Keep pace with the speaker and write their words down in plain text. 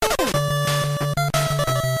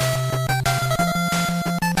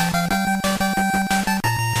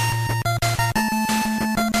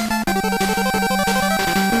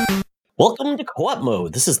Welcome to Co-op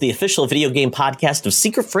Mode. This is the official video game podcast of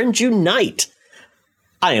Secret Friends Unite.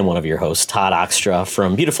 I am one of your hosts, Todd Oxtra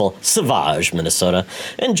from beautiful Sauvage, Minnesota,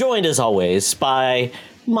 and joined as always by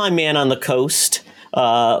my man on the coast,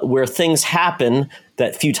 where things happen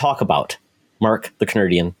that few talk about, Mark the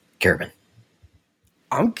Canadian Garabin.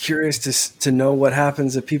 I'm curious to know what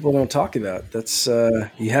happens that people don't talk about. That's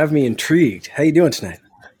you have me intrigued. How you doing tonight?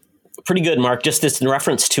 Pretty good, Mark. Just this in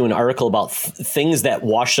reference to an article about things that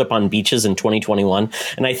washed up on beaches in 2021.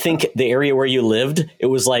 And I think the area where you lived, it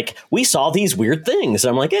was like, we saw these weird things. And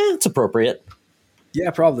I'm like, it's appropriate. Yeah,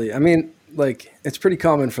 probably. I mean, like, it's pretty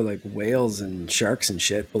common for like whales and sharks and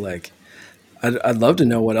shit. But like, I'd love to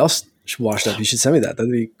know what else washed up. You should send me that.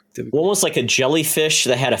 That'd be almost like a jellyfish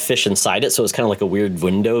that had a fish inside it. So it was kind of like a weird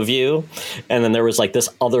window view. And then there was like this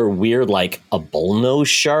other weird, like a bullnose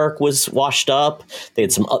shark was washed up. They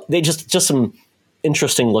had just some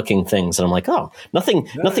interesting looking things. And I'm like,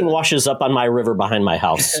 nothing washes up on my river behind my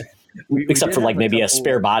house, except for like maybe a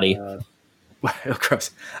spare body.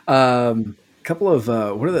 Gross. Couple of,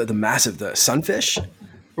 what are the massive, the sunfish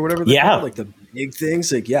or whatever they're called, like the big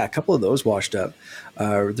things. Like, yeah, a couple of those washed up.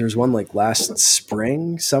 There's one like last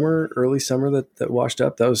early summer that washed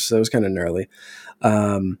up. That was kind of gnarly.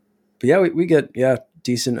 But yeah, we get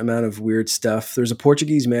decent amount of weird stuff. There's a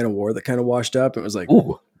Portuguese man of war that kind of washed up. It was like,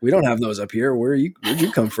 ooh, we don't have those up here. Where'd you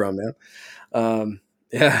come from, man?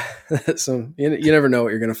 Yeah. So you never know what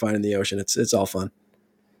you're going to find in the ocean. It's all fun.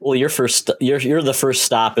 Well, you're the first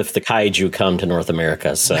stop if the kaiju come to North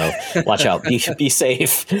America. So watch out, be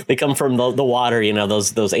safe. They come from the water,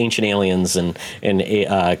 those ancient aliens and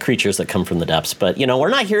creatures that come from the depths. But we're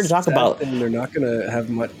not here to talk about. And they're not going to have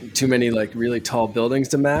too many like really tall buildings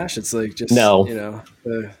to mash. It's like just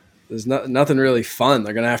there's nothing really fun.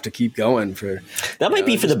 They're going to have to keep going for. That might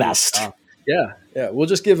be for the best. Yeah. We'll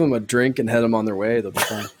just give them a drink and head them on their way. They'll be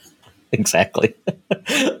fine. Exactly.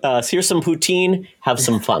 So here's some poutine. Have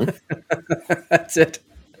some fun. That's it.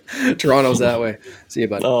 Toronto's that way. See you,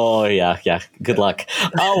 buddy. Oh, yeah. Good luck.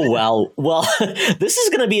 Oh, well, this is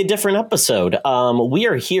going to be a different episode. We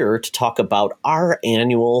are here to talk about our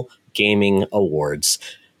annual gaming awards.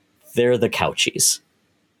 They're the Couchies.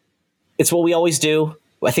 It's what we always do.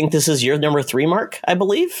 I think this is your number 3, Mark, I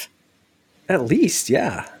believe. At least,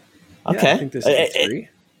 yeah. Okay. Yeah, I think this is 3.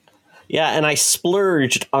 Yeah, and I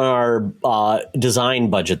splurged on our design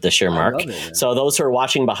budget this year, Mark. So those who are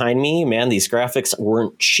watching behind me, man, these graphics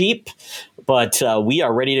weren't cheap, but we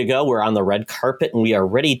are ready to go. We're on the red carpet, and we are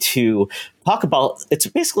ready to talk about.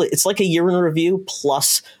 It's like a year in review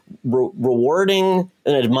plus rewarding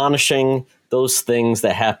and admonishing those things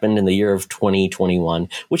that happened in the year of 2021,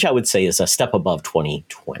 which I would say is a step above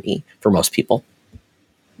 2020 for most people.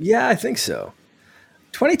 Yeah, I think so.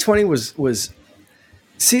 2020 was.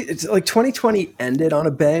 See, it's like 2020 ended on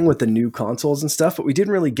a bang with the new consoles and stuff, but we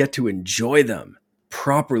didn't really get to enjoy them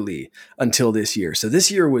properly until this year. So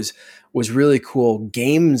this year was really cool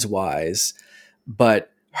games wise,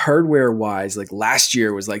 but hardware wise, like last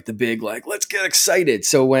year was like the big, like, let's get excited.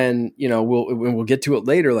 So when we'll get to it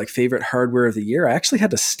later, like favorite hardware of the year, I actually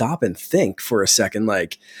had to stop and think for a second,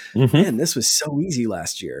 like, man, this was so easy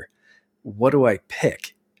last year. What do I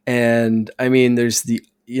pick? And I mean, there's the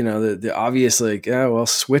obvious, like,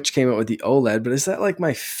 Switch came out with the OLED, but is that like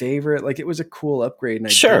my favorite? Like, it was a cool upgrade, and I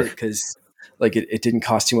did it because like it didn't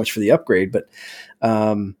cost too much for the upgrade. But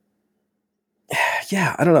I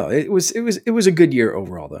don't know. It was a good year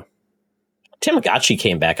overall, though. Tamagotchi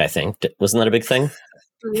came back, I think. Wasn't that a big thing?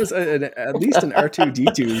 There was at least an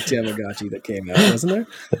R2-D2 Tamagotchi that came out, wasn't there?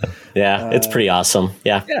 Yeah, it's pretty awesome.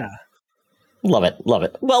 Yeah. Love it.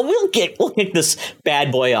 Well, we'll kick this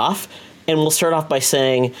bad boy off. And we'll start off by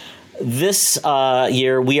saying this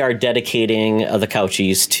year we are dedicating the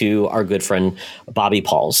Couchies to our good friend Bobby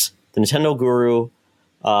Pauls, the Nintendo guru.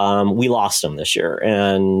 We lost him this year.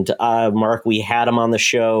 And Mark, we had him on the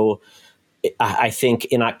show, I think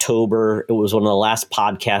in October. It was one of the last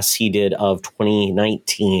podcasts he did of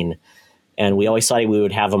 2019. And we always thought we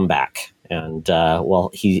would have him back. And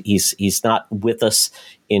he's not with us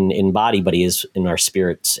in body, but he is in our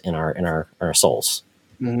spirits, in our souls.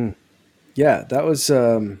 Mm-hmm. Yeah, that was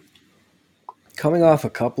coming off a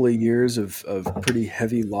couple of years of pretty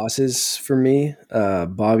heavy losses for me.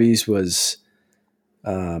 Bobby's was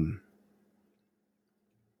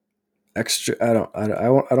extra. I don't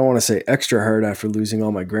want to say extra hard after losing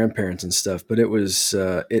all my grandparents and stuff, but it was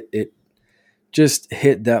it just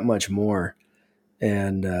hit that much more.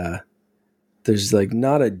 And there's like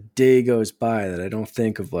not a day goes by that I don't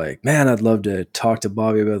think of like, man, I'd love to talk to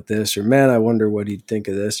Bobby about this, or man, I wonder what he'd think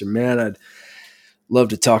of this, or man, I'd love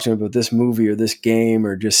to talk to him about this movie or this game,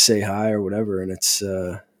 or just say hi or whatever. And it's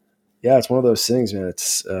yeah, it's one of those things, man.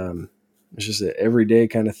 It's just an everyday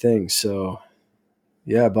kind of thing. So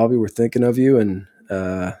yeah, Bobby, we're thinking of you and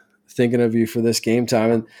thinking of you for this game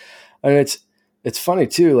time. And I mean, it's funny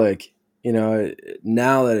too, like, you know,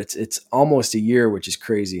 now that it's almost a year, which is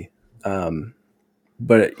crazy.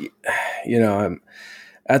 But you know, I'm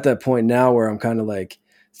at that point now where I'm kind of like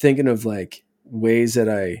thinking of like ways that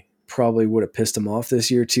I probably would have pissed him off this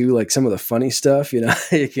year too. Like some of the funny stuff, you know,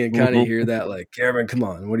 you can kind of hear that, like, Cameron, come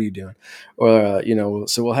on, what are you doing? Or, you know,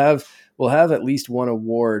 so we'll have at least one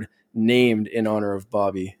award named in honor of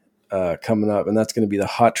Bobby coming up, and that's going to be the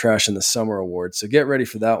Hot Trash in the Summer Award. So get ready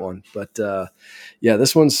for that one. But yeah,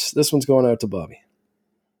 this one's going out to Bobby.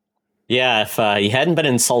 Yeah, if you hadn't been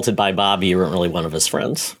insulted by Bobby, you weren't really one of his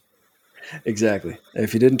friends. Exactly.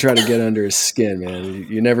 If you didn't try to get under his skin, man,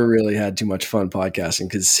 you never really had too much fun podcasting,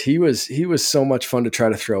 because he was so much fun to try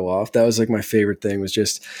to throw off. That was like my favorite thing, was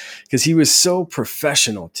just because he was so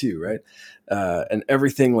professional too, right? And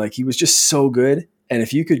everything, like, he was just so good. And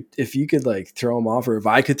if you could like throw him off, or if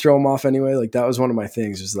I could throw him off anyway, like, that was one of my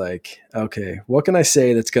things, was like, okay, what can I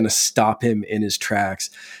say that's going to stop him in his tracks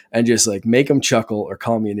and just like make him chuckle or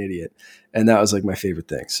call me an idiot? And that was like my favorite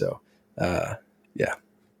thing. So, yeah.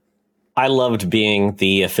 I loved being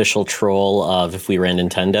the official troll of If We Ran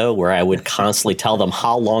Nintendo, where I would constantly tell them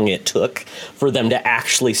how long it took for them to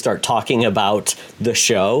actually start talking about the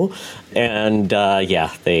show. And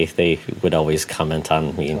yeah, they would always comment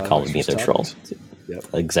on me and call me their troll. Yep.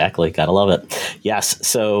 Exactly. Gotta love it. Yes.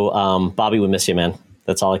 So, Bobby, we miss you, man.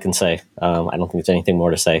 That's all I can say. I don't think there's anything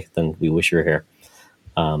more to say than we wish you were here.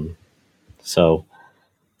 So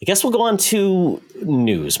I guess we'll go on to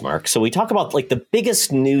news, Mark. So we talk about like the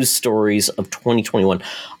biggest news stories of 2021.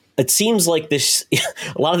 It seems like this,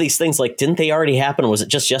 a lot of these things, like, didn't they already happen? Was it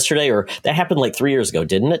just yesterday, or that happened like 3 years ago,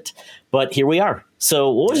 didn't it? But here we are. So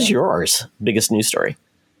what was yours biggest news story?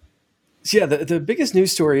 So yeah, the biggest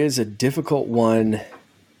news story is a difficult one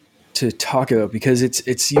to talk about, because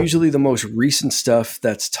it's usually the most recent stuff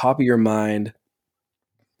that's top of your mind.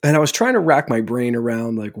 And I was trying to rack my brain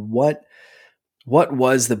around, like, what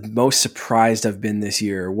was the most surprised I've been this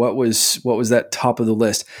year? What was that top of the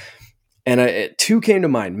list? And two came to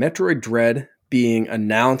mind: Metroid Dread being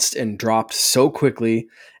announced and dropped so quickly,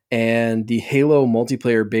 and the Halo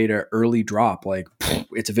multiplayer beta early drop. Like,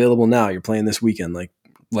 it's available now. You're playing this weekend. Like,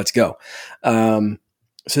 let's go.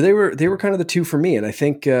 So they were kind of the two for me. And I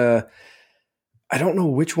think, I don't know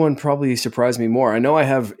which one probably surprised me more. I know I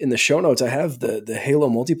have in the show notes, I have the Halo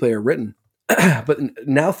multiplayer written, but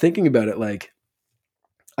now thinking about it, like,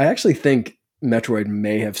 I actually think Metroid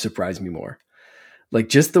may have surprised me more. Like,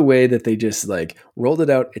 just the way that they just like rolled it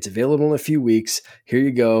out. It's available in a few weeks. Here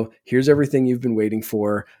you go. Here's everything you've been waiting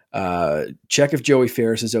for. Check if Joey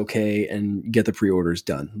Ferris is okay and get the pre-orders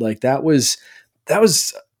done. Like, that was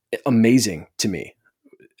amazing to me.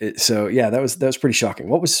 So yeah, that was pretty shocking.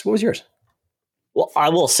 What was yours? Well, I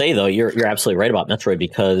will say, though, you're absolutely right about Metroid,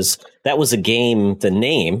 because that was a game, the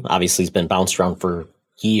name obviously has been bounced around for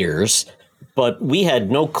years, but we had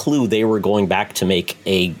no clue they were going back to make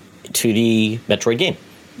a 2D Metroid game.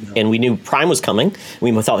 No. And we knew Prime was coming.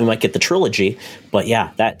 We thought we might get the trilogy, but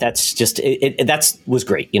yeah, that's just that was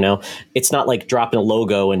great. You know, it's not like dropping a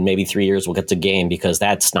logo and maybe 3 years we'll get the game, because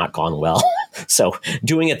that's not gone well. So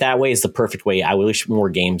doing it that way is the perfect way. I wish more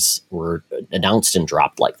games were announced and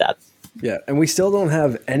dropped like that. Yeah, and we still don't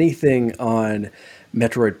have anything on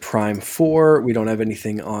Metroid Prime 4. We don't have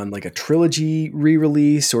anything on like a trilogy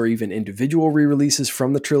re-release or even individual re-releases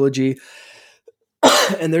from the trilogy.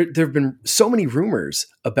 And there have been so many rumors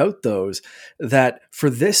about those that for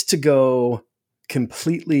this to go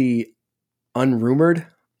completely unrumored,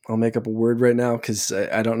 I'll make up a word right now because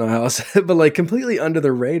I don't know how else, but like completely under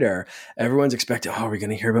the radar, everyone's expecting, oh, we're going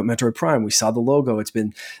to hear about Metroid Prime. We saw the logo. It's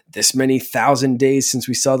been this many 1,000 days since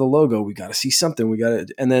we saw the logo. We got to see something.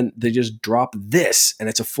 And then they just drop this, and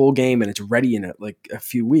it's a full game, and it's ready in like a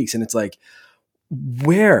few weeks. And it's like,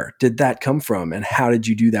 where did that come from, and how did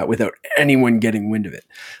you do that without anyone getting wind of it?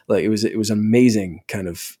 Like, it was an amazing kind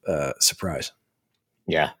of surprise.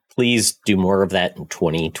 Yeah, please do more of that in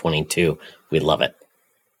 2022. We'd love it.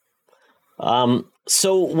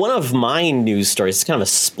 So one of my news stories is kind of a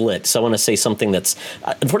split. So I want to say something that's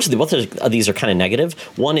unfortunately both of these are kind of negative.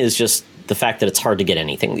 One is just the fact that it's hard to get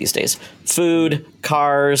anything these days. Food,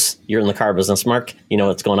 cars. You're in the car business, Mark. You know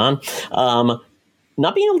what's going on.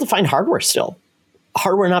 Not being able to find hardware still.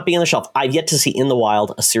 Hardware not being on the shelf. I've yet to see in the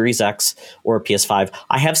wild a Series X or a PS5.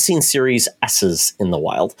 I have seen Series S's in the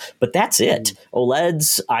wild, but that's it.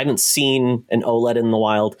 OLEDs, I haven't seen an OLED in the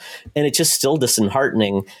wild, and it's just still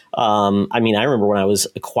disheartening. I mean, I remember when I was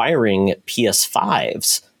acquiring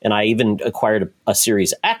PS5s, And I even acquired a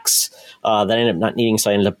Series X that I ended up not needing, so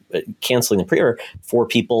I ended up canceling the pre-order for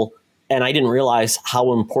people. And I didn't realize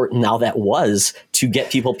how important now that was to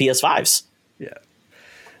get people PS5s.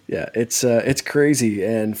 Yeah, it's crazy.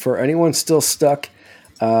 And for anyone still stuck,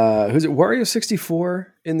 who's it? Wario64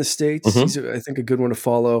 in the States. Mm-hmm. He's, I think, a good one to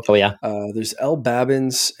follow. Oh, yeah. There's L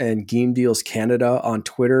Babbins and Game Deals Canada on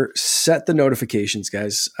Twitter. Set the notifications,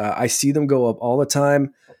 guys. I see them go up all the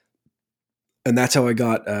time. And that's how I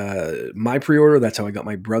got my pre-order. That's how I got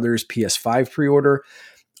my brother's PS5 pre-order.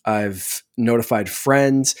 I've notified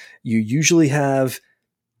friends. You usually have,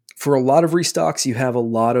 for a lot of restocks, you have a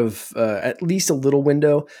lot of, at least a little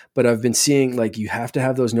window, but I've been seeing like you have to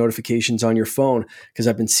have those notifications on your phone because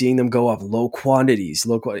I've been seeing them go up low quantities.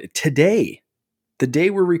 Today, the day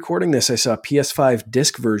we're recording this, I saw PS5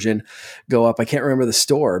 disc version go up. I can't remember the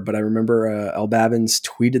store, but I remember L Babbins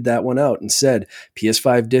tweeted that one out and said,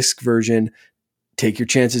 PS5 disc version, take your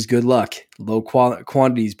chances, good luck. Low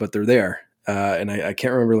quantities, but they're there. And I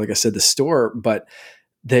can't remember, like I said, the store, but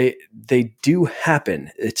they do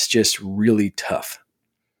happen. It's just really tough.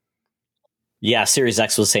 Yeah, Series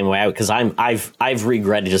X was the same way because I've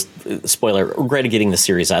regretted, regretted getting the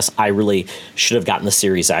Series S. I really should have gotten the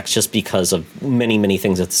Series X just because of many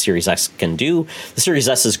things that the Series X can do. The Series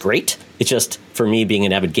S is great. It's just for me being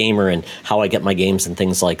an avid gamer and how I get my games and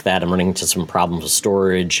things like that, I'm running into some problems with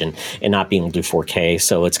storage and not being able to do 4K.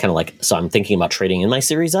 So it's kind of like, so I'm thinking about trading in my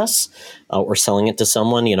Series S or selling it to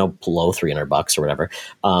someone, below $300 or whatever,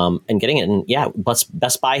 and getting it. And yeah,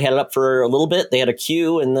 Best Buy had it up for a little bit. They had a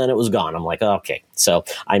queue and then it was gone. I'm like, okay, so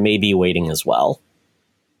I may be waiting as well.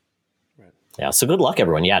 Right. Yeah. So good luck,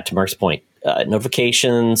 everyone. Yeah. To Mark's point,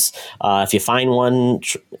 notifications. If you find one,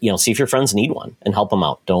 see if your friends need one and help them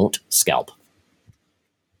out. Don't scalp.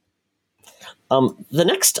 The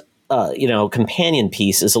next, companion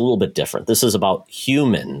piece is a little bit different. This is about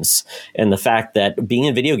humans and the fact that being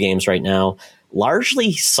in video games right now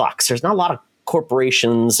largely sucks. There's not a lot of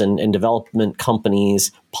corporations and development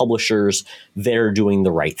companies, publishers, they're doing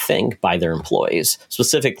the right thing by their employees.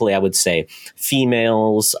 Specifically, I would say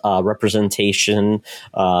females, representation,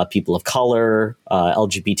 people of color,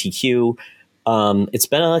 LGBTQ. It's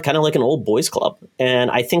been kind of like an old boys club.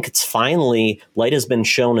 And I think it's finally, light has been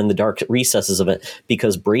shown in the dark recesses of it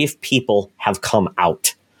because brave people have come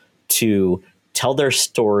out to tell their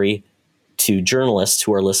story to journalists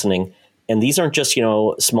who are listening. And these aren't just,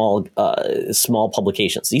 small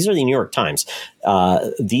publications. These are the New York Times.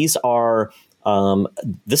 These are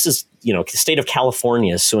this is, the state of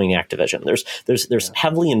California is suing Activision. There's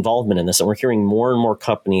heavily involvement in this. And we're hearing more and more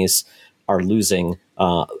companies are losing.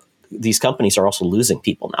 These companies are also losing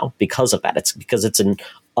people now because of that. It's because it's an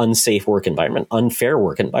unsafe work environment, unfair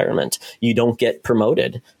work environment. You don't get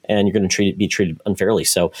promoted and you're going to be treated unfairly.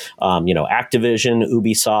 So, Activision,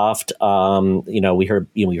 Ubisoft,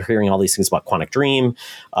 we're hearing all these things about Quantic Dream.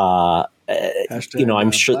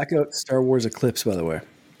 I'm sure Blackout Star Wars Eclipse, by the way.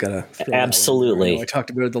 Absolutely. I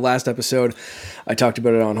talked about it the last episode. I talked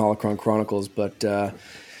about it on Holocron Chronicles, but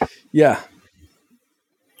yeah.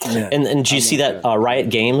 Yeah, and do you see that Riot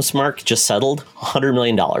Games, Mark, just settled $100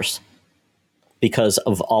 million because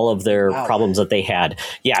of all of their problems that they had?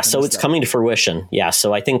 Yeah, so it's coming to fruition. Yeah,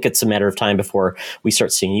 so I think it's a matter of time before we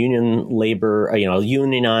start seeing union labor,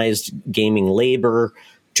 unionized gaming labor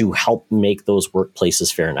to help make those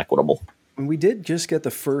workplaces fair and equitable. And we did just get the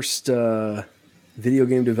first video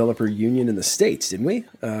game developer union in the States, didn't we?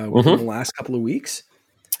 Within the last couple of weeks.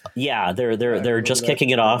 Yeah, they're just kicking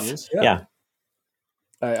it off. Yeah.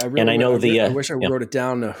 I wish I wrote it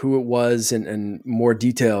down who it was and more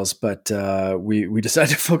details, but we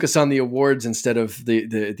decided to focus on the awards instead of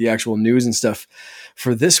the actual news and stuff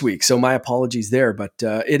for this week. So my apologies there, but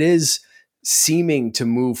it is seeming to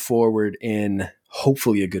move forward in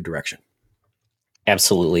hopefully a good direction.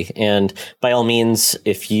 Absolutely. And by all means,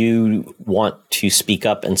 if you want to speak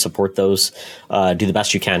up and support those, do the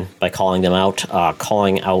best you can by calling them out,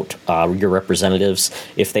 calling out your representatives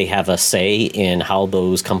if they have a say in how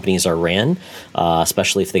those companies are ran,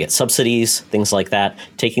 especially if they get subsidies, things like that,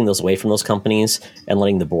 taking those away from those companies and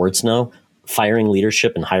letting the boards know, firing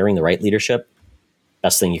leadership and hiring the right leadership,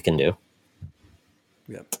 best thing you can do.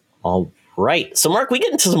 Yep. All right. So, Mark, we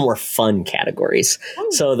get into some more fun categories.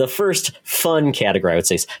 So the first fun category, I would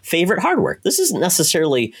say, is favorite hardware. This isn't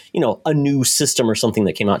necessarily, a new system or something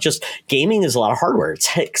that came out. Just gaming is a lot of hardware.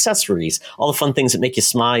 It's accessories, all the fun things that make you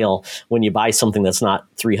smile when you buy something that's not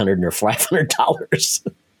 $300 or $500.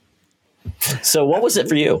 So what was it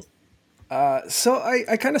for you? So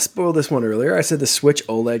I kind of spoiled this one earlier. I said the Switch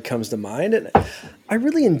OLED comes to mind, and I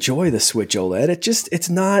really enjoy the Switch OLED.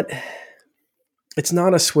 It's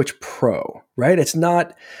not a Switch Pro. right? It's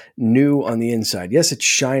not new on the inside. Yes, it's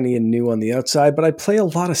shiny and new on the outside, but I play a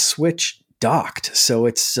lot of Switch docked. So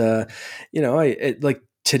it's, like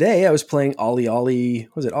today I was playing OlliOlli,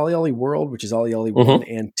 was it OlliOlli World, which is OlliOlli 1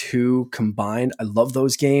 and 2 combined. I love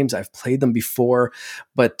those games. I've played them before,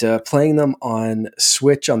 but playing them on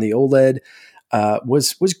Switch on the OLED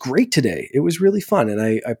was great today. It was really fun. And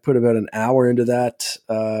I put about an hour into that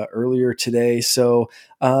earlier today. So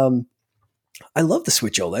I love the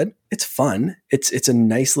Switch OLED. It's fun. It's a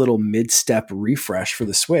nice little mid-step refresh for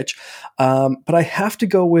the Switch. But I have to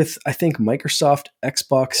go with, I think, Microsoft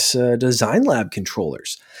Xbox Design Lab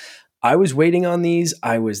controllers. I was waiting on these.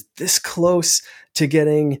 I was this close to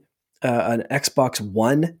getting an Xbox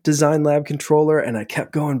One Design Lab controller, and I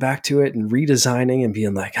kept going back to it and redesigning and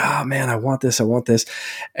being like, oh man, I want this.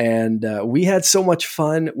 And we had so much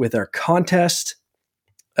fun with our contest.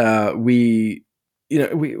 We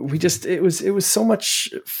just, it was so much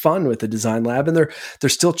fun with the Design Lab, and they're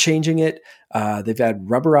still changing it. They've had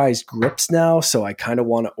rubberized grips now, so I kind of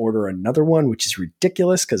want to order another one, which is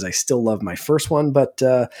ridiculous because I still love my first one. But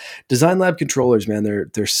Design Lab controllers, man,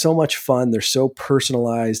 they're so much fun. They're so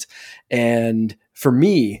personalized, and for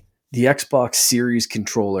me, the Xbox Series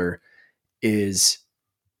controller is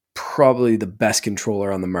probably the best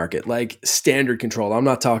controller on the market, like standard control. I'm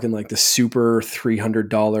not talking like the super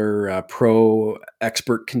 $300 pro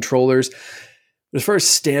expert controllers. As far as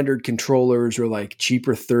standard controllers or like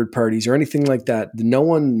cheaper third parties or anything like that, no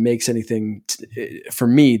one makes anything for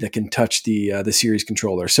me that can touch the Series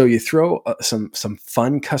controller. So you throw some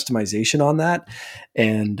fun customization on that,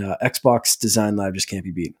 and Xbox Design Lab just can't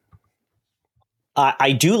be beat.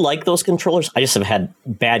 I do like those controllers. I just have had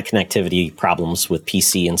bad connectivity problems with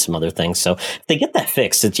PC and some other things. So if they get that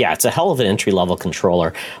fixed, it's a hell of an entry-level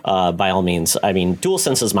controller, by all means. I mean,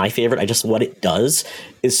 DualSense is my favorite. What it does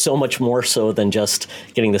is so much more so than just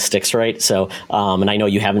getting the sticks right. So, and I know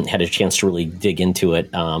you haven't had a chance to really dig into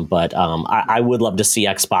it, but I would love to see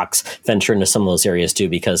Xbox venture into some of those areas too,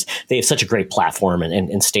 because they have such a great platform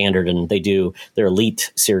and standard, and they do their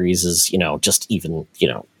Elite series is, just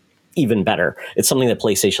even better. It's something that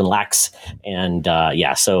PlayStation lacks. And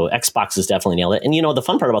so Xbox has definitely nailed it. And the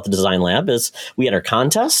fun part about the Design Lab is we had our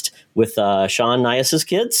contest with Sean Nias's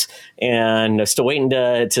kids, and I'm still waiting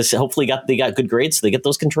to hopefully they got good grades so they get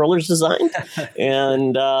those controllers designed.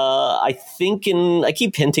 And I think I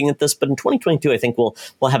keep hinting at this, but in 2022 I think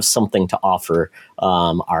we'll have something to offer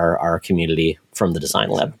our community from the Design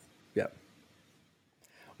Lab. Yeah.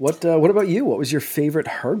 What about you? What was your favorite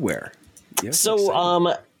hardware?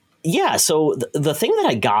 So the thing that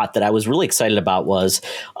I got that I was really excited about was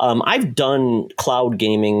I've done cloud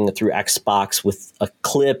gaming through Xbox with a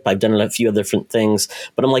clip. I've done a few other different things,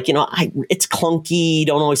 but I'm like, it's clunky.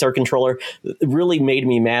 Don't always have a controller. It really made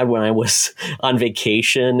me mad when I was on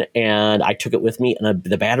vacation and I took it with me, and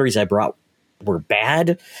the batteries I brought were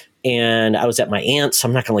bad. And I was at my aunt's, so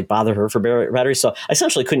I'm not going to bother her for batteries. So I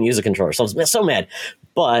essentially couldn't use a controller. So I was so mad.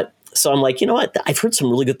 So I'm like, you know what? I've heard some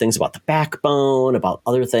really good things about the Backbone, about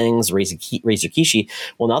other things, Razer Kishi.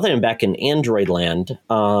 Well, now that I'm back in Android land,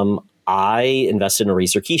 I invested in a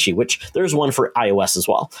Razer Kishi, which there's one for iOS as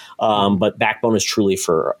well. But Backbone is truly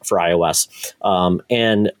for iOS.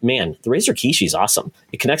 And man, the Razer Kishi is awesome.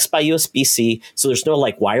 It connects by USB-C, so there's no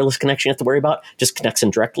wireless connection you have to worry about. Just connects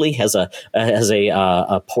in directly. Has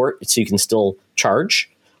a port so you can still charge,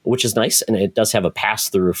 which is nice. And it does have a pass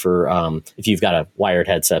through for if you've got a wired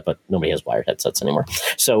headset, but nobody has wired headsets anymore.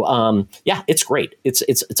 So it's great.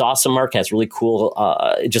 It's awesome. Mark has really cool.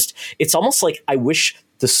 It's almost like I wish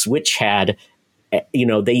the Switch had,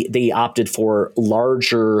 they opted for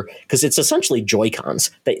larger, because it's essentially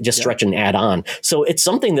Joy-Cons that just stretch and add on. So it's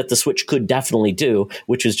something that the Switch could definitely do,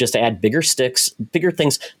 which is just add bigger sticks, bigger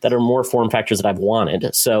things that are more form factors that I've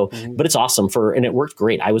wanted. So, but it's awesome and it worked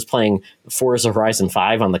great. I was playing Forza Horizon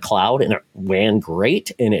 5 on the cloud, and it ran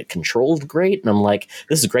great and it controlled great. And I'm like,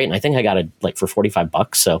 this is great. And I think I got it for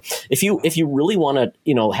 $45. So if you really want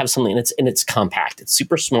to, have something and it's compact, it's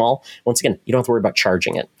super small. Once again, you don't have to worry about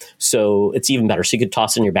charging it. So it's even better. So you could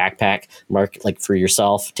toss in your backpack, Mark, for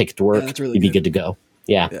yourself, take it to work, really you'd be good to go.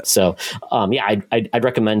 Yeah. So, I'd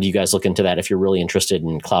recommend you guys look into that if you're really interested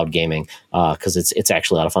in cloud gaming, because it's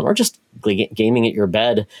actually a lot of fun. Or just gaming at your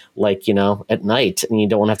bed, at night, and you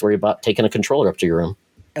don't want to have to worry about taking a controller up to your room.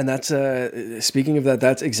 And that's speaking of that,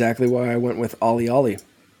 that's exactly why I went with OlliOlli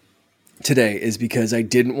today, is because I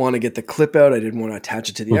didn't want to get the clip out. I didn't want to attach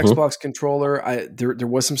it to the Xbox controller. There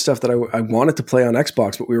was some stuff that I wanted to play on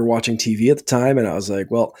Xbox, but we were watching TV at the time, and I was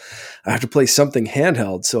like, well, I have to play something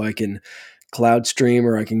handheld so I can cloud stream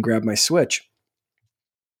or I can grab my Switch.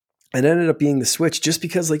 it ended up being the Switch just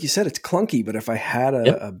because, like you said, it's clunky. But if I had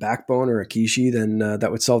a backbone or a Kishi, then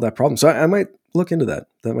that would solve that problem. So I might look into that.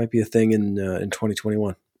 That might be a thing in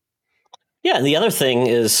 2021. Yeah, and the other thing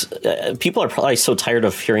is people are probably so tired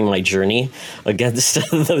of hearing my journey against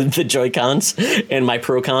the Joy-Cons and my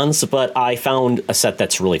Pro-Cons, but I found a set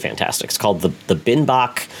that's really fantastic. It's called the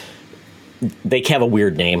Binbach. They have a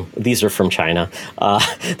weird name. These are from China.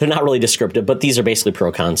 They're not really descriptive, but these are basically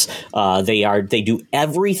Pro-Cons. They do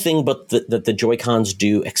everything but the Joy-Cons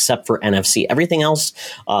do, except for NFC. Everything else,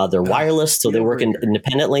 they're wireless, so they work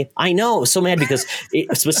independently. I know, I was so mad because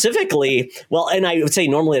specifically, well, and I would say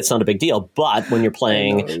normally it's not a big deal, but when you're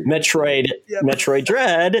playing Metroid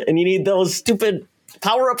Dread, and you need those stupid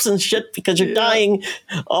power-ups and shit because you're dying.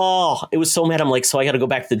 Oh, it was so mad. I'm like, so I got to go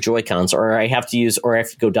back to the Joy-Cons, or I have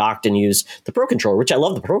to go docked and use the Pro Controller, which I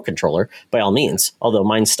love the Pro Controller by all means. Although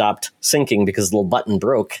mine stopped syncing because the little button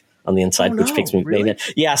broke on the inside, which makes me really?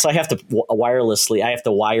 Yeah. So I have to wirelessly. I have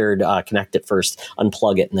to wired connect it first,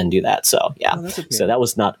 unplug it, and then do that. So yeah. So that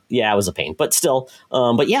was not. Yeah, it was a pain, but still.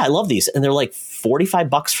 But yeah, I love these, and they're like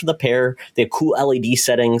 $45 for the pair. They have cool LED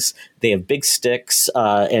settings. They have big sticks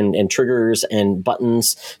and triggers and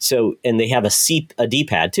buttons. So and they have a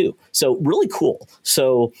D-pad too. So really cool.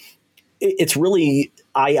 So it's really.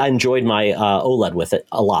 I enjoyed my OLED with it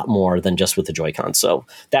a lot more than just with the Joy-Cons. So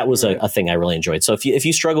that was a thing I really enjoyed. So if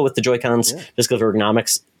you struggle with the Joy-Cons just because of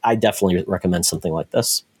ergonomics, I definitely recommend something like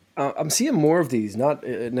this. I'm seeing more of these, not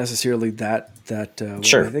necessarily that.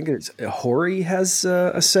 Sure. I think it's Hori has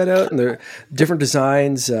a set out, and they're different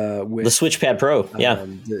designs. With the SwitchPad Pro,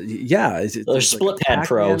 there's Split Pad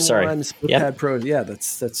Pro. Sorry, Split Pad Pro. Yeah,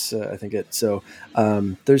 that's I think it. So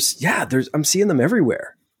there's I'm seeing them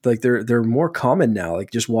everywhere. Like they're more common now. Like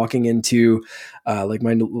just walking into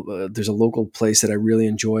there's a local place that I really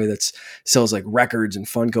enjoy that sells like records and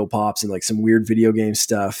Funko Pops and like some weird video game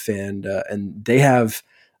stuff, and they have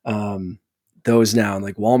those now, and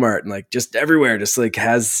like Walmart and like just everywhere, just like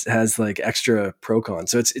has like extra Pro-Con.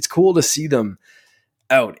 So it's cool to see them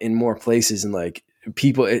out in more places, and like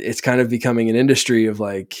people, it's kind of becoming an industry of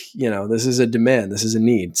like, this is a demand, this is a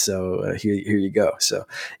need. So here you go. So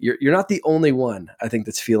you're not the only one, I think,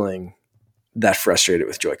 that's feeling that frustrated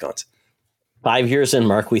with Joy-Cons. 5 years in,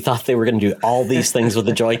 Mark, we thought they were going to do all these things with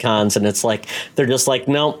the Joy-Cons, and it's like they're just like,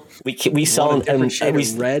 no, we sell them.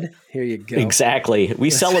 Red. Here you go. Exactly.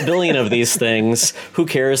 We sell 1 billion of these things. Who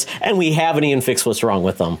cares? And we haven't even fixed what's wrong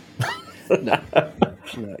with them. No,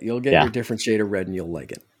 you'll get your different shade of red, and you'll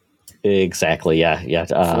like it. Exactly. Yeah.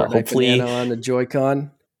 Hopefully on the Joy-Con,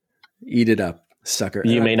 eat it up, sucker.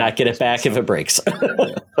 You may not get it back if it breaks.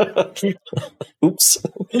 Oops.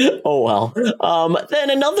 Oh well. Then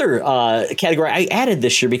another category I added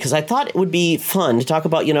this year because I thought it would be fun to talk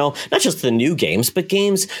about, not just the new games, but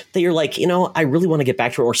games that you're like, I really want to get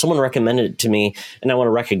back to it, or someone recommended it to me and I want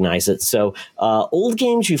to recognize it. So old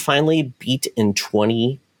games you finally beat in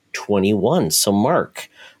 2021. So Mark,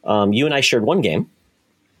 you and I shared one game.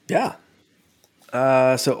 Yeah.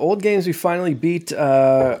 So old games we finally beat.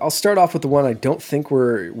 I'll start off with the one I don't think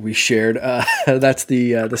we shared. That's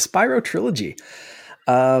the Spyro trilogy.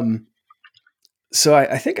 So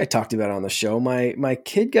I think I talked about it on the show. My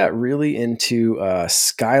kid got really into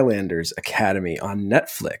Skylanders Academy on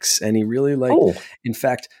Netflix, and he really liked. In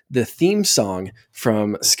fact, the theme song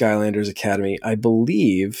from Skylanders Academy, I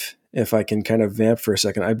believe, if I can kind of vamp for a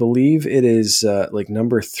second, I believe it is like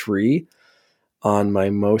number 3 on my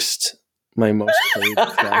most played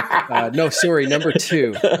track. No, sorry, number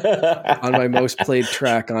 2 on my most played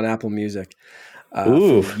track on Apple Music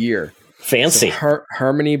for the year. Fancy. So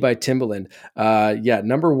Harmony by Timbaland.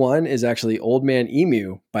 Number 1 is actually Old Man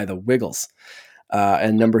Emu by the Wiggles.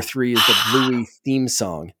 And number 3 is the Bluey theme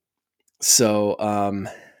song. So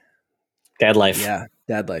Dad Life. Yeah,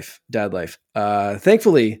 Dad Life.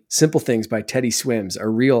 Thankfully, Simple Things by Teddy Swims, a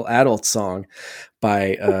real adult song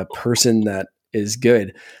by a person that is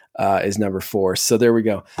good, is number 4. So there we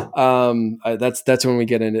go. That's when we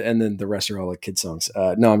get into, and then the rest are all like kid songs.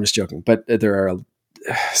 No, I'm just joking, but there are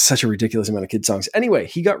such a ridiculous amount of kid songs. Anyway,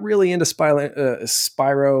 he got really into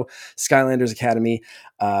Spyro Skylanders Academy.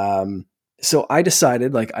 So I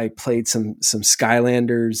decided, like, I played some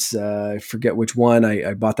Skylanders. I forget which one.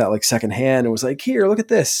 I bought that like secondhand and was like, here, look at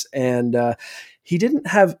this. And he didn't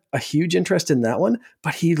have a huge interest in that one,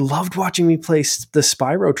 but he loved watching me play the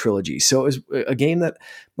Spyro trilogy. So it was a game that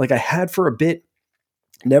like I had for a bit,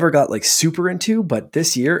 never got like super into, but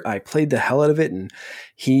this year I played the hell out of it, and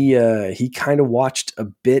he kind of watched a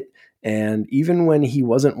bit. And even when he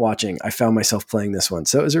wasn't watching, I found myself playing this one.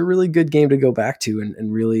 So it was a really good game to go back to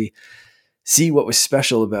and really see what was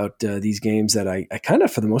special about these games that I kind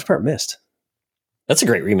of, for the most part, missed. That's a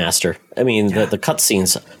great remaster. I mean, the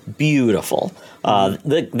cutscenes, beautiful.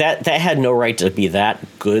 That had no right to be that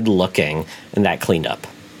good looking and that cleaned up.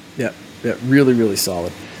 Yeah, really, really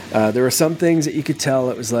solid. There were some things that you could tell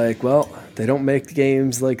it was like, well, they don't make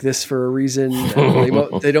games like this for a reason.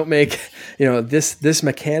 They don't make, this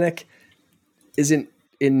mechanic isn't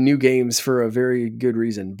in new games for a very good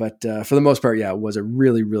reason. But for the most part, yeah, it was a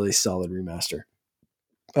really, really solid remaster.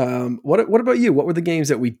 What about you? What were the games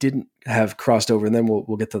that we didn't have crossed over? And then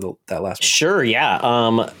we'll get to that last one. Sure, yeah.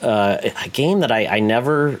 A game that I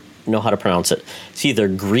never know how to pronounce it. It's either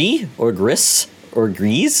Gris or Gris or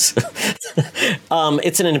Grease.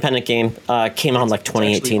 It's an independent game. Came out in like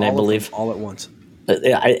 2018, I believe. All at once.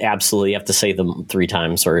 I absolutely have to say them 3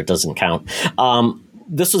 times or it doesn't count.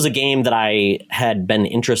 This was a game that I had been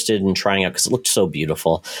interested in trying out because it looked so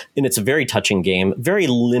beautiful. And it's a very touching game, very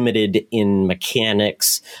limited in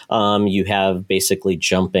mechanics. You have basically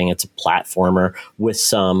jumping. It's a platformer with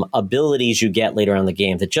some abilities you get later on in the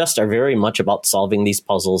game that just are very much about solving these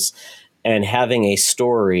puzzles and having a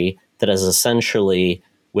story that is essentially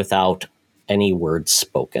without any words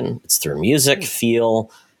spoken. It's through music,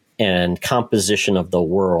 feel, and composition of the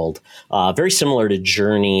world. Very similar to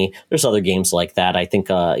Journey. There's other games like that. I think,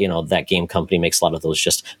 that game company makes a lot of those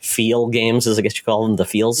just feel games, as I guess you call them, the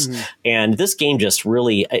feels. Mm-hmm. And this game just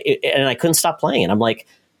really, and I couldn't stop playing it. I'm like,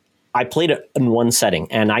 I played it in one setting,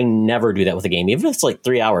 and I never do that with a game. Even if it's like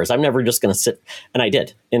 3 hours, I'm never just going to sit. And I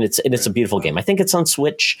did, and it's a beautiful game. I think it's on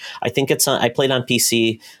Switch. I think I played on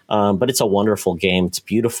PC, but it's a wonderful game. It's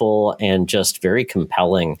beautiful and just very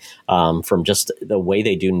compelling from just the way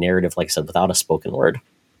they do narrative, like I said, without a spoken word.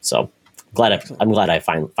 So I'm glad I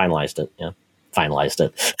finalized it. Yeah, finalized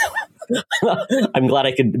it. I'm glad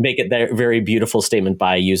I could make it that very beautiful statement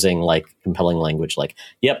by using like compelling language. Like,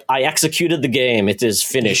 yep, I executed the game. It is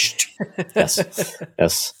finished. Yes.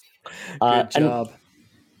 Good job.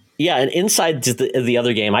 And inside the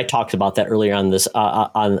other game, I talked about that earlier on this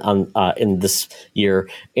in this year,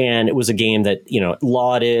 and it was a game that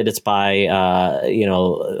lauded. It's by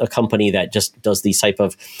a company that just does these type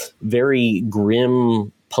of very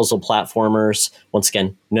grim puzzle platformers. Once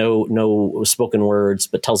again, no spoken words,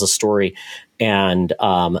 but tells a story. And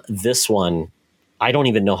this one, I don't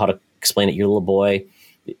even know how to explain it. You're a little boy.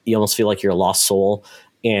 You almost feel like you're a lost soul,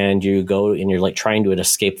 and you go and you're like trying to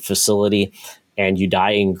escape a facility, and you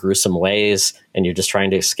die in gruesome ways, and you're just trying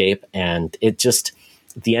to escape. And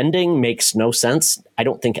the ending makes no sense. I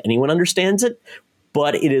don't think anyone understands it,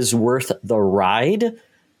 but it is worth the ride.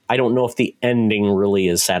 I don't know if the ending really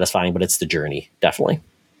is satisfying, but it's the journey, definitely.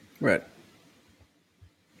 Right.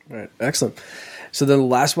 Excellent. So then the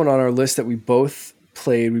last one on our list that we both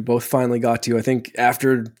played, we both finally got to, I think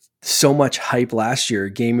after so much hype last year,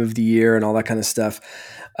 Game of the Year and all that kind of stuff,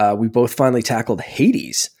 we both finally tackled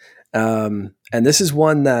Hades. And this is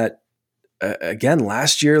one that, again,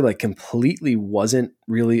 last year, like completely wasn't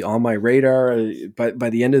really on my radar. But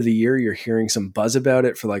by the end of the year, you're hearing some buzz about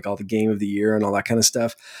it for like all the Game of the Year and all that kind of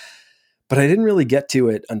stuff. But I didn't really get to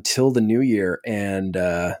it until the new year, and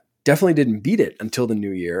definitely didn't beat it until the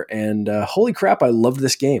new year. And holy crap, I loved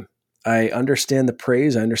this game. I understand the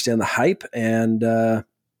praise. I understand the hype. And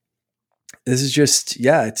this is just,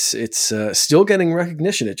 it's still getting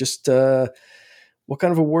recognition. It just, what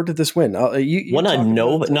kind of award did this win? You won a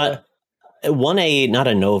Nova, it won a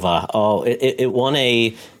Nova. Oh, it won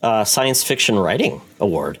a science fiction writing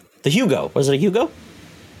award. The Hugo. Was it a Hugo?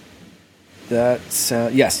 Yes,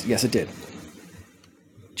 it did.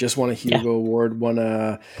 Just won a Hugo Award.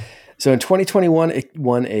 So in 2021, it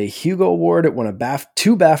won a Hugo Award. It won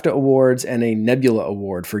two BAFTA Awards and a Nebula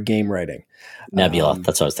Award for game writing. Nebula,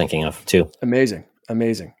 that's what I was thinking of too. Amazing.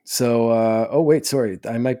 So, sorry,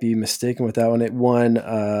 I might be mistaken with that one. It won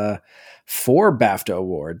 4 BAFTA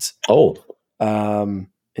Awards. Oh.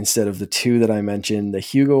 Instead of the 2 that I mentioned, the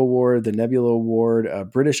Hugo Award, the Nebula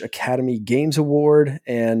Award, British Academy Games Award,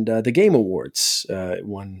 and the Game Awards. It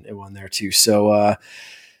won there too. So,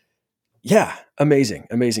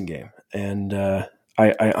 amazing game. And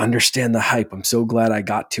I understand the hype. I'm so glad I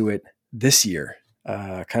got to it this year.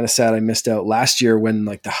 Kind of sad I missed out last year when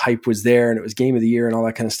like the hype was there and it was Game of the Year and all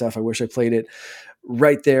that kind of stuff. I wish I played it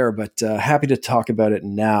right there, but happy to talk about it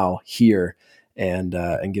now here and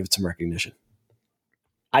give it some recognition.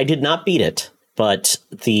 I did not beat it, but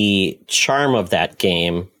the charm of that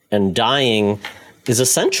game and dying is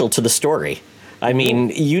essential to the story. I mean,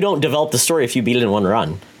 you don't develop the story if you beat it in one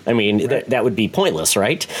run. I mean, right. that would be pointless,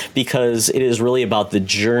 right? Because it is really about the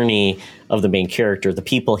journey of the main character, the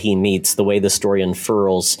people he meets, the way the story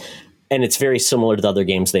unfurls. and it's very similar to the other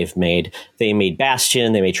games they've made. They made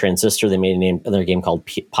Bastion, they made Transistor, they made another game called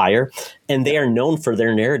Pyre, and they are known for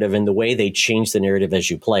their narrative and the way they change the narrative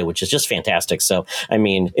as you play, which is just fantastic. So, I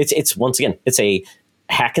mean, it's once again, it's a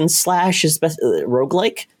hack and slash is best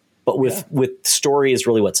roguelike, but with story is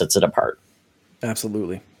really what sets it apart.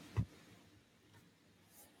 Absolutely.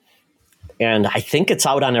 And I think it's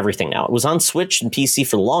out on everything now. It was on Switch and PC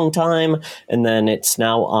for a long time, and then it's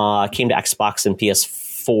now came to Xbox and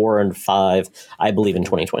PS4 and 5, I believe, in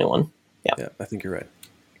 2021. Yeah, I think you're right.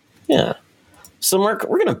 Yeah. So, Mark,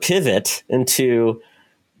 we're going to pivot into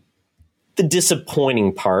the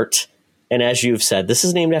disappointing part. And as you've said, this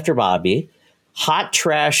is named after Bobby. Hot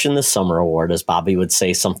trash in the summer award, as Bobby would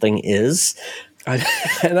say something is. I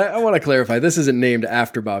want to clarify, this isn't named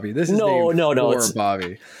after Bobby. This is named for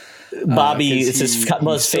Bobby. Bobby, it's his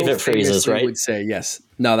most favorite phrases, right? Would say, yes,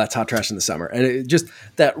 no, that's hot trash in the summer. And it just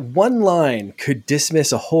that one line could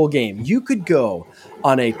dismiss a whole game. You could go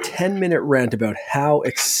on a 10-minute rant about how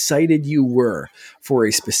excited you were for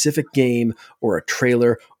a specific game or a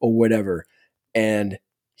trailer or whatever. And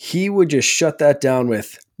he would just shut that down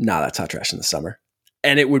with, nah, that's hot trash in the summer.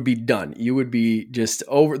 And it would be done. You would be just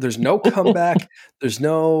over. There's no comeback. There's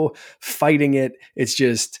no fighting it. It's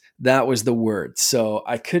just, that was the word. So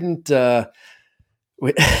I couldn't,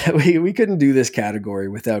 we couldn't do this category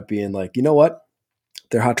without being like, you know what?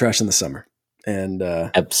 They're hot trash in the summer. And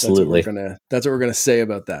absolutely, that's what we're going to say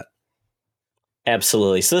about that.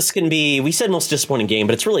 Absolutely. So this can be, we said most disappointing game,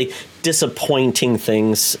 but it's really disappointing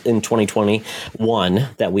things in 2021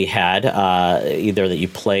 that we had, either that you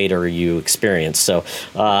played or you experienced. So,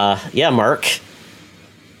 Mark,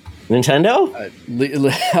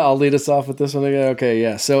 Nintendo? I'll lead us off with this one again. Okay,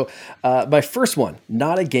 yeah. So my first one,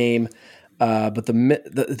 not a game, but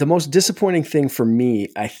the most disappointing thing for me,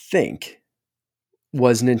 I think,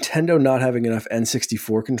 was Nintendo not having enough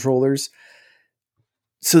N64 controllers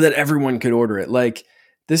so that everyone could order it. Like,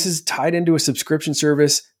 this is tied into a subscription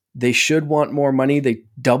service. They should want more money. They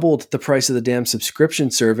doubled the price of the damn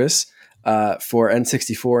subscription service for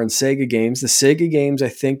N64 and Sega games. The Sega games, I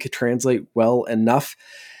think, translate well enough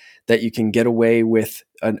that you can get away with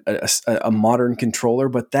a modern controller.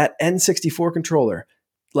 But that N64 controller,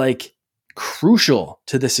 like, crucial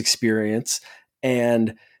to this experience.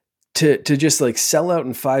 And to just like sell out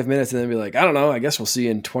in 5 minutes and then be like, I don't know, I guess we'll see you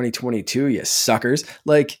in 2022, you suckers.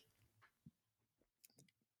 Like,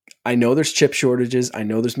 I know there's chip shortages. I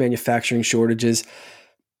know there's manufacturing shortages.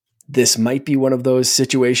 This might be one of those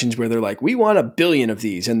situations where they're like, we want 1 billion of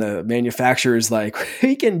these. And the manufacturer is like,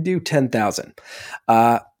 we can do 10,000.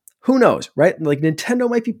 Who knows, right? Like, Nintendo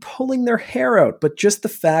might be pulling their hair out, but just the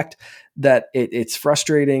fact that it's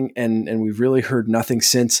frustrating and we've really heard nothing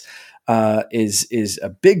since is a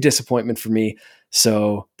big disappointment for me.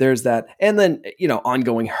 So there's that. And then,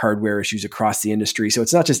 ongoing hardware issues across the industry. So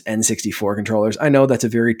it's not just N64 controllers. I know that's a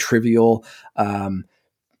very trivial,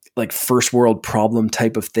 like, first world problem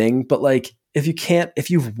type of thing. But like,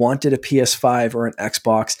 if you've wanted a PS5 or an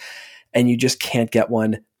Xbox and you just can't get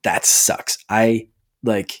one, that sucks. I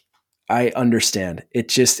understand.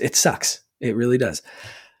 It sucks. It really does.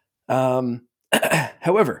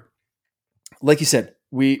 However, like you said,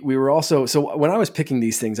 we were also, so when I was picking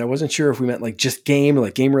these things, I wasn't sure if we meant like just game or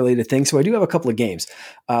like game related things. So I do have a couple of games.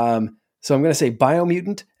 So I'm going to say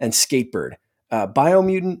Biomutant and Skatebird.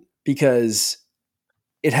 Biomutant, because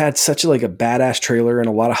it had such a badass trailer and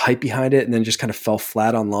a lot of hype behind it, and then just kind of fell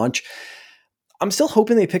flat on launch. I'm still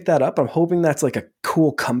hoping they pick that up. I'm hoping that's like a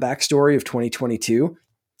cool comeback story of 2022.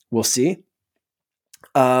 We'll see.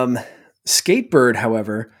 Skatebird,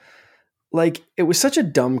 however, like, it was such a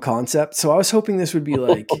dumb concept. So I was hoping this would be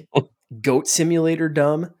like Goat Simulator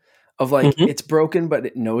dumb, of like, it's broken, but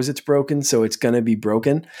it knows it's broken, so it's going to be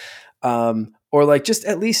broken. Or like just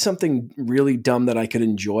at least something really dumb that I could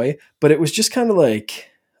enjoy. But it was just kind of like,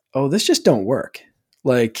 oh, this just don't work.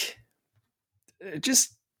 Like,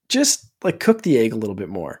 just like cook the egg a little bit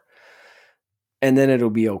more and then it'll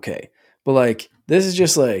be okay. But like, this is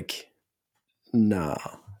just like, nah,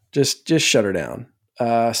 just shut her down.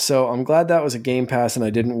 So I'm glad that was a Game Pass and I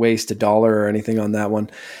didn't waste $1 or anything on that one.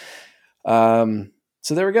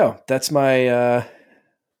 So there we go. That's my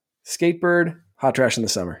Skatebird, hot trash in the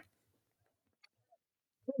summer.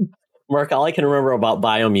 Mark, all I can remember about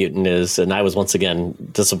Biomutant is, and I was once again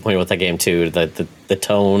disappointed with that game too, the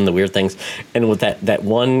tone, the weird things, and with that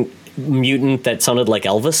one mutant that sounded like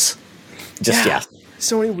Elvis.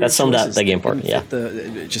 So many weird that summed up the game part. Yeah.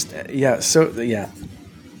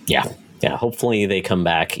 Hopefully they come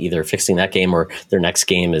back either fixing that game or their next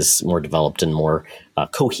game is more developed and more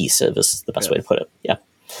cohesive is the best way to put it. Yeah.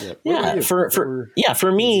 Yeah,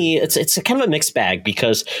 for me, it's a kind of a mixed bag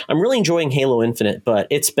because I'm really enjoying Halo Infinite, but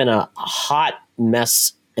it's been a hot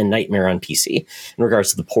mess and nightmare on PC in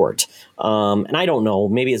regards to the port. And I don't know,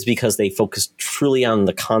 maybe it's because they focused truly on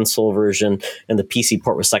the console version and the PC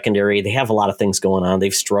port was secondary. They have a lot of things going on.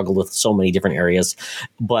 They've struggled with so many different areas,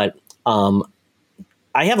 but I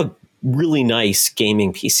have a really nice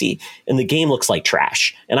gaming PC and the game looks like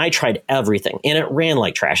trash. And I tried everything and it ran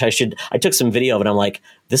like trash. I took some video of it. I'm like,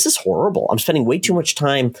 this is horrible. I'm spending way too much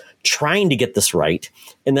time trying to get this right.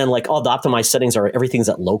 And then like all the optimized settings are everything's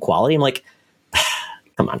at low quality. I'm like,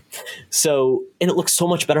 come on. So, and it looks so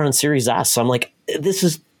much better on Series S. So I'm like,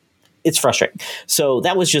 it's frustrating. So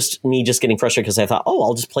that was just me just getting frustrated because I thought, oh,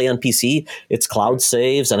 I'll just play on PC. It's cloud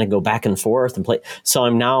saves and I can go back and forth and play. So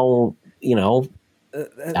I'm now,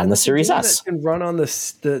 on the Series S. That can run on the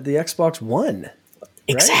Xbox One. Right?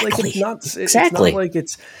 Exactly. Like it's not like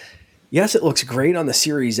it's, yes, it looks great on the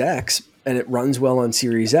Series X and it runs well on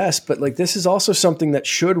Series S, but like this is also something that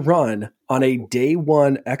should run on a day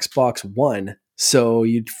one Xbox One. So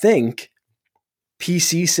you'd think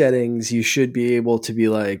PC settings, you should be able to be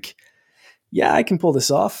like, yeah, I can pull this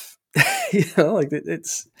off. Like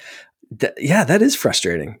that is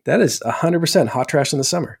frustrating. That is 100% hot trash in the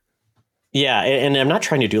summer. Yeah, and I'm not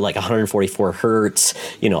trying to do like 144 hertz,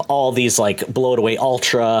 all these like blow it away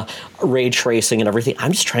ultra ray tracing and everything.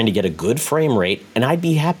 I'm just trying to get a good frame rate, and I'd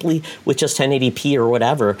be happily with just 1080p or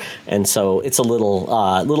whatever. And so it's a little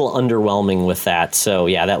underwhelming with that. So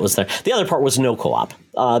yeah, that was the other part was no co-op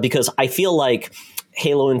because I feel like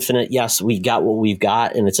Halo Infinite. Yes, we got what we've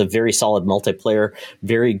got, and it's a very solid multiplayer,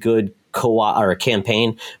 very good co-op or a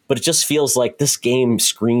campaign. But it just feels like this game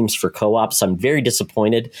screams for co-op. So I'm very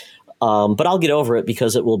disappointed. But I'll get over it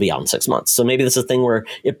because it will be out in 6 months. So maybe this is a thing where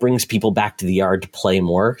it brings people back to the yard to play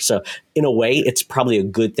more. So in a way, it's probably a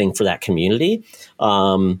good thing for that community.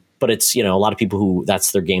 But it's, a lot of people who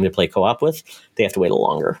that's their game to play co-op with. They have to wait a little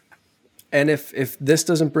longer. And if this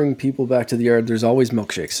doesn't bring people back to the yard, there's always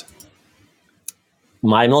milkshakes.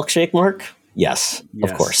 My milkshake, Mark? Yes,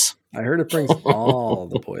 of course. I heard it brings all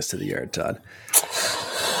the boys to the yard, Todd.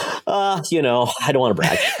 I don't want to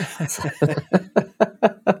brag.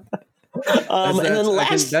 And then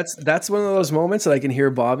that's one of those moments that I can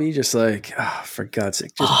hear Bobby just like, for God's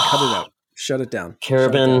sake, just cut it out, shut it down,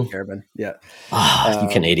 Carabin. Yeah, you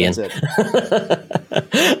Canadian.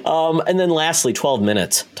 And then lastly, 12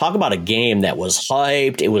 minutes. Talk about a game that was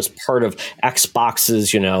hyped. It was part of Xbox's,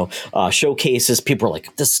 showcases. People were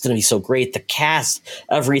like, "This is going to be so great." The cast,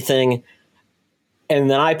 everything.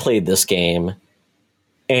 And then I played this game,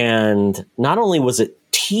 and not only was it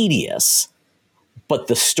tedious, but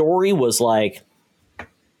the story was like,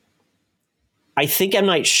 I think M.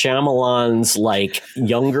 Night Shyamalan's like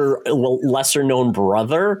younger, lesser known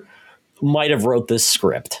brother might have wrote this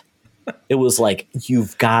script. It was like,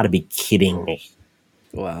 you've got to be kidding me.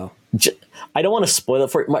 Wow. I don't want to spoil it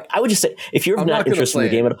for you. I would just say, if you're not interested in the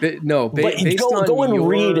game, go and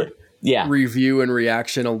read. Yeah. Review and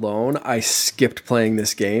reaction alone, I skipped playing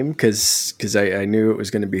this game because I knew it was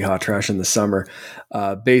going to be hot trash in the summer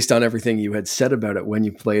based on everything you had said about it when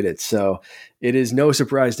you played it. So it is no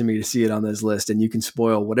surprise to me to see it on this list, and you can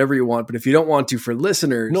spoil whatever you want. But if you don't want to, for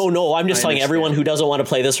listeners... No, I'm just telling everyone who doesn't want to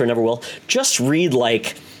play this or never will, just read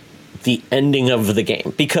like the ending of the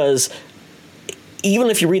game, because even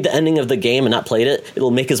if you read the ending of the game and not played it, it'll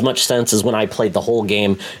make as much sense as when I played the whole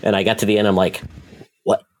game and I got to the end, I'm like,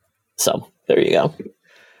 what? So there you go.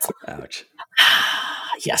 Ouch.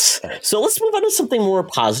 Yes. So let's move on to something more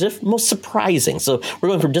positive, most surprising. So we're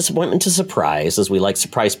going from disappointment to surprise, as we like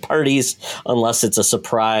surprise parties, unless it's a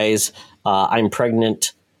surprise. I'm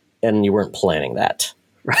pregnant and you weren't planning that.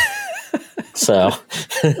 So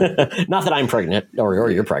not that I'm pregnant or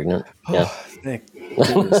you're pregnant. Yeah. Thank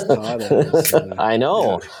goodness, I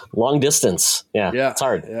know. Yeah. Long distance. Yeah. It's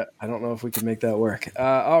hard. Yeah. I don't know if we can make that work.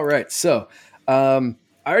 All right. So,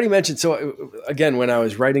 I already mentioned, so again, when I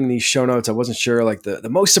was writing these show notes, I wasn't sure like the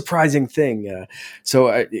most surprising thing.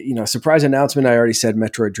 Surprise announcement, I already said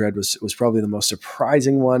Metroid Dread was probably the most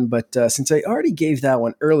surprising one. But since I already gave that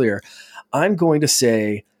one earlier, I'm going to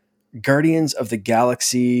say Guardians of the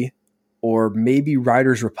Galaxy or maybe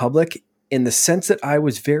Riders Republic, in the sense that I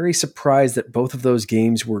was very surprised that both of those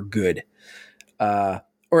games were good, or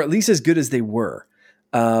at least as good as they were.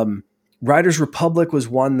 Riders Republic was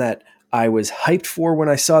one that I was hyped for when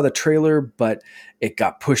I saw the trailer, but it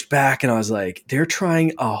got pushed back and I was like, they're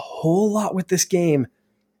trying a whole lot with this game.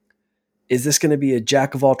 Is this going to be a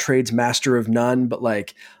jack of all trades, master of none? But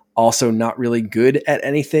like also not really good at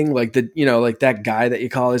anything. Like like that guy that you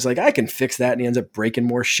call is like, I can fix that. And he ends up breaking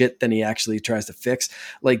more shit than he actually tries to fix.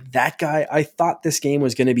 Like that guy, I thought this game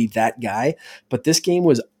was going to be that guy, but this game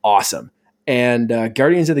was awesome. And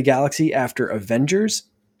Guardians of the Galaxy after Avengers,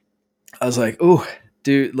 I was like, oh,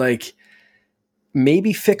 dude, like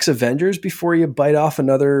maybe fix Avengers before you bite off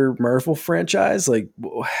another Marvel franchise. Like,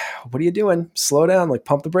 what are you doing? Slow down, like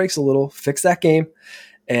pump the brakes a little, fix that game.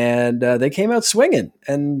 And they came out swinging.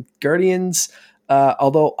 And Guardians,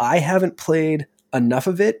 although I haven't played enough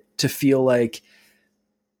of it to feel like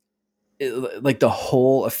the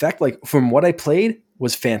whole effect, like from what I played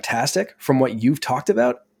was fantastic. From what you've talked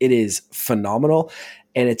about, it is phenomenal.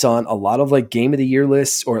 And it's on a lot of like game of the year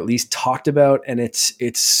lists, or at least talked about. And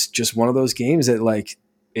it's just one of those games that like,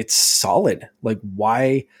 it's solid. Like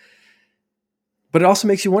why? But it also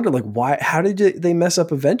makes you wonder, like, why? How did they mess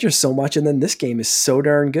up Avengers so much, and then this game is so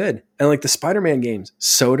darn good, and like the Spider-Man games,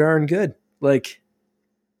 so darn good. Like,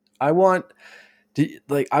 I want the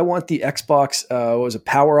Xbox. Was it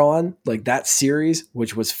Power On? Like that series,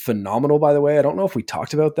 which was phenomenal, by the way. I don't know if we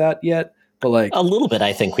talked about that yet, but like a little bit,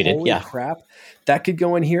 I think we did. Yeah, crap, that could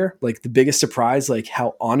go in here. Like the biggest surprise, like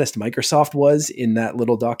how honest Microsoft was in that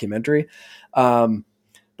little documentary.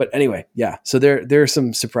 But anyway, yeah. So there are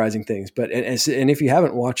some surprising things. But and if you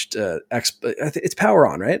haven't watched it's Power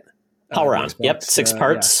On, right? Power On. Xbox, yep, 6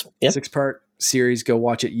 parts. Yeah. Yep. 6-part series. Go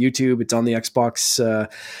watch it. YouTube. It's on the Xbox.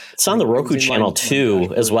 It's on the Roku channel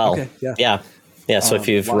too, as well. Okay, yeah. So if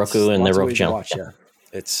you have Roku and the Roku channel,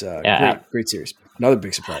 it's great series. Another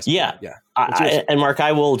big surprise. Yeah. And Mark,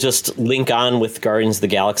 I will just link on with Guardians of the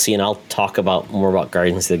Galaxy, and I'll talk more about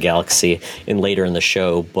Guardians of the Galaxy later in the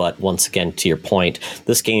show. But once again, to your point,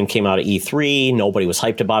 this game came out at E3. Nobody was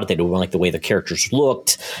hyped about it. They didn't like the way the characters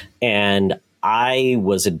looked. And I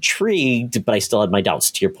was intrigued, but I still had my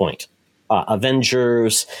doubts, to your point.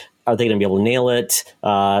 Avengers, are they going to be able to nail it?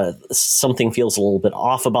 Something feels a little bit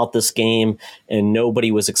off about this game, and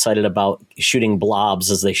nobody was excited about shooting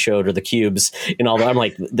blobs as they showed, or the cubes and all that. I'm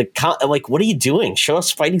like, what are you doing? Show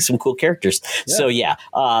us fighting some cool characters. Yeah.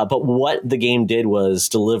 So but what the game did was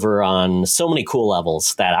deliver on so many cool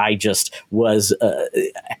levels that I just was.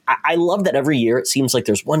 I love that every year it seems like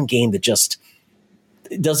there's one game that just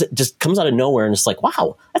comes out of nowhere, and it's like,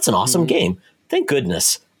 wow, that's an awesome game. Thank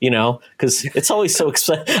goodness. Because it's always so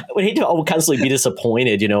exciting. I would hate to constantly be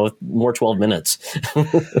disappointed, with more 12 minutes.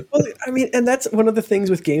 Well, I mean, and that's one of the things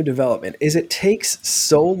with game development is it takes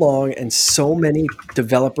so long, and so many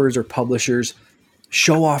developers or publishers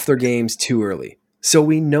show off their games too early. So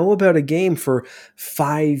we know about a game for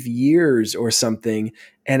 5 years or something,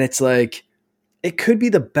 and it's like, it could be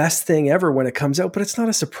the best thing ever when it comes out, but it's not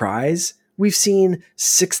a surprise. We've seen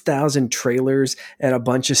 6,000 trailers and a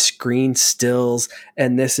bunch of screen stills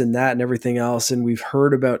and this and that and everything else. And we've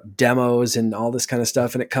heard about demos and all this kind of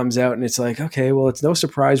stuff. And it comes out and it's like, okay, well, it's no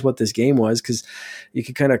surprise what this game was, because you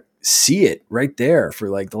can kind of see it right there for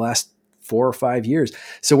like the last 4 or 5 years.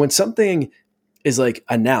 So when something is like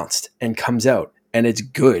announced and comes out and it's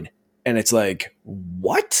good, and it's like,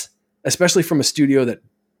 what? Especially from a studio that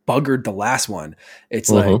buggered the last one. It's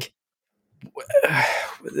like,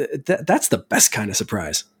 that's the best kind of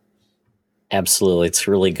surprise. Absolutely. It's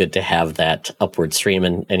really good to have that upward stream.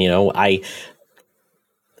 And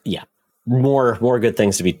more good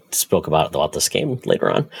things to be spoke about this game later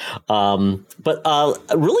on. But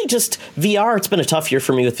really just VR, it's been a tough year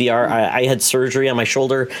for me with VR. I had surgery on my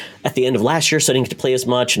shoulder at the end of last year, so I didn't get to play as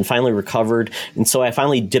much, and finally recovered. And so I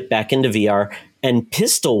finally dipped back into VR. And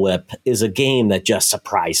Pistol Whip is a game that just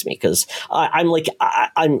surprised me, because I'm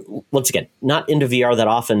once again not into VR that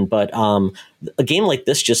often, but a game like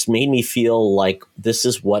this just made me feel like this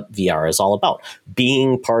is what VR is all about,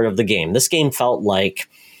 being part of the game. This game felt like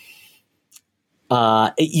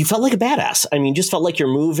you felt like a badass. I mean, you just felt like you're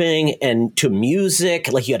moving and to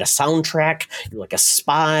music, like you had a soundtrack. You're like a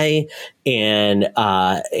spy, and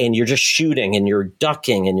you're just shooting, and you're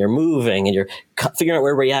ducking, and you're moving, and you're figuring out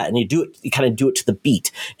where we're at, and you kind of do it to the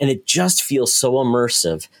beat, and it just feels so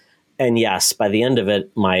immersive. And yes, by the end of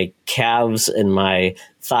it, my calves and my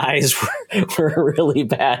thighs were really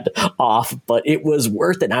bad off, but it was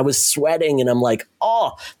worth it. And I was sweating, and I'm like,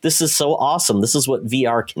 oh, this is so awesome. This is what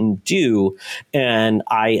VR can do. And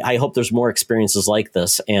I hope there's more experiences like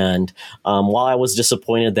this. And while I was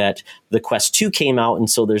disappointed that the Quest 2 came out, and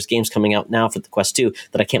so there's games coming out now for the Quest 2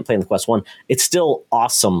 that I can't play in the Quest 1, it's still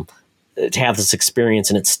awesome to have this experience,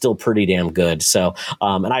 and it's still pretty damn good. So,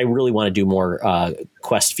 and I really want to do more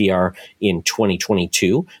Quest VR in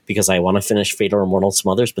 2022, because I want to finish Fate or Immortal and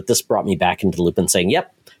some others, but this brought me back into the loop and saying,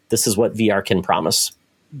 yep, this is what VR can promise.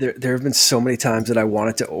 There have been so many times that I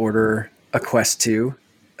wanted to order a Quest 2,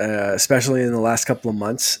 especially in the last couple of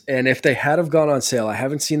months. And if they had have gone on sale, I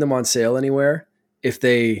haven't seen them on sale anywhere. If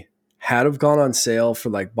they had have gone on sale for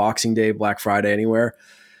like Boxing Day, Black Friday, anywhere,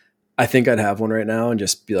 I think I'd have one right now and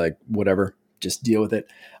just be like, whatever, just deal with it.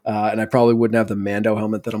 And I probably wouldn't have the Mando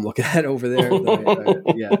helmet that I'm looking at over there.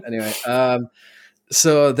 Yeah. Anyway,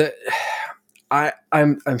 so that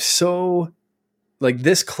I'm so like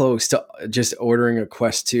this close to just ordering a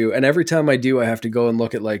Quest 2. And every time I do, I have to go and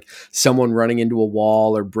look at like someone running into a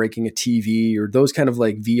wall or breaking a TV or those kind of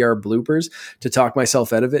like VR bloopers to talk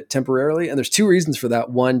myself out of it temporarily. And there's two reasons for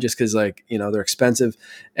that. One, just because like, you know, they're expensive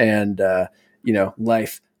and, you know,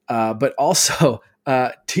 life. But also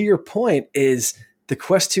to your point is the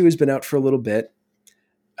Quest 2 has been out for a little bit.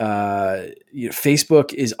 You know,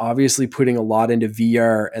 Facebook is obviously putting a lot into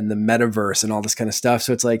VR and the metaverse and all this kind of stuff.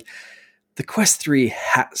 So it's like, the Quest 3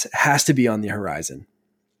 has to be on the horizon,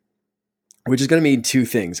 which is going to mean two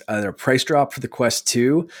things: either a price drop for the Quest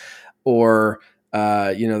 2 or,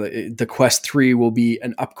 you know, the Quest 3 will be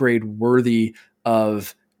an upgrade worthy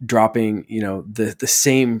of dropping, you know,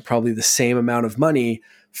 probably the same amount of money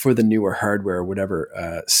for the newer hardware or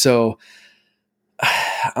whatever. So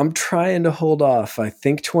I'm trying to hold off. I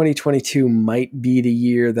think 2022 might be the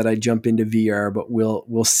year that I jump into VR, but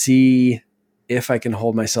we'll see if I can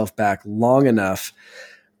hold myself back long enough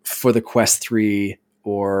for the Quest 3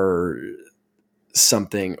 or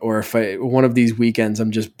something, or if one of these weekends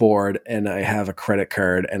I'm just bored and I have a credit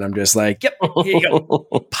card and I'm just like, yep, here you go,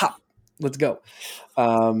 pop, let's go.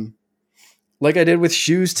 Like I did with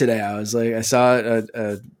shoes today. I was like, I saw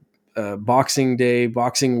a Boxing Day,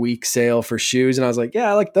 Boxing Week sale for shoes, and I was like, yeah,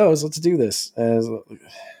 I like those. Let's do this.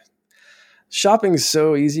 Shopping's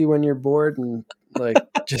so easy when you're bored and like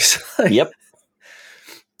just like, yep.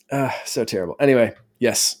 So terrible. Anyway,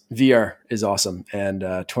 yes, VR is awesome. And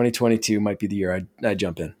 2022 might be the year I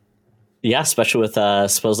jump in. Yeah, especially with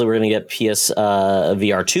supposedly we're going to get PS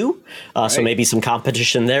VR 2. Right. So maybe some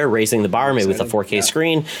competition there, raising the bar, maybe with a 4K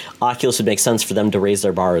screen. Oculus would make sense for them to raise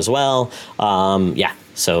their bar as well. Yeah,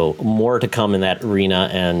 so more to come in that arena.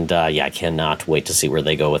 And yeah, I cannot wait to see where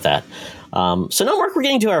they go with that. So now, Mark, we're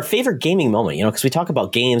getting to our favorite gaming moment, you know, because we talk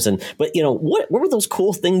about games but you know, what were those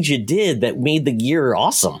cool things you did that made the year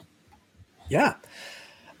awesome? Yeah.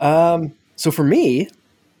 So for me,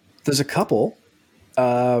 there's a couple.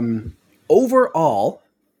 Overall,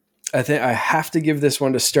 I think I have to give this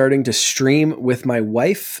one to starting to stream with my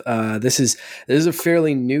wife. This is a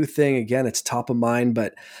fairly new thing. Again, it's top of mind,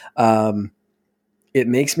 but it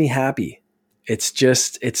makes me happy.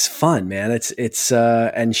 It's fun, man. And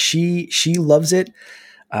she loves it.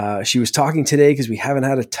 She was talking today because we haven't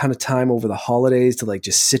had a ton of time over the holidays to like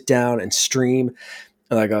just sit down and stream.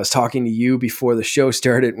 And like I was talking to you before the show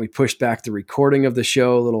started and we pushed back the recording of the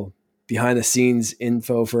show, a little behind the scenes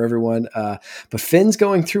info for everyone. But Finn's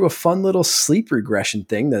going through a fun little sleep regression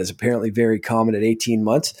thing that is apparently very common at 18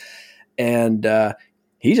 months. And,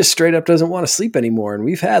 he just straight up doesn't want to sleep anymore. And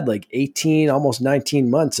we've had like 18, almost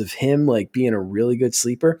 19 months of him like being a really good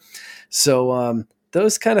sleeper. So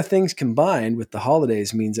those kind of things combined with the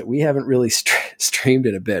holidays means that we haven't really streamed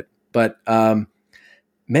it a bit. But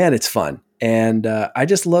man, it's fun. And I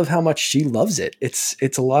just love how much she loves it. It's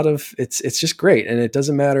just great. And it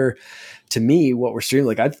doesn't matter to me what we're streaming.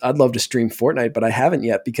 Like I'd love to stream Fortnite, but I haven't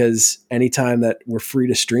yet because anytime that we're free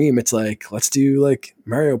to stream, it's like, let's do like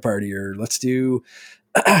Mario Party or let's do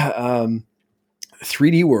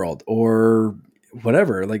 3D World or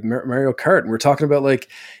whatever, like Mario Kart. And we're talking about like,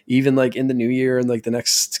 even like in the new year and like the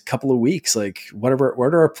next couple of weeks, like what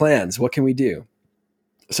are our plans? What can we do?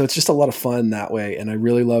 So it's just a lot of fun that way. And I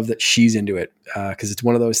really love that she's into it. Cause it's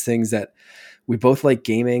one of those things that we both like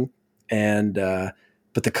gaming and,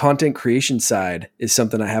 but the content creation side is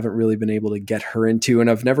something I haven't really been able to get her into. And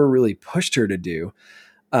I've never really pushed her to do.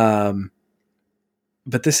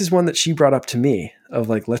 But this is one that she brought up to me of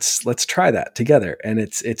like, let's try that together. And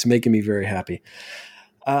it's making me very happy.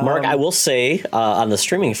 Mark, I will say on the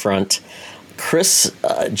streaming front, Chris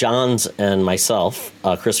Johns and myself,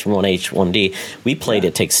 Chris from 1H1D, we played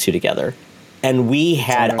It Takes Two together. And we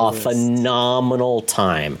had a phenomenal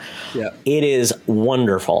time. Yeah. It is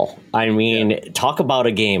wonderful. I mean, talk about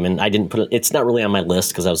a game, and I didn't put it, it's not really on my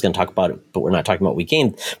list because I was going to talk about it, but we're not talking about what we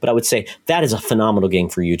gamed. But I would say that is a phenomenal game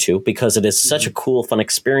for you two because it is such a cool, fun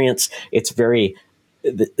experience. It's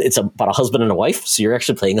about a husband and a wife. So you're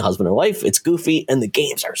actually playing a husband and wife. It's goofy, and the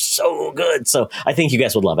games are so good. So I think you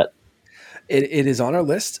guys would love it. It is on our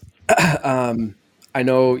list. I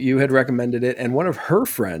know you had recommended it, and one of her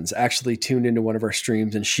friends actually tuned into one of our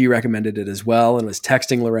streams, and she recommended it as well, and was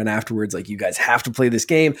texting Loren afterwards, like, you guys have to play this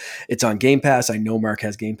game. It's on Game Pass. I know Mark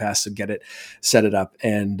has Game Pass, so get it, set it up,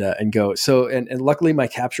 and go. So, and luckily, my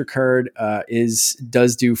capture card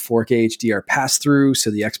does do 4K HDR pass through, so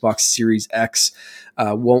the Xbox Series X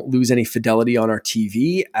won't lose any fidelity on our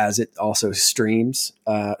TV as it also streams.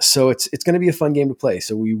 So it's going to be a fun game to play.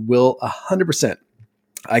 So we will 100%.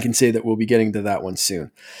 I can say that we'll be getting to that one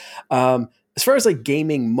soon. As far as like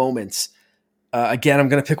gaming moments, again, I'm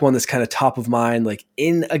going to pick one that's kind of top of mind, like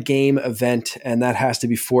in a game event, and that has to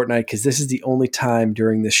be Fortnite, because this is the only time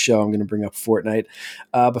during this show I'm going to bring up Fortnite.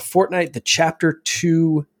 But Fortnite, the Chapter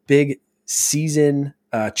 2 big season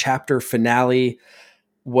chapter finale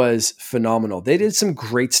was phenomenal. They did some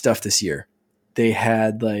great stuff this year. They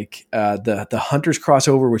had like the Hunters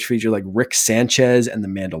crossover, which featured like Rick Sanchez and the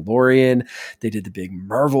Mandalorian. They did the big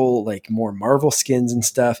Marvel, like more Marvel skins and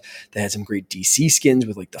stuff. They had some great DC skins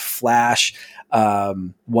with like the Flash,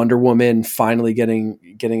 Wonder Woman finally getting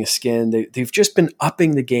a skin. They've just been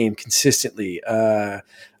upping the game consistently. A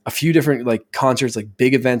few different like concerts, like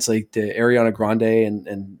big events like the Ariana Grande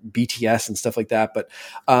and BTS and stuff like that. But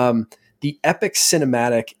the epic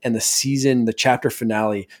cinematic and the chapter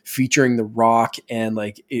finale featuring The Rock and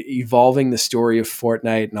like evolving the story of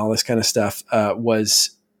Fortnite and all this kind of stuff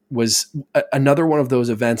was another one of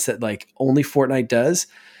those events that like only Fortnite does,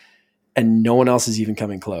 and no one else is even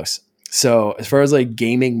coming close. So as far as like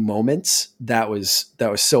gaming moments, that was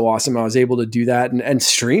so awesome. I was able to do that and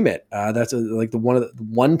stream it. That's like the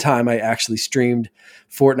one time I actually streamed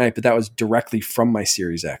Fortnite, but that was directly from my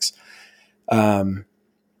Series X. So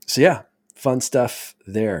yeah. Fun stuff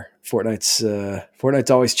there. Fortnite's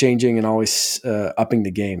always changing and always upping the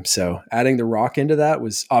game. So adding The Rock into that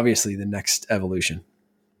was obviously the next evolution.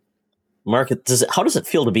 Mark, how does it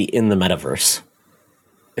feel to be in the metaverse?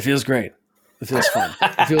 It feels great. It feels fun.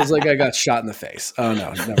 It feels like I got shot in the face. Oh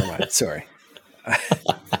no, never mind. Sorry.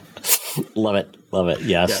 Love it.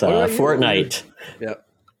 Yes, yeah, Fortnite. Yep.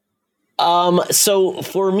 So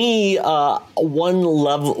for me,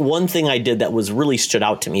 one thing I did that was really stood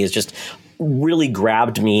out to me is just really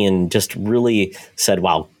grabbed me and just really said,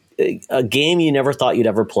 wow, a game you never thought you'd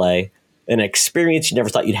ever play, an experience you never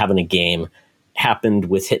thought you'd have in a game happened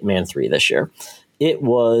with Hitman 3 this year. It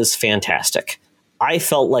was fantastic. I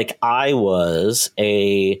felt like I was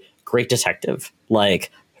a great detective,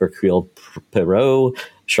 like Hercule Poirot,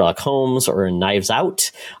 Sherlock Holmes, or Knives Out,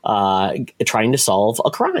 trying to solve a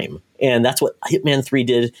crime. And that's what Hitman 3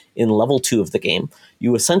 did in level 2 of the game.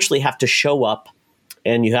 You essentially have to show up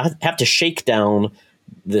and you have to shake down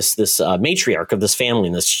this matriarch of this family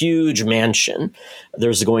in this huge mansion.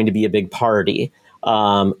 There's going to be a big party.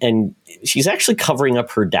 And she's actually covering up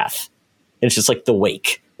her death. And it's just like the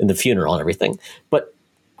wake and the funeral and everything. But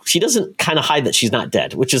she doesn't kind of hide that she's not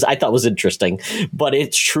dead, which I thought was interesting. But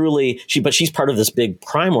it's truly she's part of this big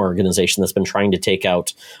crime organization that's been trying to take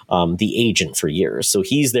out the agent for years. So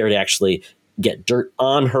he's there to actually get dirt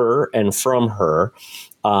on her and from her.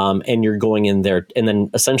 And you're going in there, and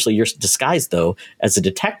then essentially you're disguised though as a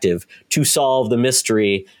detective to solve the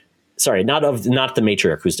mystery. Sorry, not the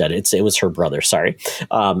matriarch who's dead. It was her brother. Sorry.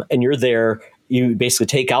 And you're there. You basically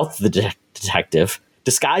take out the detective,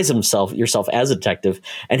 disguise yourself as a detective,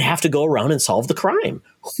 and have to go around and solve the crime.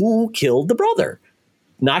 Who killed the brother?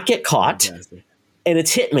 Not get caught. Fantastic. And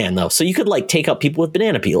it's Hitman though. So you could like take out people with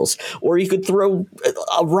banana peels, or you could throw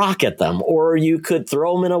a rock at them, or you could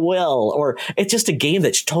throw them in a well, or it's just a game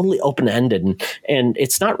that's totally open-ended. And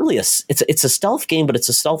it's not really it's a stealth game, but it's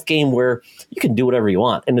a stealth game where you can do whatever you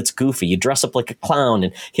want. And it's goofy. You dress up like a clown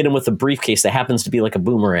and hit him with a briefcase that happens to be like a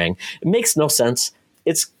boomerang. It makes no sense.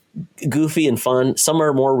 It's goofy and fun. Some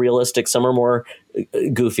are more realistic, some are more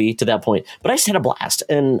goofy to that point, but I just had a blast.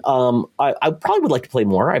 And I probably would like to play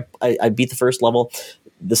more. I beat the first level,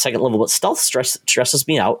 the second level, but stealth stresses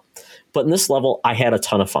me out. But in this level, I had a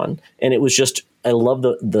ton of fun, and it was just, I love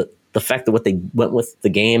the fact that what they went with the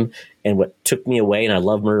game and what took me away. And I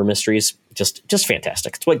love murder mysteries. Just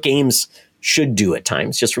fantastic. It's what games should do at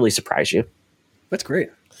times. Just really surprise you. That's great.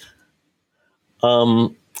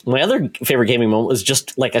 My other favorite gaming moment was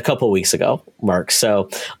just like a couple of weeks ago, Mark. So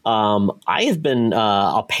I have been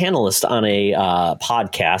a panelist on a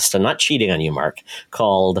podcast. I'm not cheating on you, Mark,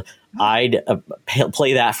 called I'd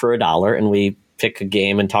Play That for $1. And we pick a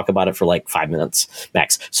game and talk about it for like 5 minutes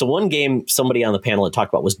max. So one game somebody on the panel had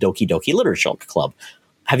talked about was Doki Doki Literature Club.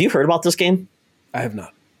 Have you heard about this game? I have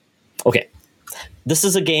not. Okay. This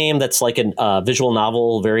is a game that's like a visual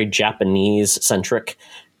novel, very Japanese centric.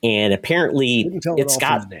 And apparently it's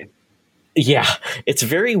got, yeah, it's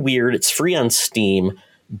very weird. It's free on Steam.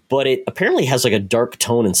 but it apparently has like a dark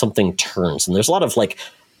tone and something turns. And there's a lot of like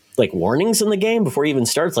warnings in the game before it even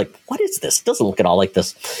starts. Like, what is this? It doesn't look at all like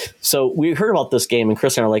this. So we heard about this game, and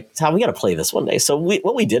Chris and I are like, Tom, we got to play this one day. So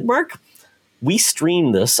what we did, Mark, we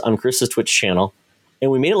streamed this on Chris's Twitch channel,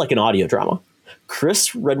 and we made it like an audio drama.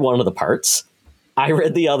 Chris read one of the parts. I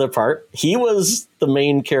read the other part. He was the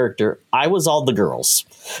main character. I was all the girls.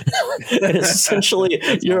 And essentially,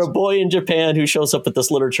 you're a boy in Japan who shows up at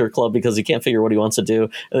this literature club because he can't figure what he wants to do.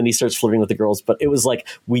 And then he starts flirting with the girls. But it was like,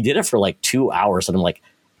 we did it for like 2 hours. And I'm like,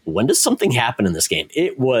 when does something happen in this game?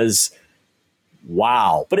 It was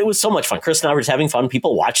wow. But it was so much fun. Chris and I were just having fun.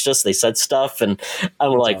 People watched us. They said stuff. And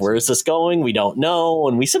we're like, awesome. Where is this going? We don't know.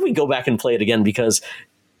 And we said we'd go back and play it again because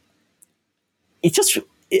it just...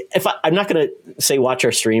 I'm not going to say watch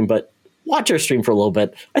our stream, but watch our stream for a little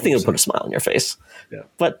bit. I think it'll put a smile on your face. Yeah.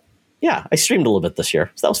 But yeah, I streamed a little bit this year.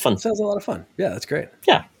 So that was fun. Sounds a lot of fun. Yeah, that's great.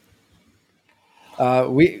 Yeah.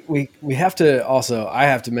 We have to also, I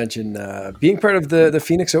have to mention being part of the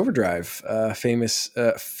Phoenix Overdrive famous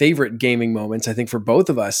favorite gaming moments, I think for both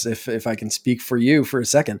of us, if I can speak for you for a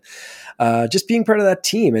second, just being part of that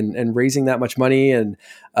team and raising that much money and,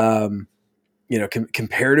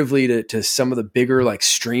 comparatively to some of the bigger like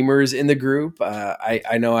streamers in the group,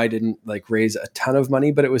 I know I didn't like raise a ton of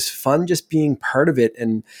money, but it was fun just being part of it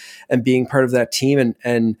and being part of that team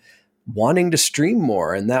and wanting to stream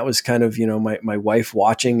more. And that was kind of, my wife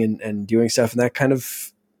watching and doing stuff. And that kind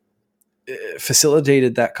of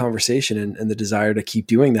facilitated that conversation and the desire to keep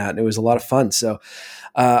doing that. And it was a lot of fun. So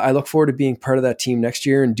I look forward to being part of that team next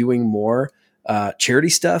year and doing more charity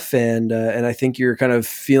stuff. And I think you're kind of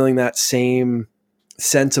feeling that same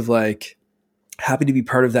sense of like happy to be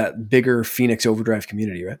part of that bigger Phoenix Overdrive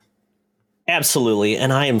community, right? Absolutely.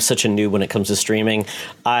 And I am such a noob when it comes to streaming.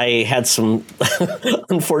 I had some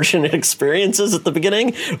unfortunate experiences at the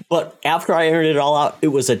beginning, but after I ironed it all out, it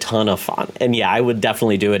was a ton of fun. And yeah, I would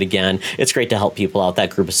definitely do it again. It's great to help people out. That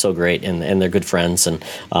group is so great and they're good friends and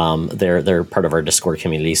they're part of our Discord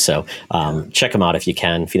community. So check them out if you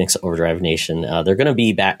can. Phoenix Overdrive Nation. They're going to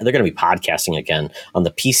be back. They're going to be podcasting again on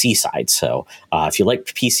the PC side. So if you like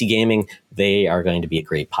PC gaming, they are going to be a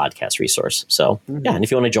great podcast resource. So yeah, and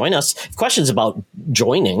if you want to join us, questions about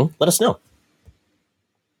joining, let us know.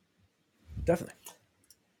 Definitely.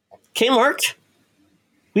 Okay, Mark,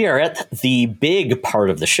 we are at the big part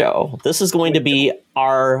of the show. This is going to be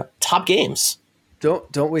our top games.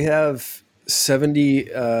 Don't we have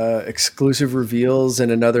 70 exclusive reveals and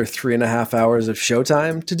another 3.5 hours of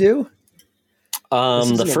showtime to do?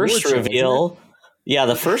 The first reveal. Yeah,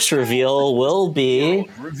 the first reveal will be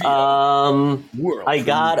I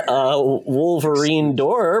got a Wolverine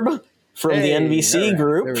Dorb from the NBC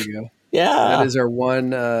group. There we go. Yeah. That is our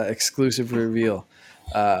one exclusive reveal.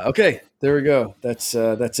 Okay, there we go. That's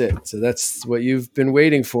it. So that's what you've been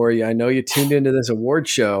waiting for. I know you tuned into this award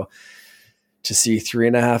show to see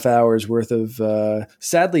 3.5 hours worth of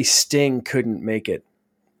sadly, Sting couldn't make it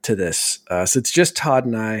to this. So it's just Todd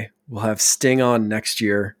and I. We'll have Sting on next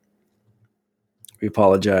year. We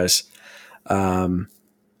apologize. And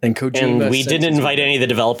Kojima. And we didn't invite any of the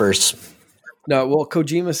developers. No, well,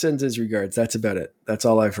 Kojima sends his regards. That's about it. That's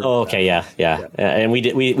all I've heard. Oh, okay, yeah. And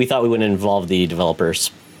we thought we wouldn't involve the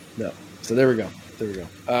developers. No. So there we go.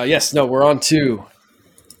 Yes, no, we're on to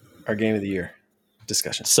our game of the year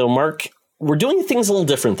discussion. So, Mark, we're doing things a little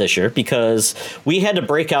different this year because we had to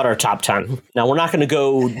break out our top 10. Now, we're not going to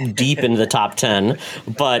go deep into the top 10,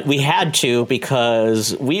 but we had to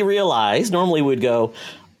because we realized normally we'd go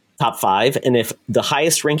top 5. And if the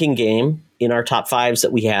highest ranking game in our top 5s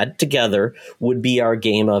that we had together would be our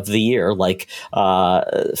game of the year, like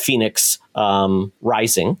Phoenix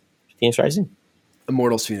Rising. Phoenix Rising?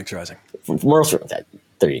 Immortals Phoenix Rising.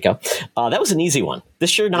 There you go. That was an easy one.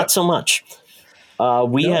 This year, not so much.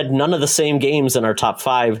 We had none of the same games in our top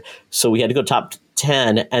 5, so we had to go top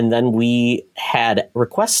 10, and then we had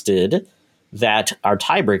requested that our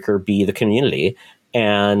tiebreaker be the community,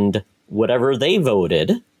 and whatever they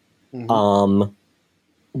voted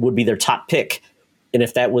would be their top pick. And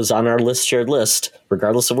if that was on our shared list,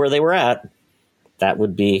 regardless of where they were at, that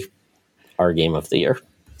would be our game of the year.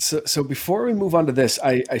 So before we move on to this,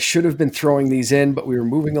 I should have been throwing these in, but we were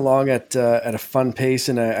moving along at a fun pace,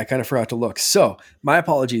 and I kind of forgot to look. So my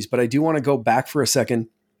apologies, but I do want to go back for a second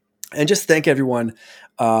and just thank everyone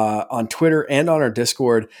on Twitter and on our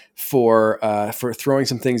Discord for throwing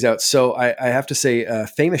some things out. So I have to say,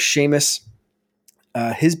 famous Seamus.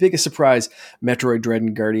 His biggest surprise, Metroid Dread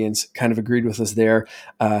and Guardians, kind of agreed with us there.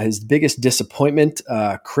 His biggest disappointment,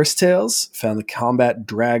 Chris Tales, found the combat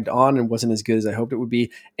dragged on and wasn't as good as I hoped it would be,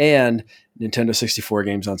 and Nintendo 64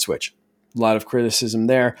 games on Switch. A lot of criticism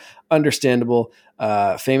there, understandable.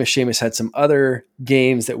 Famous Seamus had some other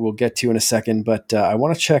games that we'll get to in a second, but I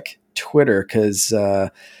want to check Twitter because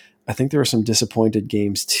I think there were some disappointed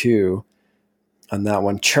games too on that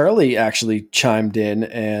one. Charlie actually chimed in,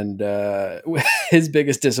 and his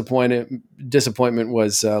biggest disappointment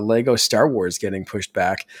was Lego Star Wars getting pushed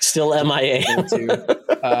back. Still MIA.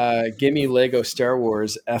 Give me Lego Star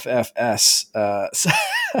Wars FFS.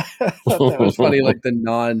 That was funny. Like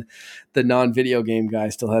the non-video game guy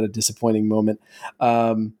still had a disappointing moment.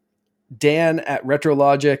 Dan at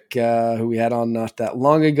RetroLogic, who we had on not that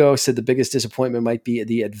long ago, said the biggest disappointment might be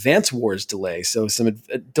the Advance Wars delay. So some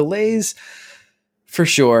delays for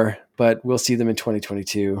sure, but we'll see them in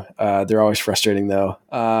 2022. They're always frustrating though.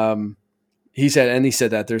 He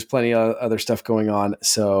said that there's plenty of other stuff going on,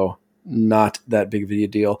 so not that big of a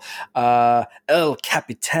deal. El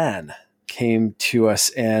Capitan came to us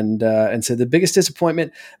and said the biggest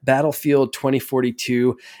disappointment, Battlefield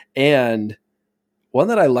 2042, and one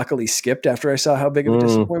that I luckily skipped after I saw how big of a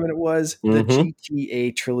disappointment it was, the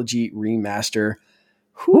GTA Trilogy Remaster.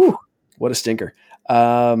 Whew, what a stinker.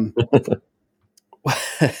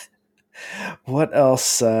 What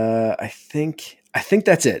else? I think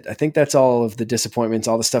that's it. I think that's all of the disappointments,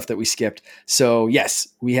 all the stuff that we skipped. So yes,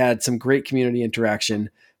 we had some great community interaction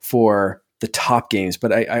for the top games,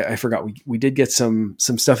 but I forgot we did get some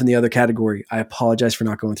stuff in the other category. I apologize for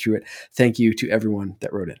not going through it. Thank you to everyone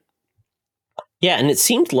that wrote in. Yeah, and it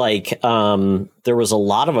seemed like there was a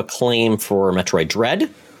lot of acclaim for Metroid Dread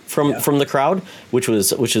from the crowd, which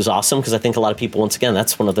was awesome because I think a lot of people, once again,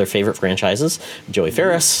 that's one of their favorite franchises. Joey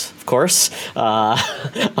Ferris, of course.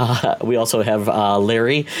 We also have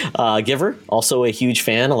Larry Giver, also a huge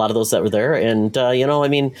fan. A lot of those that were there, and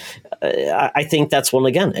I think that's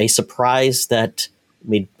a surprise that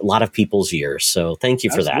made a lot of people's years. So thank you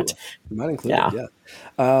for that. Not included, yeah.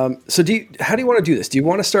 So how do you want to do this? Do you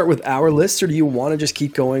want to start with our lists, or do you want to just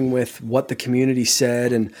keep going with what the community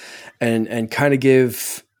said and kind of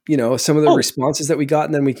give, some of the responses that we got,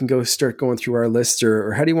 and then we can start going through our lists,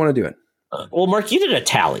 or how do you want to do it? Well, Mark, you did a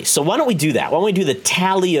tally. So why don't we do that? Why don't we do the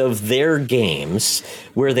tally of their games,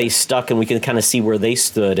 where they stuck, and we can kind of see where they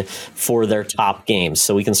stood for their top games.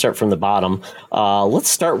 So we can start from the bottom. Let's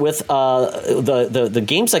start with the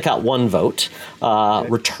games that got one vote.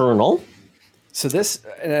 Returnal. So this,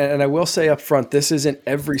 and I will say up front, this isn't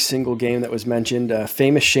every single game that was mentioned.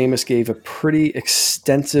 Famous Seamus gave a pretty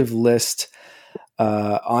extensive list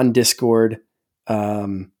on Discord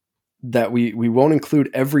that we won't include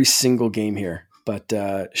every single game here. But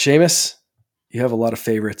Seamus, you have a lot of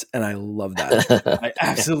favorites, and I love that. I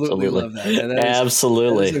absolutely love that. And that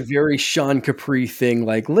is a very Sean Capri thing.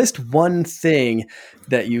 Like, list one thing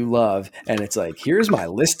that you love, and it's like, here's my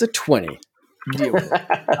list of 20. Deal with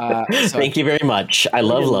it. Thank you very much. I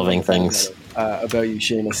love loving things about you,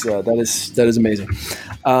 Seamus. That is amazing.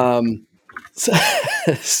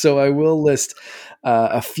 So I will list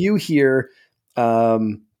a few here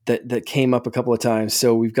that came up a couple of times.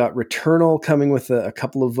 So we've got Returnal coming with a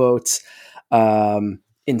couple of votes.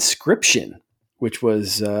 Inscription, which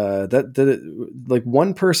was like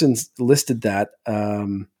one person's listed that,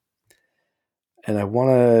 and I want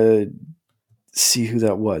to see who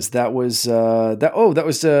that was. That was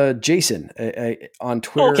Jason on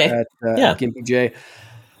Twitter at GimpyJ,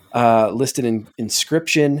 listed in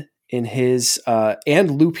Inscription in his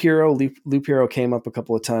and Loop Hero. Loop Hero came up a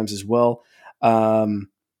couple of times as well.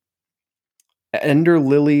 Ender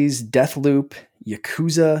Lilies, Deathloop,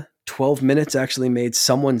 Yakuza. 12 Minutes actually made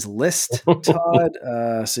someone's list, Todd.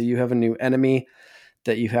 So you have a new enemy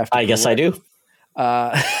that you have to I guess I do.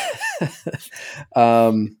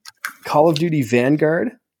 Call of Duty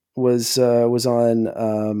Vanguard was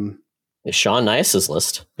on Sean Nice's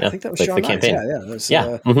list. Yeah, I think that was Sean Nice.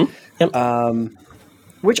 Campaign.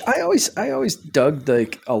 Which I always dug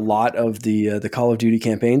like a lot of the Call of Duty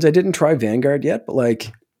campaigns. I didn't try Vanguard yet, but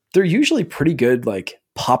like they're usually pretty good, like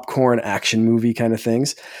popcorn action movie kind of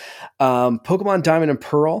things. Pokemon Diamond and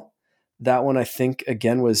Pearl, that one I think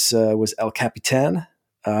again was El Capitan.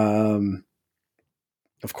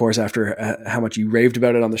 Of course, after how much you raved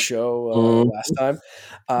about it on the show last time.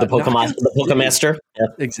 The Pokemaster. Yeah.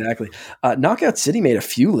 Exactly. Knockout City made a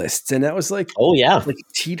few lists, and that was like, like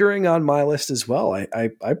teetering on my list as well. I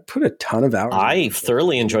put a ton of hours. I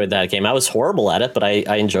thoroughly enjoyed that game. I was horrible at it, but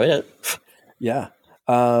I enjoyed it. Yeah.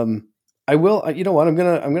 I will. You know what? I'm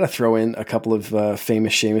gonna throw in a couple of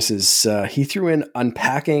famous Seamus's. He threw in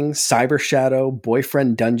Unpacking, Cyber Shadow,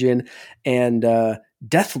 Boyfriend Dungeon, and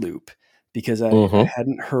Deathloop. Because I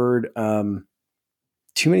hadn't heard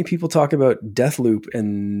too many people talk about Deathloop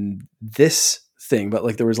and this thing, but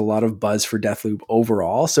like there was a lot of buzz for Deathloop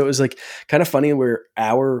overall. So it was like kind of funny where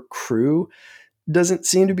our crew doesn't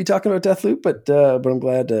seem to be talking about Deathloop, but I'm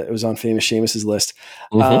glad it was on Famous Seamus's list.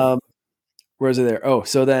 Mm-hmm. Where is it there? Oh,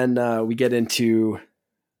 so then we get into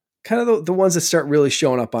kind of the ones that start really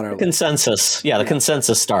showing up on our consensus. list. Yeah, the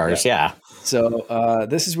consensus stars. Yeah. So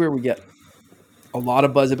this is where we get a lot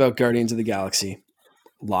of buzz about Guardians of the Galaxy,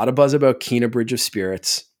 a lot of buzz about Kena Bridge of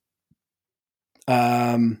Spirits,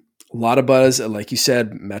 a lot of buzz, like you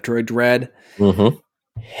said, Metroid Dread,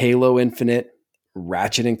 Halo Infinite,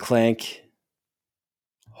 Ratchet and Clank.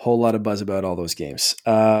 Whole lot of buzz about all those games.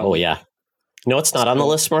 Oh yeah. No, it's not on the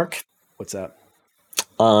list, Mark. What's that?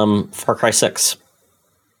 Far Cry 6.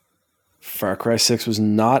 Far Cry 6 was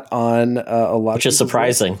not on a lot, which is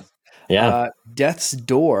surprising. Yeah. Death's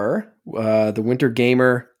Door, the Winter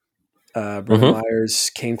Gamer, Brendan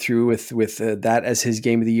Myers came through with that as his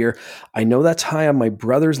game of the year. I know that's high on my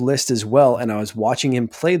brother's list as well, and I was watching him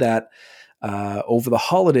play that over the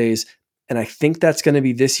holidays, and I think that's going to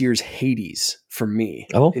be this year's Hades for me.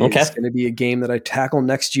 Oh, okay. It's going to be a game that I tackle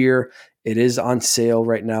next year. It is on sale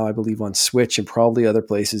right now, I believe, on Switch and probably other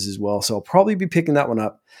places as well. So I'll probably be picking that one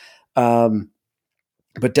up.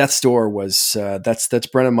 But Death's Door was that's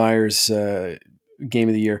Brendan Myers' game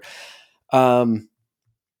of the year.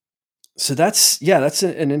 So that's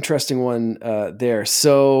an interesting one there.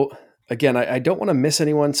 So again, I don't want to miss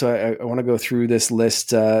anyone, so I want to go through this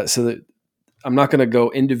list so that I'm not going to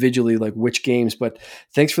go individually like which games, but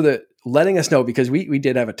thanks for letting us know, because we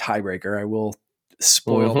did have a tiebreaker. I will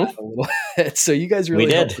spoil that a little bit. So you guys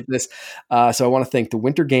really helped with this. So I want to thank the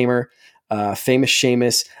Winter Gamer, Famous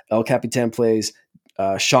Seamus, El Capitan Plays,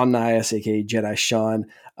 Sean Nias, aka Jedi Sean.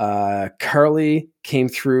 Carly came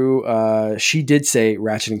through. She did say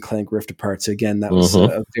Ratchet and Clank Rift Apart. So again, that was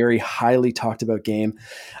a very highly talked about game.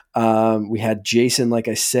 We had Jason, like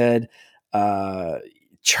I said,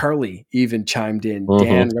 Charlie even chimed in,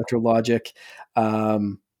 Dan, Retrologic.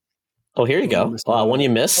 Oh, here you go. One you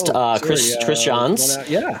missed. Chris Johns.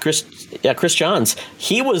 Chris Johns.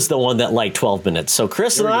 He was the one that liked 12 minutes. So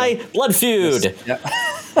Chris and I, blood feud. Yes. Yeah.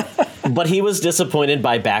 But he was disappointed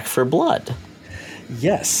by Back 4 Blood.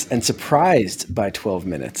 Yes, and surprised by 12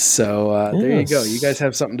 minutes. So there you go. You guys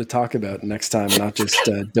have something to talk about next time, not just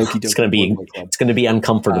Doki Doki. It's going to be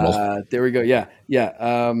uncomfortable. There we go. Yeah.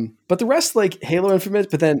 But the rest, like Halo Infinite,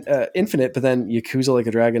 but then Yakuza Like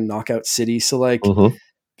a Dragon, Knockout City. So like,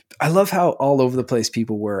 I love how all over the place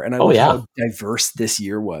people were, and I love how diverse this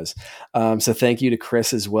year was. So thank you to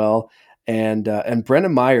Chris as well. And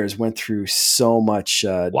Brendan Myers went through so much.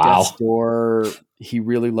 Death's Door, he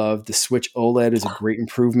really loved. The Switch OLED is a great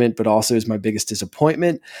improvement, but also is my biggest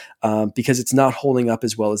disappointment because it's not holding up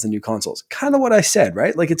as well as the new consoles. Kind of what I said,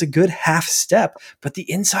 right? Like it's a good half step, but the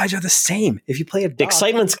insides are the same. If you play a the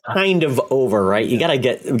excitement's kind of over, right? You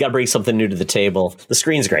gotta bring something new to the table. The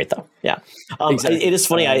screen's great though. Yeah, exactly. It is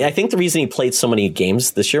funny. I think the reason he played so many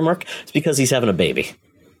games this year, Mark, is because he's having a baby.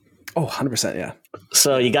 Oh, 100%. Yeah.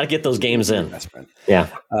 So you got to get those games in. Yeah.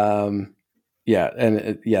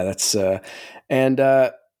 That's,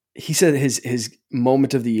 and he said his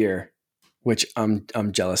moment of the year, which I'm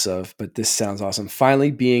jealous of, but this sounds awesome.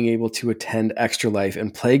 Finally being able to attend Extra Life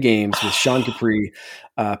and play games with Sean Capri,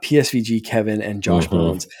 PSVG Kevin, and Josh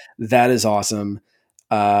Bones. That is awesome.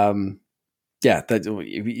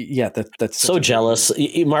 That's so jealous.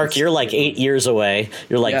 Mark, you're like 8 years away.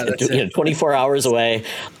 You're like 24 hours away.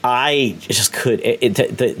 I just could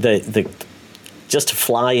just to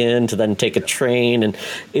fly in to then take a train, and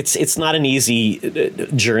it's not an easy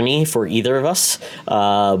journey for either of us.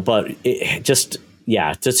 But just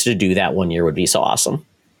to do that 1 year would be so awesome.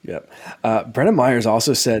 Yep. Brendan Myers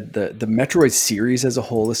also said the Metroid series as a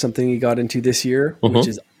whole is something he got into this year, which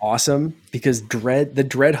is awesome because the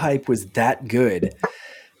Dread hype was that good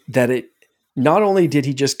that it not only did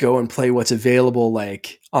he just go and play what's available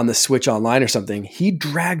like on the Switch Online or something, he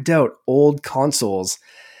dragged out old consoles,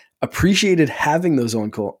 appreciated having those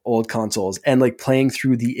old consoles and like playing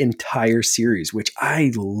through the entire series, which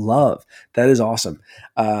I love. That is awesome.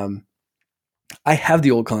 I have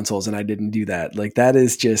the old consoles and I didn't do that. Like that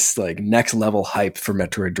is just like next level hype for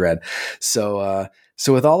Metroid Dread. So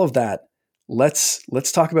with all of that, let's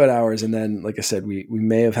talk about ours. And then, like I said, we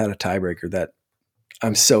may have had a tiebreaker that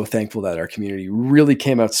I'm so thankful that our community really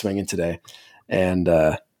came out swinging today and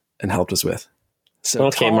helped us with. So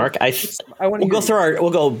okay, Tom, Mark,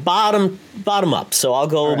 we'll go bottom up. So I'll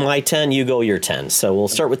go my 10, you go your 10. So we'll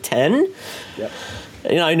start with 10. Yep.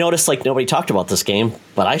 I noticed like nobody talked about this game,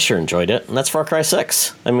 but I sure enjoyed it, and that's Far Cry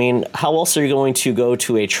 6. I mean, how else are you going to go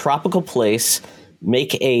to a tropical place,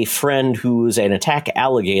 make a friend who's an attack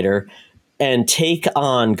alligator, and take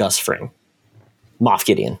on Gus Fring, Moff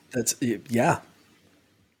Gideon?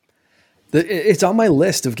 It's on my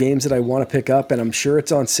list of games that I want to pick up, and I'm sure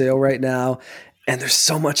it's on sale right now. And there's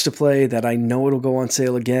so much to play that I know it'll go on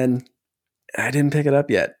sale again. I didn't pick it up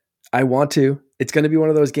yet. I want to. It's going to be one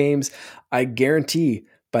of those games I guarantee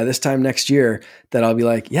by this time next year that I'll be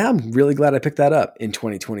like, yeah, I'm really glad I picked that up in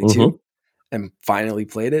 2022 and finally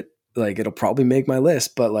played it. Like, it'll probably make my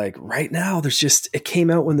list. But like right now, it came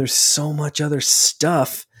out when there's so much other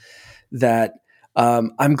stuff that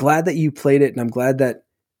I'm glad that you played it. And I'm glad that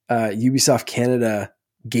Ubisoft Canada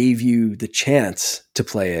gave you the chance to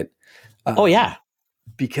play it.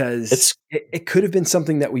 Because it could have been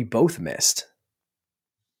something that we both missed.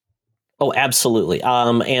 Oh, absolutely.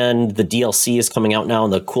 And the DLC is coming out now.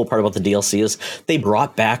 And the cool part about the DLC is they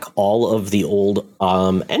brought back all of the old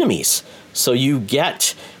enemies. So you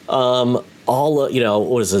get all,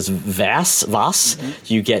 what is this? Voss?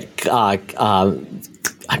 Mm-hmm. You get,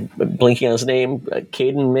 I'm blinking on his name.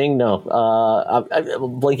 Caden Ming? No.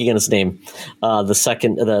 I'm blinking on his name. The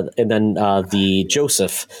second, and then the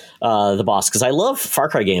Joseph, the boss. Because I love Far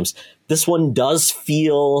Cry games. This one does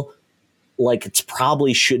feel like it's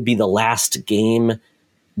probably should be the last game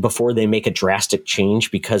before they make a drastic change,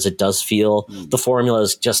 because it does feel the formula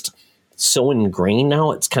is just so ingrained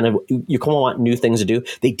now. It's kind of, you kind of want new things to do.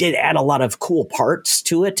 They did add a lot of cool parts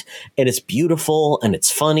to it, and it's beautiful and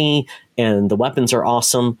it's funny and the weapons are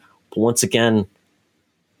awesome. But once again,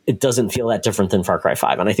 it doesn't feel that different than Far Cry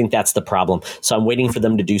 5. And I think that's the problem. So I'm waiting for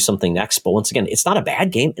them to do something next. But once again, it's not a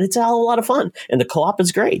bad game and it's a lot of fun and the co-op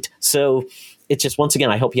is great. So it's just, once again,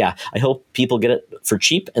 I hope people get it for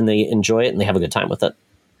cheap and they enjoy it and they have a good time with it.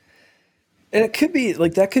 And it could be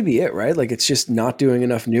like, that could be it, right? Like, it's just not doing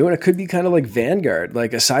enough new. And it could be kind of like Vanguard.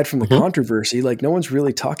 Like, aside from the controversy, like, no one's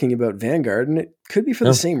really talking about Vanguard, and it could be for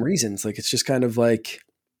the same reasons. Like, it's just kind of like,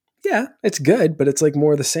 yeah, it's good, but it's like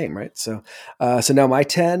more of the same, right? So now my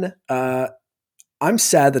 10, I'm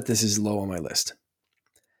sad that this is low on my list.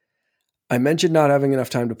 I mentioned not having enough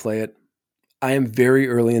time to play it. I am very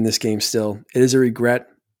early in this game still. It is a regret.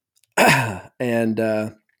 And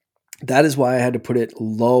that is why I had to put it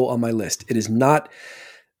low on my list. It is not,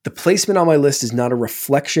 the placement on my list is not a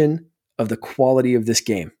reflection of the quality of this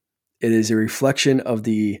game. It is a reflection of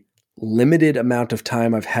the limited amount of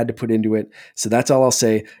time I've had to put into it. So that's all I'll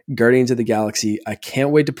say. Guardians of the Galaxy. I can't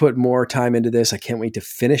wait to put more time into this. I can't wait to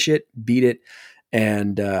finish it, beat it.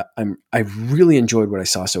 And I really enjoyed what I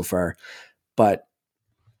saw so far. But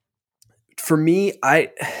for me, I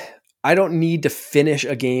don't need to finish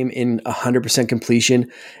a game in 100%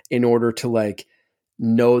 completion in order to like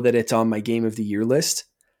know that it's on my game of the year list.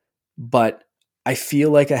 But I feel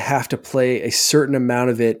like I have to play a certain amount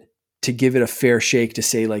of it to give it a fair shake to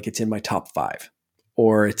say like it's in my top 5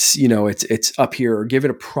 or it's, it's up here, or give it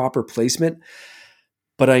a proper placement.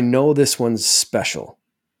 But I know this one's special.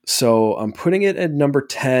 So I'm putting it at number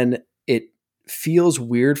 10. It feels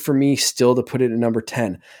weird for me still to put it at number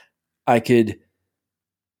 10. I could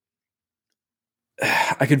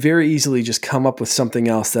very easily just come up with something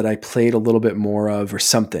else that I played a little bit more of, or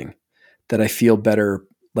something that I feel better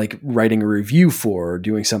like writing a review for or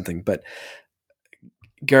doing something. But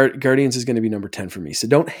Guardians is going to be number 10 for me. So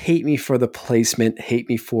don't hate me for the placement, hate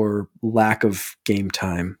me for lack of game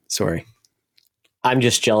time. Sorry. I'm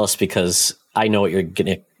just jealous because I know what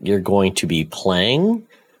you're going to be playing,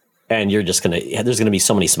 and there's going to be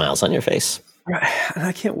so many smiles on your face. And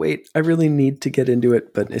I can't wait. I really need to get into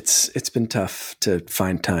it, but it's been tough to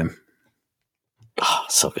find time. Oh,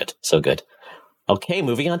 so good. So good. Okay,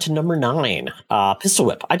 moving on to number 9, Pistol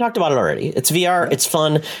Whip. I talked about it already. It's VR. Yeah. It's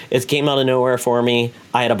fun. It came out of nowhere for me.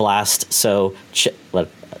 I had a blast. So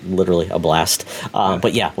literally a blast.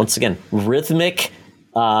 But yeah, once again, rhythmic,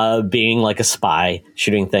 being like a spy,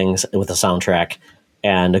 shooting things with a soundtrack,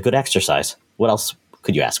 and a good exercise. What else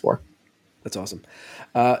could you ask for? That's awesome.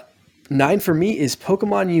 9 for me is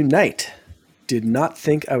Pokemon Unite. Did not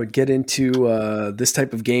think I would get into this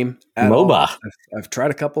type of game at MOBA. All. I've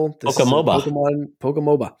tried a couple.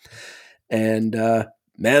 Pokemon. And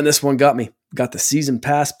man, this one got me. Got the season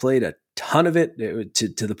pass, played a ton of it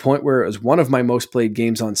to the point where it was one of my most played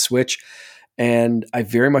games on Switch. And I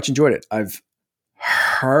very much enjoyed it. I've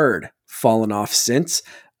hard fallen off since,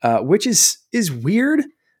 which is weird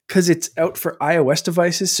because it's out for iOS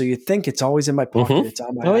devices. So you think it's always in my pocket. Mm-hmm. It's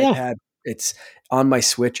on my iPad. Yeah. It's on my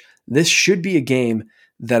Switch. This should be a game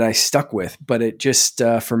that I stuck with, but it just,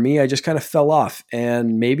 for me, I just kind of fell off,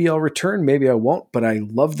 and maybe I'll return, maybe I won't, but I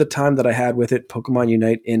love the time that I had with it. Pokemon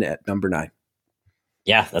Unite in at number 9.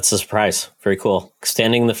 Yeah, that's a surprise. Very cool.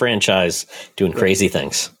 Extending the franchise, doing crazy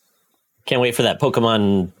things. Can't wait for that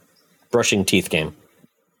Pokemon brushing teeth game.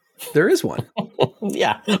 There is one.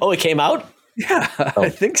 Yeah. Oh, it came out? Yeah, I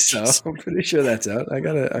think so. I'm pretty sure that's out. I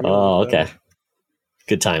gotta okay.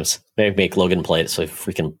 Good times. Maybe make Logan play it so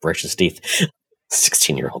we can brush his teeth.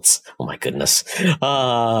 16-year-olds. Oh my goodness.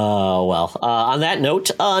 Well, on that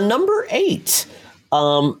note, number 8.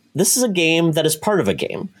 This is a game that is part of a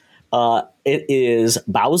game. It is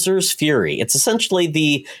Bowser's Fury. It's essentially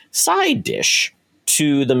the side dish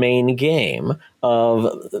to the main game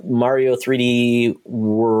of Mario 3D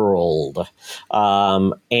World.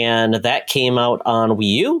 And that came out on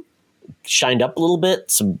Wii U, shined up a little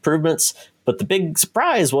bit, some improvements, but the big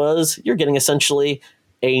surprise was you're getting essentially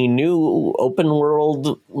a new open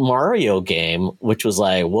world Mario game, which was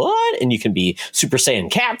like, what? And you can be Super Saiyan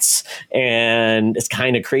cats, and it's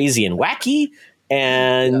kind of crazy and wacky.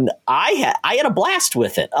 And I had a blast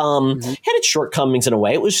with it. Had its shortcomings in a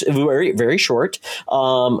way. It was very, very short.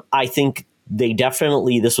 I think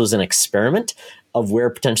this was an experiment of where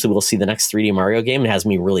potentially we'll see the next 3D Mario game. It has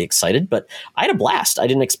me really excited, but I had a blast. I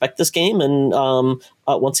didn't expect this game. And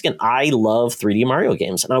once again, I love 3D Mario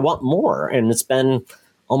games and I want more. And it's been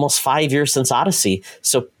almost 5 years since Odyssey.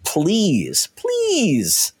 So please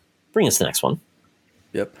bring us the next one.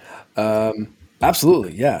 Yep.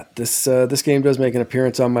 Absolutely. Yeah. This game does make an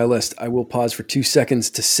appearance on my list. I will pause for 2 seconds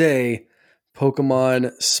to say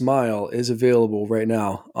Pokemon Smile is available right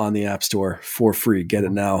now on the App Store for free. Get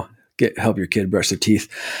it now. Help your kid brush their teeth.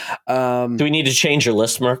 Do we need to change your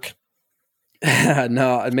list, Mark?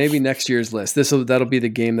 No, maybe next year's list. That'll be the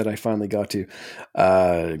game that I finally got to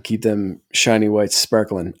keep them shiny whites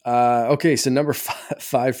sparkling. Okay, so number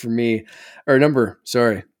 5 for me, or number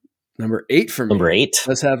 8 for me. Number 8.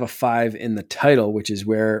 Let's have a 5 in the title, which is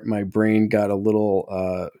where my brain got a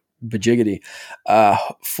little bajiggity.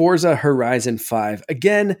 Forza Horizon 5.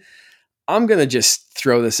 Again, I'm gonna just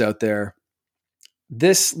throw this out there.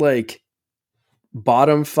 This like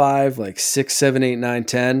bottom 5, like 6, 7, 8, 9,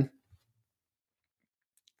 10.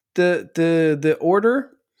 The order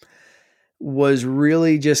was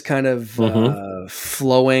really just kind of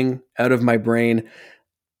flowing out of my brain.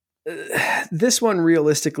 This one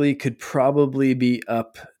realistically could probably be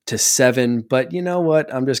up to 7, but you know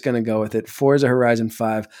what? I'm just going to go with it. Forza Horizon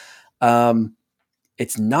 5.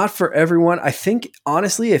 It's not for everyone. I think,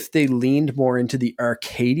 honestly, if they leaned more into the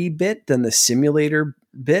arcadey bit than the simulator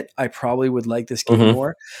bit, I probably would like this game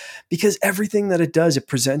more, because everything that it does, it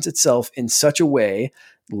presents itself in such a way,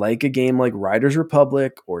 like a game like Riders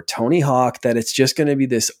Republic or Tony Hawk, that it's just going to be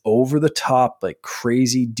this over the top, like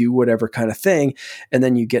crazy, do whatever kind of thing. And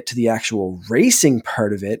then you get to the actual racing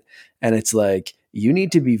part of it, and it's like, you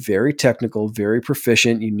need to be very technical, very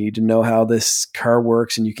proficient. You need to know how this car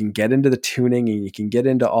works, and you can get into the tuning and you can get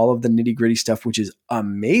into all of the nitty gritty stuff, which is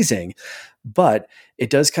amazing. But it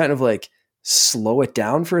does kind of like slow it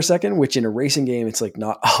down for a second, which in a racing game, it's like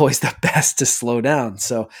not always the best to slow down.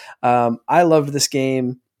 So I loved this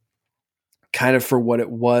game kind of for what it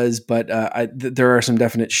was, but there are some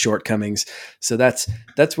definite shortcomings. So that's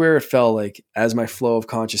where it fell like as my flow of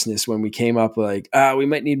consciousness when we came up like, we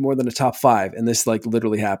might need more than a top 5. And this like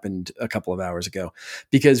literally happened a couple of hours ago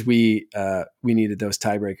because we needed those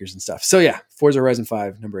tiebreakers and stuff. So yeah, Forza Horizon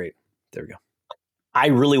 5, number 8. There we go. I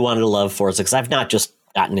really wanted to love Forza because I've not just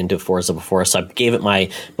gotten into Forza before, so I gave it my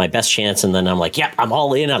best chance, and then I'm like, yeah, I'm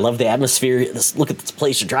all in. I love the atmosphere. Look at this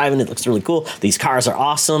place you're driving. It looks really cool. These cars are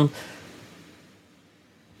awesome.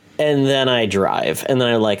 And then I drive, and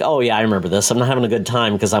then I'm like, oh yeah, I remember this. I'm not having a good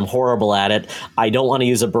time because I'm horrible at it. I don't want to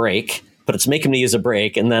use a brake, but it's making me use a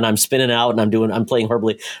brake, and then I'm spinning out and I'm playing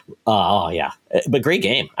horribly. Oh yeah, but great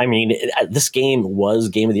game. I mean, this game was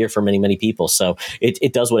game of the year for many, many people. So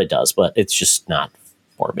it does what it does, but it's just not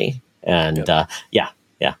for me. And yeah,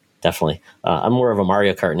 definitely. I'm more of a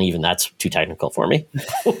Mario Kart, and even that's too technical for me.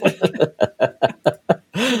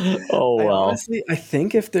 Oh well. Honestly, I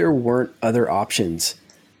think if there weren't other options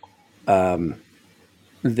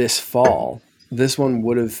this fall, this one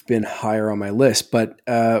would have been higher on my list. But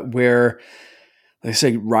where, like I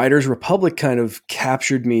say, Riders Republic kind of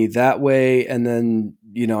captured me that way, and then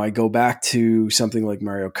I go back to something like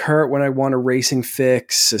Mario Kart when I want a racing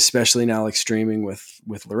fix, especially now like streaming with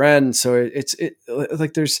Loren. So it's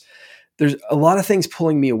like there's a lot of things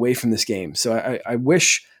pulling me away from this game. So I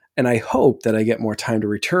wish and I hope that I get more time to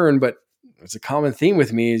return. But it's a common theme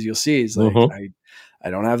with me, as you'll see, is like I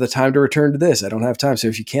don't have the time to return to this. I don't have time. So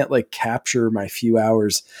if you can't like capture my few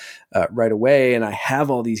hours right away, and I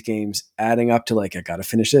have all these games adding up to like, I got to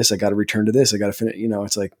finish this, I got to return to this, I got to finish,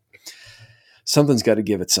 it's like something's got to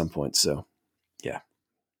give at some point. So yeah.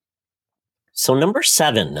 So number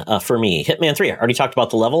 7 for me, Hitman 3. I already talked about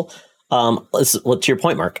the level. To your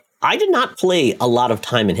point, Mark, I did not play a lot of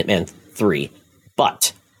time in Hitman 3,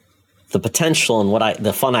 but the potential and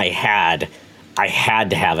the fun I had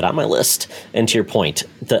to have it on my list. And to your point,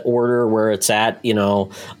 the order where it's at,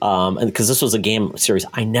 and because this was a game series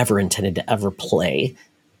I never intended to ever play,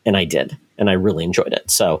 and I did, and I really enjoyed it.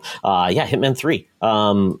 So, Hitman 3.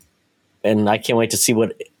 And I can't wait to see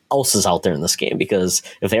what else is out there in this game, because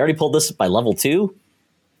if they already pulled this by level 2,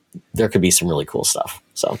 there could be some really cool stuff.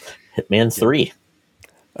 So, Hitman 3.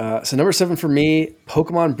 So number 7 for me,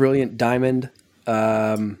 Pokemon Brilliant Diamond.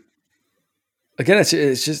 Again, it's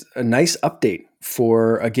just a nice update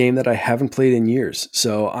for a game that I haven't played in years.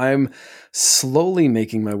 So I'm slowly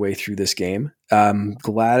making my way through this game. I'm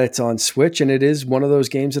glad it's on Switch, and it is one of those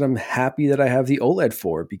games that I'm happy that I have the OLED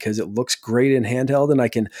for, because it looks great in handheld and I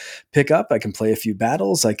can pick up, I can play a few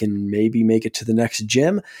battles, I can maybe make it to the next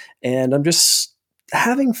gym, and I'm just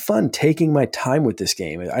having fun taking my time with this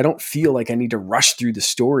game. I don't feel like I need to rush through the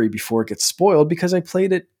story before it gets spoiled, because I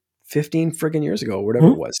played it 15 friggin' years ago, or whatever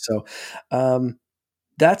it was. So,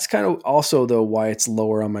 that's kind of also, though, why it's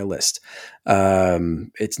lower on my list.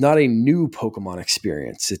 It's not a new Pokemon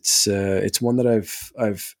experience. It's one that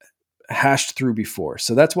I've hashed through before.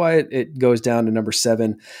 So that's why it goes down to number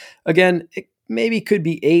 7. Again, it maybe could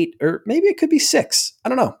be 8, or maybe it could be 6. I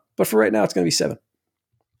don't know. But for right now, it's going to be 7.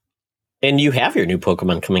 And you have your new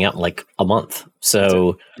Pokemon coming out in like a month.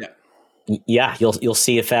 So yeah, you'll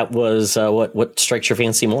see if that was what strikes your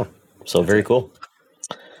fancy more. So very cool.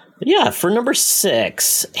 Yeah, for number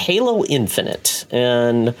 6, Halo Infinite.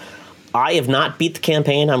 And I have not beat the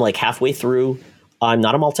campaign. I'm like halfway through. I'm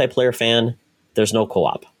not a multiplayer fan. There's no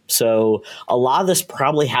co-op. So a lot of this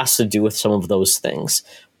probably has to do with some of those things.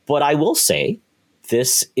 But I will say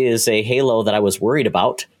this is a Halo that I was worried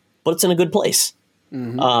about, but it's in a good place.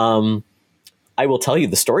 Mm-hmm. I will tell you,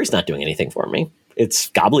 the story's not doing anything for me.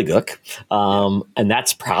 It's gobbledygook. And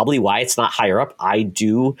that's probably why it's not higher up. I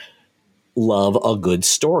do love a good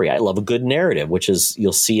story. I love a good narrative, which is,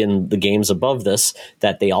 you'll see in the games above this,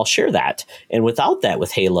 that they all share that. And without that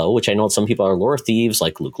with Halo, which I know some people are lore thieves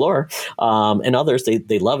like Luke Lore, and others,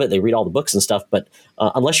 they love it. They read all the books and stuff. But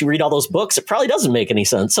unless you read all those books, it probably doesn't make any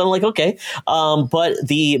sense. So I'm like, okay. But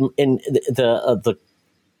the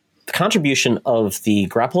contribution of the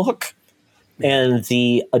grapple hook and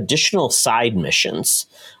the additional side missions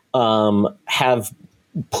have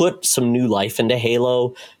put some new life into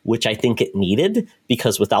Halo, which I think it needed,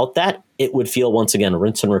 because without that, it would feel, once again,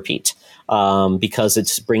 rinse and repeat, because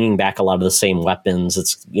it's bringing back a lot of the same weapons.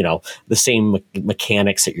 It's, the same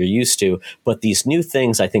mechanics that you're used to. But these new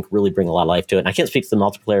things, I think, really bring a lot of life to it. And I can't speak to the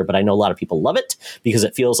multiplayer, but I know a lot of people love it because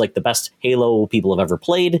it feels like the best Halo people have ever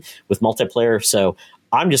played with multiplayer. So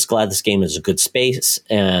I'm just glad this game is a good space,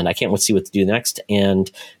 and I can't wait to see what to do next.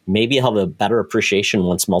 And maybe I'll have a better appreciation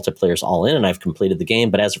once multiplayer's all in and I've completed the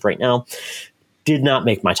game. But as of right now, did not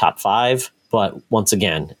make my top 5. But once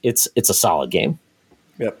again, it's a solid game.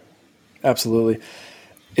 Yep, absolutely.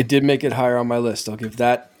 It did make it higher on my list. I'll give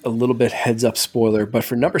that a little bit heads up spoiler. But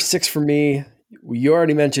for number 6 for me, you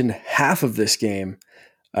already mentioned half of this game.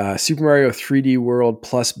 Super Mario 3D World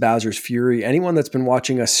plus Bowser's Fury. Anyone that's been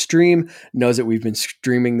watching us stream knows that we've been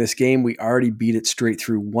streaming this game. We already beat it straight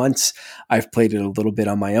through once. I've played it a little bit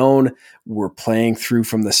on my own. We're playing through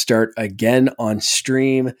from the start again on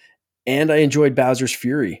stream, and I enjoyed Bowser's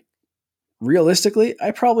Fury. Realistically,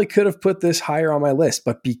 I probably could have put this higher on my list,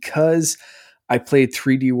 but because I played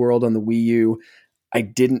 3D World on the Wii U, I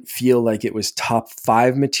didn't feel like it was top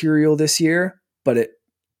 5 material this year, but it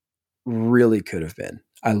really could have been.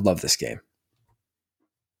 I love this game.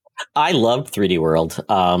 I loved 3D World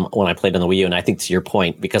when I played on the Wii U, and I think to your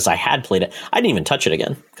point, because I had played it, I didn't even touch it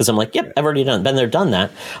again because I'm like, yep, I've already been there, done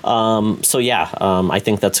that. I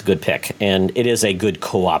think that's a good pick, and it is a good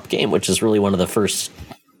co-op game, which is really one of the first,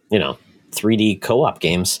 3D co-op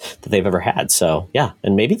games that they've ever had. So yeah,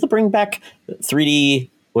 and maybe they'll bring back 3D.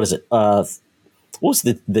 What is it? What was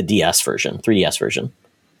the DS version? 3DS version?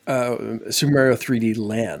 Super Mario 3D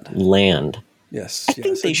Land. Yes. I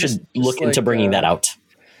think they should look into bringing that out.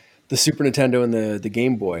 The Super Nintendo and the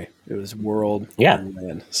Game Boy. It was World and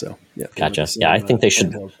Land. So yeah. Gotcha. I think they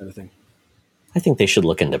should. Kind of thing. I think they should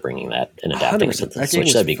look into bringing that and adapting it to the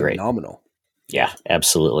Switch. That'd be great. Phenomenal. Yeah,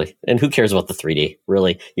 absolutely. And who cares about the 3D?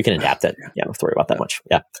 Really, you can adapt it. Yeah, don't have to worry about that much.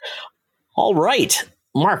 Yeah. All right,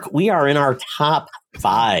 Mark. We are in our top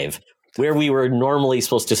 5, where we were normally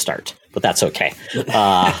supposed to start, but that's okay.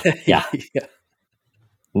 Yeah.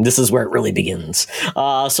 This is where it really begins.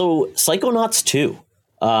 So Psychonauts 2,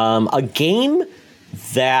 a game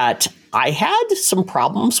that I had some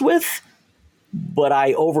problems with, but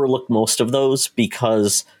I overlooked most of those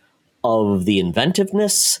because of the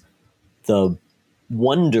inventiveness, the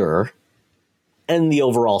wonder, and the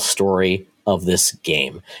overall story of this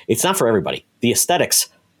game. It's not for everybody. The aesthetics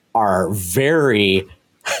are very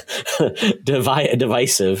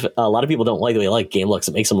divisive. A lot of people don't like the way like game looks.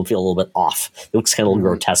 It makes them feel a little bit off. It looks kind of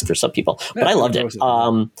grotesque for some people, but I loved it.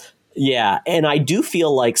 Yeah, and I do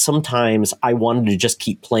feel like sometimes I wanted to just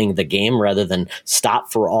keep playing the game rather than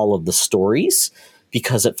stop for all of the stories,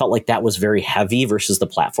 because it felt like that was very heavy versus the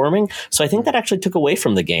platforming. So I think that actually took away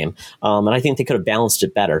from the game, and I think they could have balanced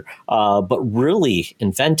it better. But really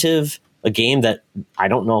inventive, a game that I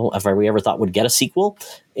don't know if we ever thought would get a sequel,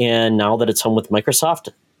 and now that it's home with Microsoft,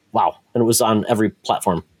 wow. And it was on every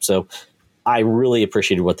platform. So I really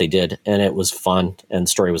appreciated what they did, and it was fun, and the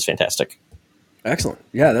story was fantastic. Excellent.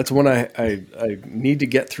 Yeah, that's one I need to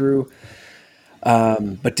get through,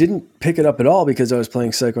 but didn't pick it up at all because I was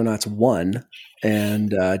playing Psychonauts 1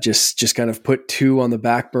 and just kind of put 2 on the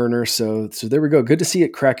back burner. So there we go. Good to see it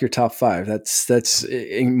crack your top 5. That's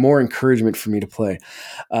more encouragement for me to play.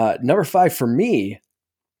 Number 5 for me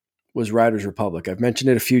was Riders Republic. I've mentioned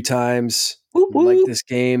it a few times. I like this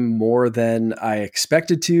game more than I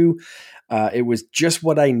expected to. It was just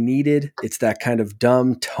what I needed. It's that kind of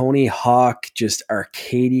dumb Tony Hawk, just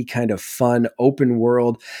arcadey kind of fun open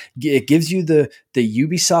world. It gives you the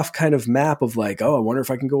Ubisoft kind of map of like, oh, I wonder if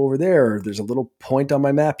I can go over there. Or there's a little point on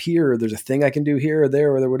my map here. Or there's a thing I can do here or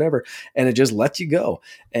there or whatever. And it just lets you go.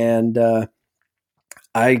 And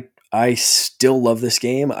I still love this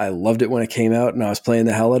game. I loved it when it came out and I was playing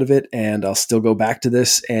the hell out of it. And I'll still go back to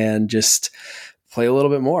this and just play a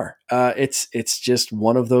little bit more. It's just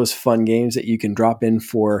one of those fun games that you can drop in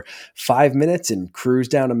for 5 minutes and cruise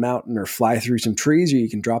down a mountain or fly through some trees, or you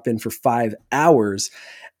can drop in for 5 hours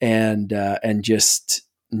and just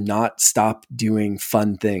not stop doing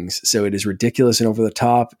fun things. So it is ridiculous and over the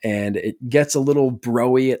top, and it gets a little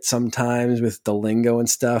broy at sometimes with the lingo and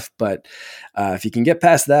stuff. But if you can get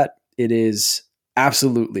past that, it is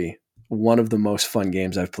absolutely one of the most fun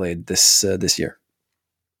games I've played this year.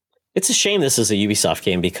 It's a shame this is a Ubisoft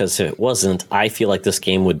game, because if it wasn't, I feel like this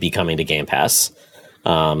game would be coming to Game Pass.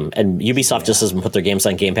 And Ubisoft just doesn't put their games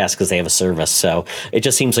on Game Pass because they have a service. So it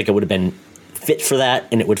just seems like it would have been fit for that,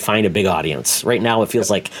 and it would find a big audience. Right now, it feels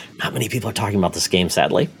like not many people are talking about this game,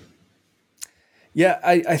 sadly. Yeah,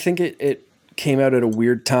 I think it came out at a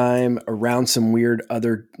weird time around some weird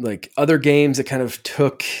other games that kind of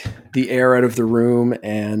took the air out of the room,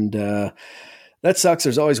 and that sucks.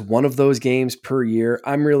 There's always one of those games per year.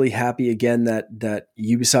 I'm really happy again that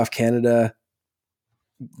Ubisoft Canada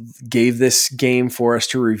gave this game for us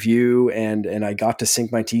to review, and I got to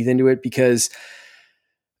sink my teeth into it, because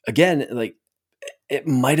again, like, it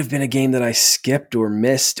might have been a game that I skipped or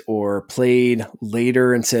missed or played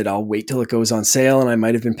later and said, I'll wait till it goes on sale. And I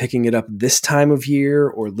might have been picking it up this time of year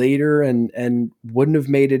or later and wouldn't have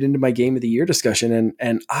made it into my game of the year discussion.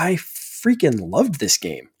 And I freaking loved this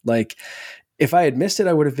game. Like, if I had missed it,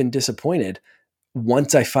 I would have been disappointed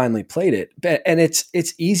once I finally played it. And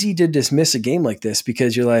it's easy to dismiss a game like this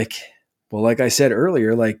because you're like, well, like I said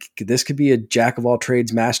earlier, like, this could be a jack of all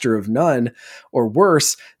trades, master of none, or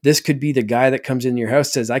worse, this could be the guy that comes in your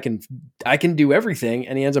house, says, I can do everything.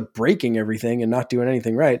 And he ends up breaking everything and not doing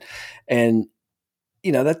anything right. And,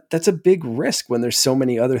 you know, that's a big risk when there's so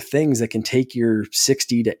many other things that can take your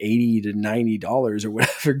 $60 to $80 to $90 or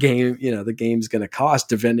whatever game, you know, the game's going to cost,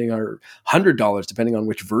 depending on $100, depending on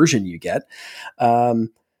which version you get.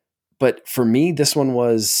 But for me, this one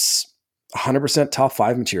was 100% top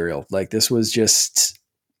 5 material. Like, this was just,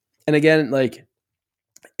 and again, like,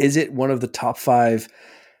 is it one of the top 5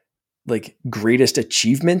 like greatest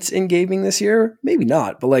achievements in gaming this year? Maybe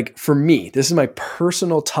not, but like, for me, this is my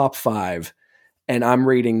personal top 5. And I'm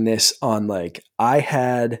rating this on, like, I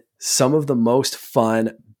had some of the most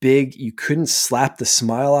fun, big, you couldn't slap the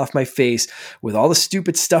smile off my face with all the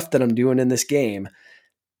stupid stuff that I'm doing in this game.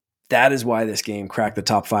 That is why this game cracked the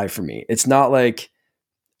top 5 for me. It's not like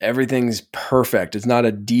everything's perfect. It's not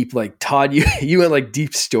a deep, like, Todd, you went like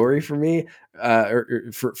deep story for me,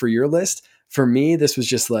 or for your list. For me, this was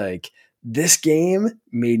just like, this game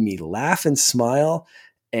made me laugh and smile,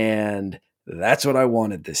 and that's what I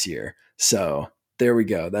wanted this year. So there we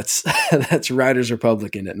go. That's Riders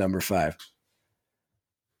Republican at number 5.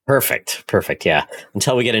 Perfect. Yeah.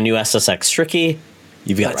 Until we get a new SSX Tricky,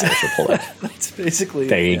 you've got Riders Republic. That's basically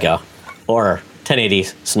there. You go. Or 1080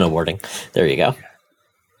 snowboarding. There you go.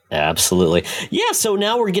 Absolutely. Yeah, so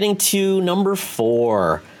now we're getting to number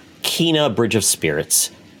 4, Kena Bridge of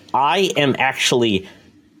Spirits. I am actually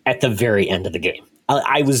at the very end of the game.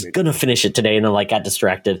 I was going to finish it today and then got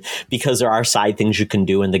distracted because there are side things you can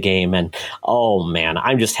do in the game. And oh man,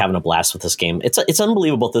 I'm just having a blast with this game. It's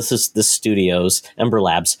unbelievable. This is the studio's, Ember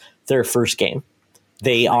Labs, their first game.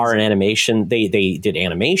 They are an animation. They did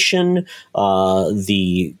animation,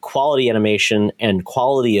 the quality animation and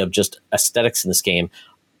quality of just aesthetics in this game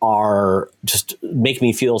are just make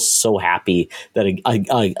me feel so happy that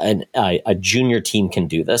a junior team can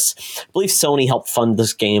do this. I believe Sony helped fund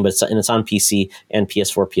this game, but it's on PC and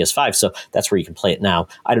PS4, PS5, so that's where you can play it now.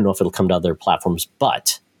 I don't know if it'll come to other platforms,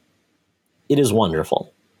 but it is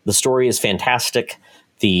wonderful. The story is fantastic.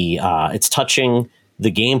 It's touching.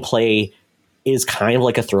 The gameplay is kind of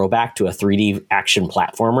like a throwback to a 3D action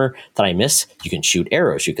platformer that I miss. You can shoot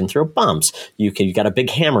arrows, you can throw bombs, you got a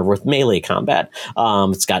big hammer with melee combat.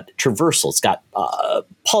 It's got traversal, it's got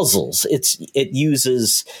puzzles. It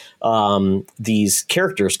uses these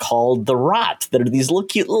characters called the Rot that are these little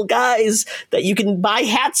cute little guys that you can buy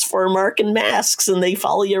hats for, Mark, and masks, and they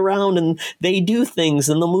follow you around and they do things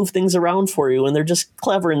and they'll move things around for you, and they're just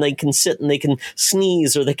clever, and they can sit and they can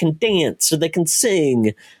sneeze or they can dance or they can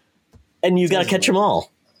sing. And you got to catch them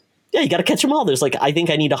all. Yeah, you got to catch them all. There's I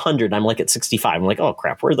think I need 100. I'm at 65. I'm like, oh,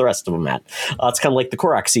 crap, where are the rest of them at? It's kind of like the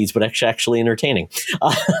Korok seeds, but actually entertaining.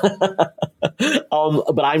 But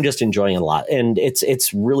I'm just enjoying it a lot. And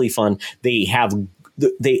it's really fun.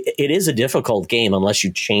 It is a difficult game unless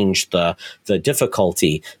you change the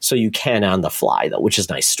difficulty, so you can on the fly, though, which is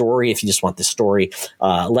nice. Story, if you just want the story,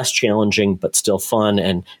 less challenging but still fun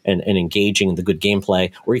and engaging in the good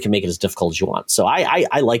gameplay, or you can make it as difficult as you want. So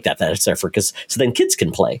I like that it's there so then kids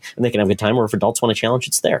can play and they can have a good time, or if adults want to challenge,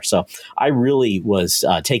 it's there. So I really was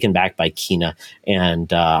taken back by Kena,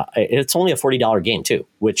 and it's only a $40 game too,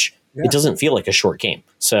 which it doesn't feel like a short game.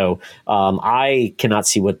 So I cannot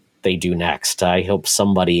see what they do next. I hope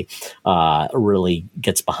somebody really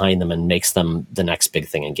gets behind them and makes them the next big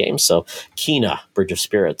thing in games. So Kena, Bridge of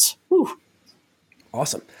Spirits. Whew.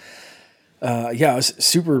 Awesome. I was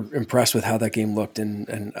super impressed with how that game looked,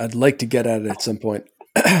 and I'd like to get at it at some point.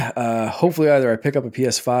 Hopefully either I pick up a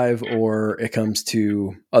PS5 or it comes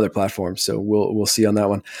to other platforms. So we'll see on that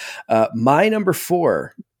one. My number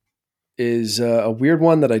 4 is a weird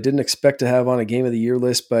one that I didn't expect to have on a Game of the Year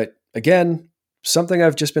list, but again, something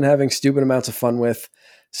I've just been having stupid amounts of fun with.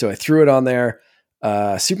 So I threw it on there.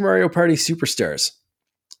 Super Mario Party Superstars.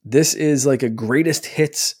 This is like a greatest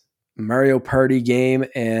hits Mario Party game.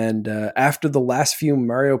 And after the last few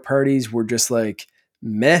Mario Parties were just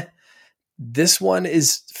meh, this one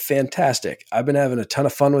is fantastic. I've been having a ton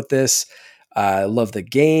of fun with this. I love the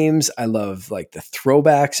games. I love the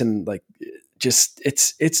throwbacks and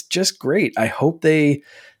it's just great. I hope they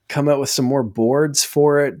come out with some more boards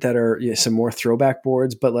for it that are some more throwback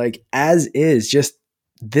boards, but as is, just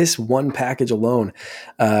this one package alone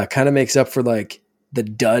kind of makes up for the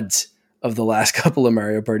duds of the last couple of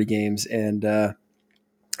Mario Party games. And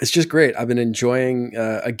it's just great. I've been enjoying,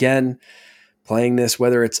 again, playing this,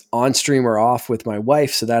 whether it's on stream or off with my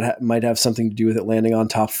wife. So that might have something to do with it landing on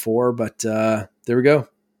top 4, but there we go.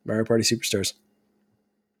 Mario Party Superstars.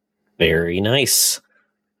 Very nice.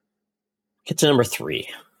 Get to number 3.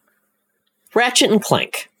 Ratchet and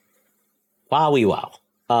Clank. Wowie wow.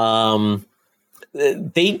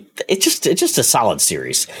 It's just a solid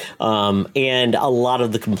series. And a lot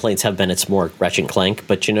of the complaints have been it's more Ratchet and Clank,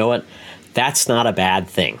 but you know what? That's not a bad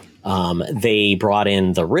thing. They brought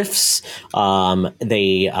in the rifts.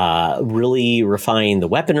 They really refined the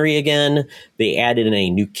weaponry again. They added in a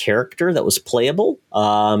new character that was playable.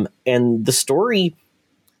 And the story,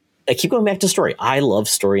 I keep going back to story. I love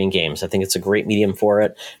story in games. I think it's a great medium for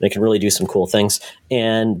it, and it can really do some cool things.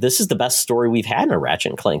 And this is the best story we've had in a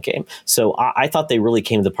Ratchet and Clank game. So I thought they really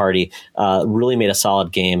came to the party, really made a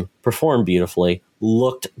solid game, performed beautifully,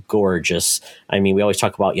 looked gorgeous. I mean, we always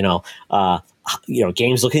talk about,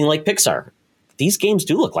 games looking like Pixar. These games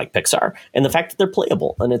do look like Pixar, and the fact that they're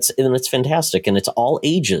playable and it's fantastic, and it's all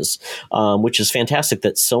ages, which is fantastic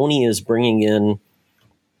that Sony is bringing in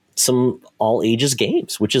some all ages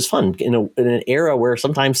games, which is fun in an era where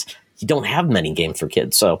sometimes you don't have many games for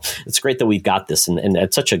kids. So it's great that we've got this, and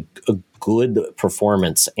it's such a good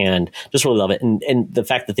performance, and just really love it. And the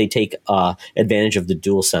fact that they take advantage of the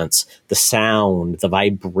DualSense, the sound, the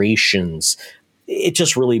vibrations, it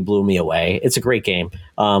just really blew me away. It's a great game.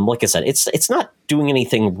 Like I said, it's not doing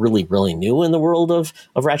anything really, really new in the world of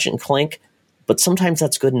Ratchet and Clank, but sometimes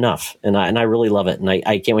that's good enough. And I really love it. And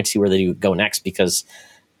I can't wait to see where they go next, because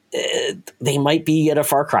they might be at a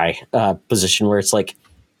Far Cry position where it's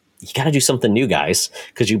you got to do something new, guys,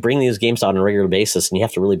 because you bring these games out on a regular basis and you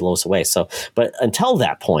have to really blow us away. So, but until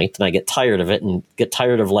that point, and I get tired of it and get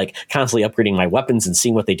tired of constantly upgrading my weapons and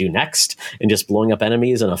seeing what they do next and just blowing up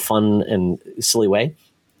enemies in a fun and silly way,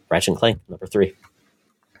 Ratchet and Clank, number 3.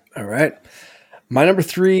 All right. My number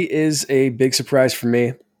 3 is a big surprise for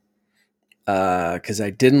me. because I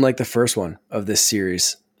didn't like the first one of this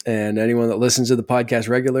series. And anyone that listens to the podcast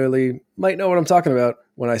regularly might know what I'm talking about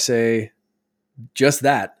when I say just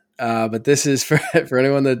that. But this is for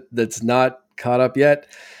anyone that's not caught up yet.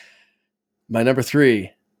 My number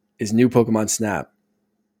 3 is New Pokemon Snap.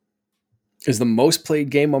 Is the most played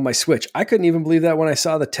game on my Switch. I couldn't even believe that when I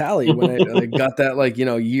saw the tally, when I got that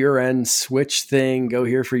year-end Switch thing, go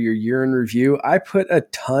here for your year-end review. I put a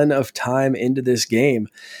ton of time into this game.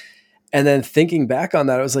 And then thinking back on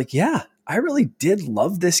that, I was like, yeah, I really did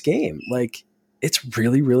love this game. Like, it's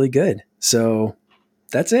really, really good. So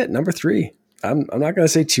that's it. Number 3. I'm not going to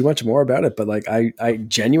say too much more about it, but like, I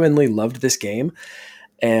genuinely loved this game,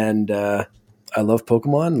 and I love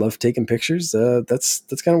Pokemon, love taking pictures. That's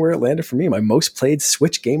kind of where it landed for me. My most played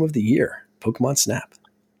Switch game of the year, Pokemon Snap.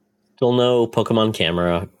 Still no Pokemon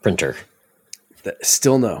camera printer.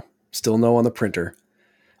 Still no on the printer.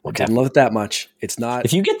 Okay. Didn't love it that much. It's not.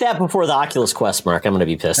 If you get that before the Oculus Quest, Mark, I'm going to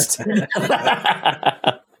be pissed.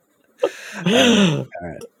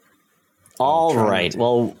 All right.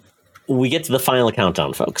 Well, we get to the final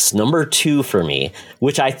countdown, folks. Number 2 for me,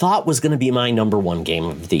 which I thought was going to be my number 1 game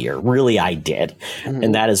of the year. Really, I did. Mm-hmm.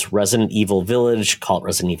 And that is Resident Evil Village, called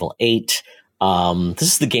Resident Evil 8. This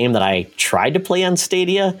is the game that I tried to play on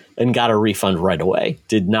Stadia and got a refund right away.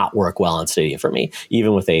 Did not work well on Stadia for me,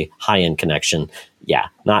 even with a high-end connection. Yeah,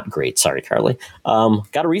 not great. Sorry, Carly.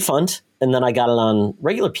 Got a refund, and then I got it on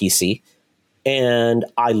regular PC, and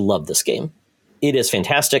I love this game. It is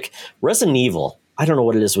fantastic. Resident Evil, I don't know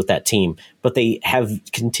what it is with that team, but they have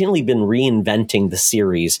continually been reinventing the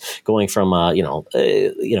series, going from a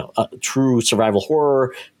true survival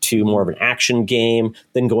horror to more of an action game,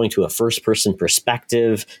 then going to a first-person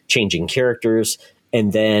perspective, changing characters,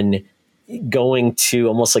 and then going to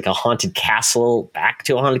almost like a haunted castle, back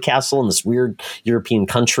to a haunted castle in this weird European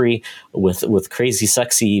country with crazy,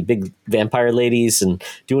 sexy, big vampire ladies and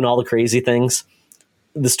doing all the crazy things.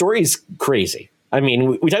 The story is crazy. I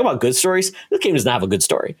mean, we talk about good stories. This game does not have a good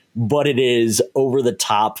story, but it is over the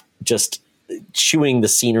top, just chewing the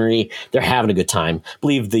scenery. They're having a good time. I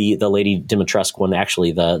believe the Lady Dimitrescu won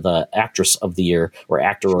actually the actress of the year or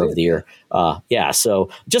actor of the year. So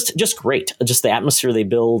just great. Just the atmosphere they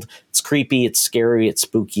build. It's creepy. It's scary. It's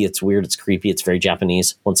spooky. It's weird. It's creepy. It's very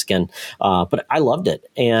Japanese once again. But I loved it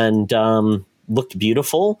and looked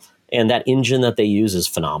beautiful. And that engine that they use is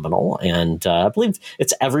phenomenal. And I believe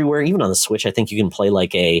it's everywhere, even on the Switch. I think you can play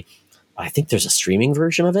I think there's a streaming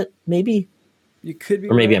version of it, maybe. You could be.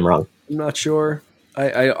 Or maybe I'm wrong. I'm not sure.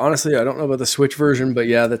 I honestly, I don't know about the Switch version, but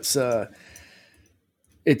yeah, that's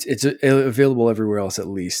it's available everywhere else at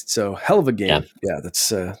least. So hell of a game. Yeah,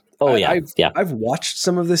 that's. I've watched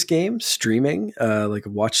some of this game streaming. I've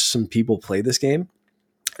watched some people play this game.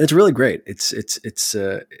 It's really great. It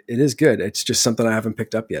is good. It's just something I haven't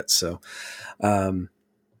picked up yet. So,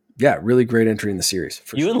 really great entry in the series.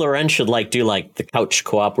 And Loren should do the couch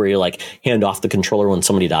co-op where you hand off the controller when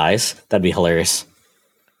somebody dies. That'd be hilarious.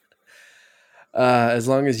 As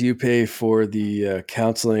long as you pay for the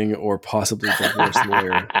counseling or possibly divorce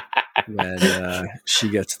lawyer when she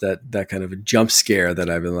gets that kind of a jump scare that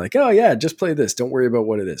I've been like, oh yeah, just play this. Don't worry about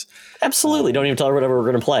what it is. Absolutely. Don't even tell her whatever we're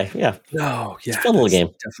going to play. Yeah. No. Yeah. It's a fun little game.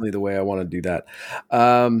 Definitely the way I want to do that.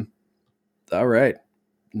 All right.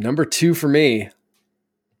 Number 2 for me.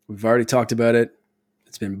 We've already talked about it.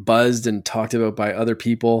 It's been buzzed and talked about by other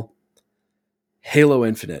people. Halo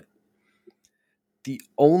Infinite. The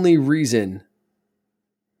only reason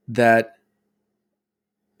that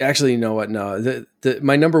actually, you know what? No,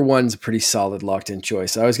 my number 1's a pretty solid locked in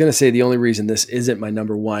choice. I was going to say the only reason this isn't my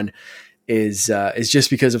number 1 is just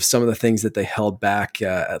because of some of the things that they held back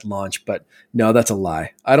at launch. But no, that's a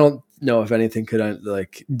lie. I don't know if anything could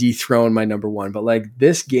dethrone my number 1, but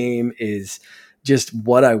this game is just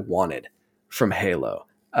what I wanted from Halo,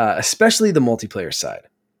 especially the multiplayer side.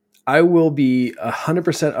 I will be 100%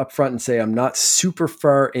 upfront and say I'm not super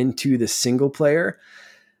far into the single player,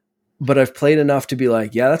 but I've played enough to be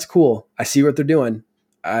like, yeah, that's cool. I see what they're doing.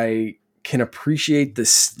 I can appreciate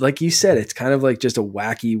this. Like you said, it's kind of just a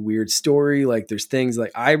wacky, weird story. There's things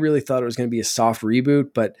I really thought it was going to be a soft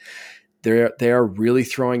reboot, but they are really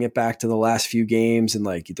throwing it back to the last few games. And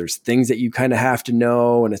there's things that you kind of have to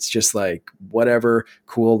know. And it's just whatever,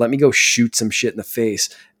 cool. Let me go shoot some shit in the face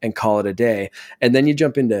and call it a day. And then you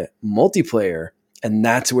jump into multiplayer, and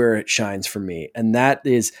that's where it shines for me. And that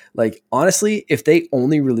is honestly, if they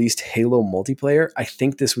only released Halo multiplayer, I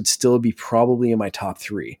think this would still be probably in my top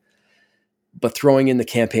 3. But throwing in the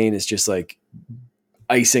campaign is just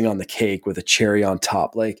icing on the cake with a cherry on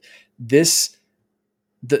top. This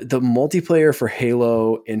the multiplayer for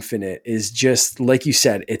Halo Infinite is just like you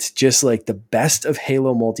said, it's just like the best of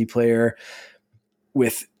Halo multiplayer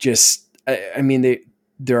with just, I mean,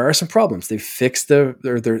 there are some problems. They've fixed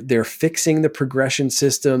they're fixing the progression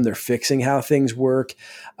system. They're fixing how things work.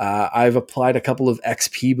 I've applied a couple of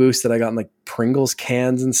XP boosts that I got in like Pringles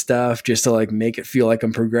cans and stuff just to like make it feel like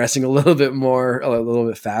I'm progressing a little bit more, a little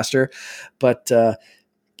bit faster. But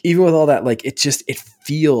even with all that, like it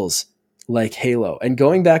feels like Halo. And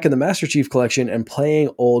going back in the Master Chief Collection and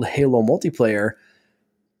playing old Halo multiplayer,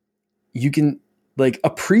 you can like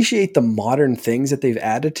appreciate the modern things that they've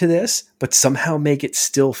added to this, but somehow make it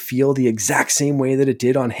still feel the exact same way that it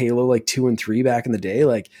did on Halo like 2 and 3 back in the day.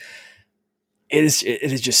 Like it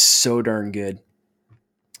is just so darn good.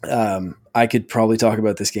 I could probably talk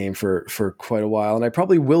about this game for quite a while, and I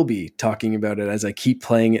probably will be talking about it as I keep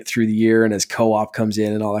playing it through the year and as co-op comes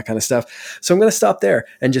in and all that kind of stuff. So I'm going to stop there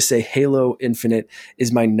and just say Halo Infinite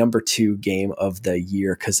is my number 2 game of the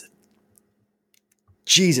year because,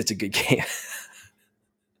 geez, it's a good game.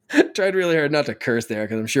 Tried really hard not to curse there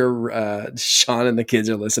because I'm sure Sean and the kids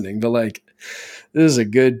are listening, but like this is a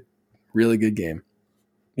good, really good game.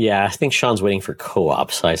 Yeah, I think Sean's waiting for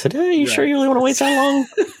co-op. So I said, hey, you sure you really want to wait that long?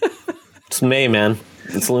 It's May, man.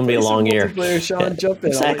 It's going to be a long year. Sean, jump in.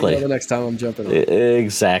 Exactly. I'll let you know the next time I'm jumping on.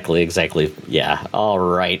 Exactly. Yeah. All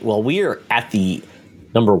right. Well, we are at the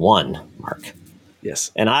number 1 mark.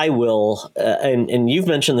 Yes. And I will, and you've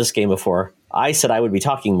mentioned this game before. I said I would be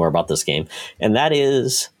talking more about this game, and that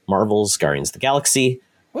is Marvel's Guardians of the Galaxy.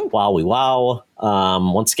 Woo. Wow.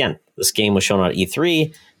 Once again, this game was shown at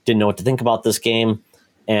E3. Didn't know what to think about this game.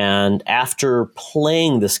 And after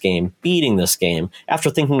playing this game, beating this game, after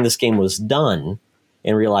thinking this game was done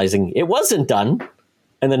and realizing it wasn't done,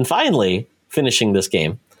 and then finally finishing this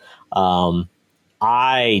game,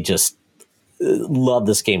 I just love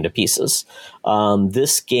this game to pieces.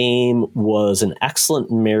 This game was an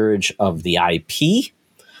excellent marriage of the IP,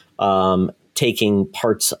 taking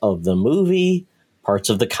parts of the movie, parts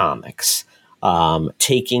of the comics,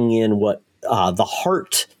 taking in what the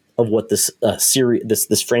heart of what this series,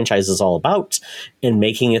 this franchise is all about, and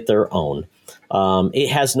making it their own. It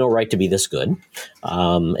has no right to be this good.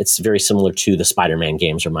 It's very similar to the Spider-Man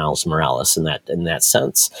games or Miles Morales in that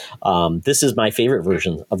sense. This is my favorite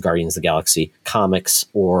version of Guardians of the Galaxy comics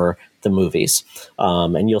or the movies.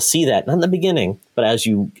 And you'll see that not in the beginning, but as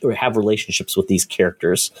you have relationships with these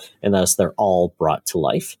characters and as they're all brought to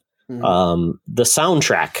life. Mm-hmm. The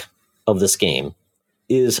soundtrack of this game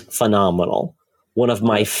is phenomenal. One of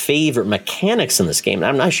my favorite mechanics in this game, and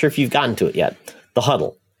I'm not sure if you've gotten to it yet, the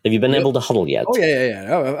huddle. Have you been able to huddle yet? Oh, yeah.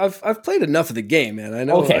 Oh, I've played enough of the game, man. I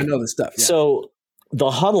know the stuff. Yeah. So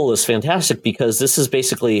the huddle is fantastic because this is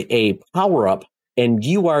basically a power-up, and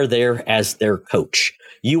you are there as their coach.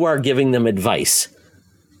 You are giving them advice.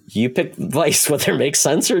 You pick advice, whether it makes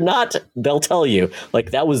sense or not, they'll tell you.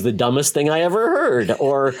 Like, that was the dumbest thing I ever heard.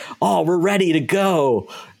 Or, oh, we're ready to go.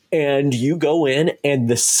 And you go in, and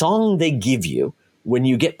the song they give you when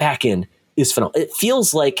you get back in is phenomenal. It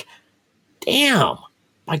feels like, damn,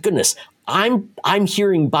 my goodness, I'm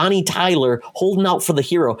hearing Bonnie Tyler holding out for the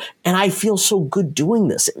hero, and I feel so good doing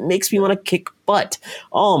this. It makes me want to kick butt.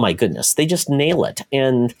 Oh my goodness, they just nail it.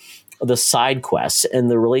 And the side quests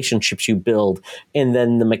and the relationships you build, and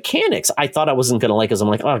then the mechanics I thought I wasn't going to like, because I'm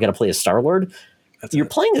like, oh, I got to play as Star-Lord. You're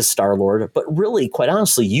playing as Star-Lord, but really, quite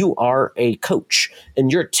honestly, you are a coach,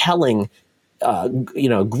 and you're telling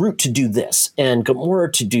Groot to do this, and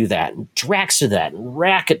Gamora to do that, and Drax to that, and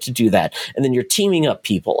Rocket to do that, and then you're teaming up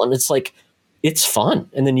people, and it's like, it's fun.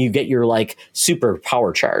 And then you get your like super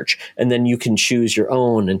power charge, and then you can choose your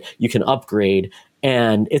own, and you can upgrade,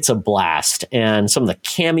 and it's a blast. And some of the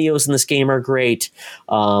cameos in this game are great.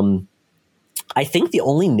 I think the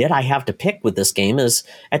only nit I have to pick with this game is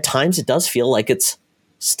at times it does feel like it's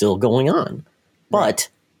still going on, but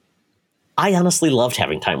I honestly loved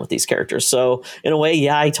having time with these characters. So in a way,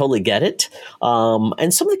 yeah, I totally get it.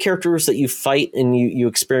 And some of the characters that you fight and you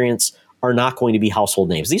experience are not going to be household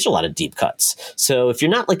names. These are a lot of deep cuts. So if you're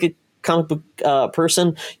not like a comic book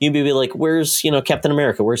person, you'd be like, where's, Captain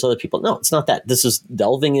America? Where's other people? No, it's not that. This is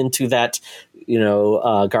delving into that,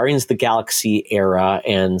 Guardians of the Galaxy era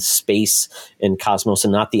and space and cosmos,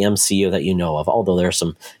 and not the MCU that you know of, although there are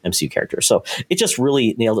some MCU characters. So it just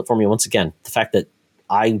really nailed it for me. Once again, the fact that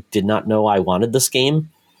I did not know I wanted this game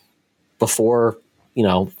before,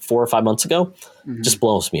 4 or 5 months ago, just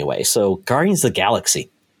blows me away. So Guardians of the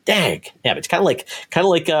Galaxy, dang. Yeah, it's kind of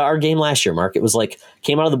like our game last year, Mark. It was like,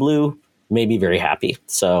 came out of the blue, made me very happy.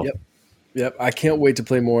 So Yep. I can't wait to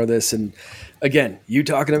play more of this. And again, you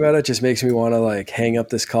talking about it just makes me want to like hang up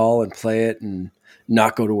this call and play it and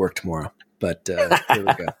not go to work tomorrow. But there we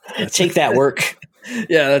go. Take that work.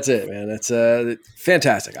 Yeah, that's it, man. That's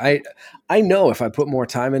fantastic. I know if I put more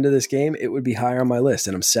time into this game, it would be higher on my list,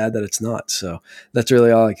 and I'm sad that it's not. So that's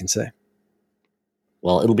really all I can say.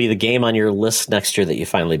 Well, it'll be the game on your list next year that you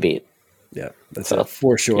finally beat. Yeah, that's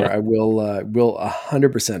for sure. Yeah. I will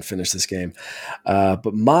 100% finish this game.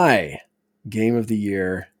 But my game of the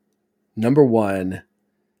year, number one,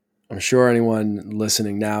 I'm sure anyone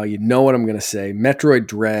listening now, you know what I'm going to say. Metroid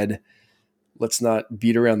Dread. Let's not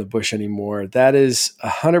beat around the bush anymore. That is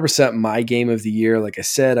 100% my game of the year. Like I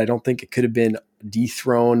said, I don't think it could have been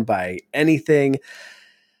dethroned by anything.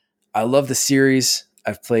 I love the series.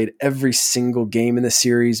 I've played every single game in the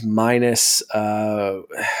series minus, what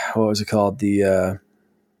was it called? The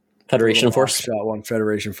Federation Force? Shot one.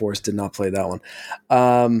 Federation Force. Did not play that one.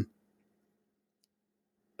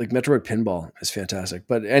 Like Metroid Pinball is fantastic.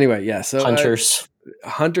 But anyway, yeah. So Hunters,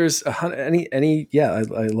 I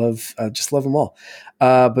just love them all.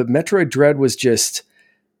 But Metroid Dread was just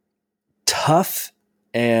tough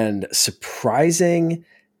and surprising,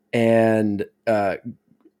 and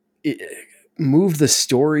it moved the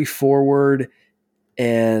story forward,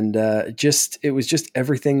 and it was just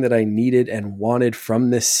everything that I needed and wanted from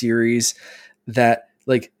this series. That,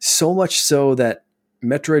 like, so much so that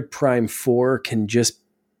Metroid Prime 4 can just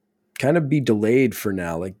kind of be delayed for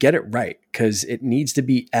now. Like, get it right, because it needs to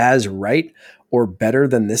be as right or better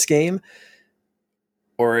than this game,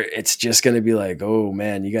 or it's just going to be like, oh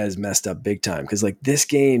man, you guys messed up big time. Because like, this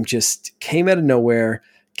game just came out of nowhere,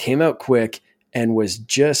 came out quick, and was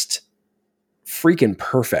just freaking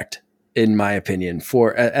perfect, in my opinion,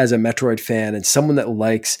 for as a Metroid fan and someone that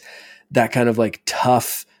likes that kind of like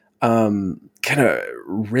tough, kind of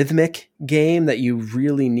rhythmic game that you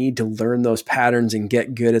really need to learn those patterns and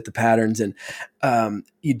get good at the patterns. And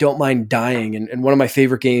you don't mind dying. And one of my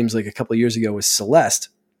favorite games, like a couple of years ago, was Celeste.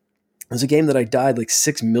 It was a game that I died like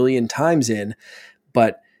 6 million times in,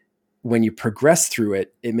 but when you progress through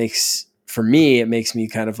it, it makes me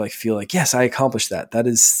kind of like feel like, yes, I accomplished that. That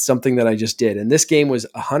is something that I just did. And this game was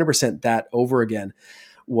 100% that over again.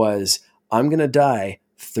 Was, I'm going to die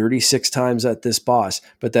 36 times at this boss,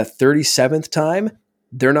 but that 37th time,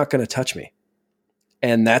 they're not going to touch me.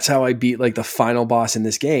 And that's how I beat like the final boss in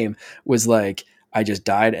this game. Was like, I just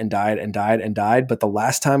died and died and died and died. But the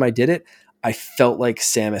last time I did it, I felt like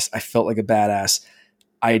Samus. I felt like a badass.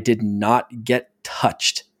 I did not get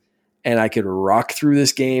touched, and I could rock through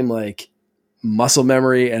this game like muscle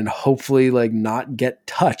memory and hopefully like not get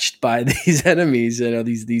touched by these enemies,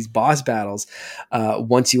 these boss battles,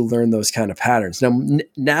 once you learn those kind of patterns.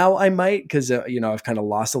 Now I might, because I've kind of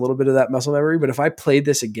lost a little bit of that muscle memory, but if I played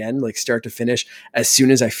this again, like start to finish, as soon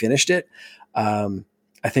as I finished it,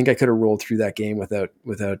 I think I could have rolled through that game without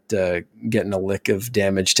getting a lick of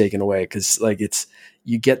damage taken away. Cause like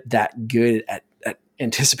you get that good at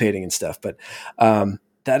anticipating and stuff, but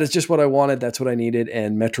that is just what I wanted. That's what I needed.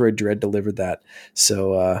 And Metroid Dread delivered that.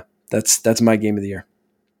 So that's my game of the year.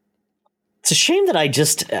 It's a shame that I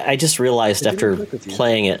just realized after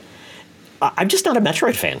playing it, I'm just not a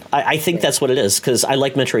Metroid fan. I think that's what it is, because I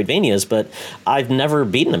like Metroidvanias, but I've never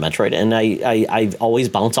beaten a Metroid, and I always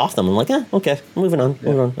bounce off them. I'm like, okay, moving on.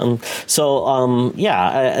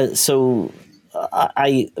 I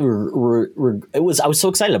was so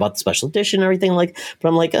excited about the special edition and everything, but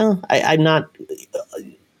I'm like, I'm not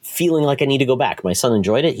feeling like I need to go back. My son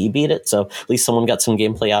enjoyed it; he beat it, so at least someone got some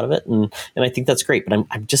gameplay out of it, and I think that's great. But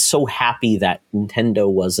I'm just so happy that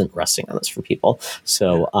Nintendo wasn't resting on this for people.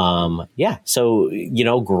 So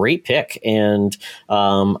great pick, and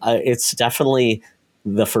it's definitely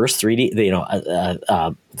the first 3D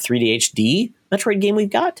 3D HD Metroid game we've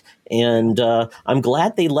got, and I'm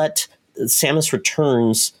glad they let Samus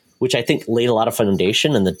Returns, which I think laid a lot of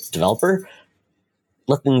foundation in the developer,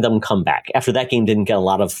 letting them come back after that game didn't get a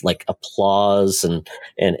lot of like applause and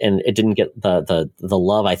it didn't get the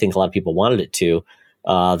love I think a lot of people wanted it to.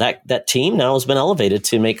 That team now has been elevated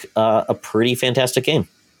to make a pretty fantastic game.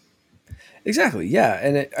 Exactly. Yeah.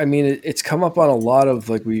 And it's come up on a lot of,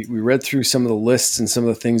 like, we read through some of the lists and some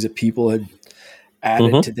of the things that people had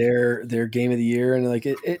added to their game of the year. And like,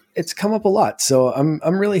 it's come up a lot. So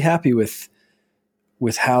I'm really happy with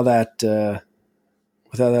how that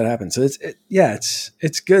happened. So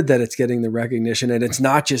it's good that it's getting the recognition, and it's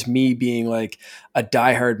not just me being like a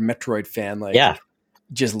diehard Metroid fan,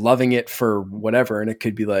 just loving it for whatever. And it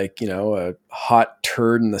could be like, a hot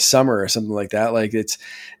turd in the summer or something like that. Like, it's,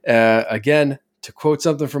 again, to quote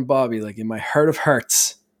something from Bobby, like, in my heart of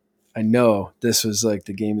hearts, I know this was like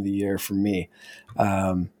the game of the year for me.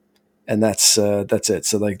 And that's it.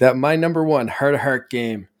 So like that, my number one heart of heart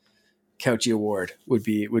game, Couchy Award would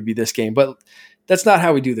be this game. But That's not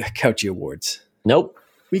how we do the Couchy Awards. Nope.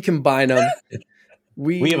 We combine them.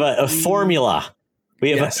 We have a formula. We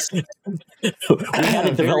have we had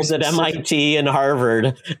it developed at MIT and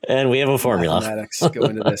Harvard, and we have a formula. Mathematics go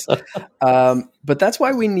into this. But that's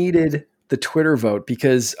why we needed the Twitter vote,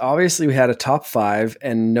 because obviously we had a top 5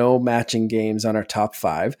 and no matching games on our top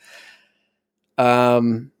 5.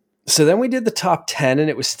 So then we did the top 10 and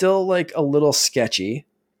it was still like a little sketchy.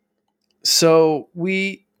 So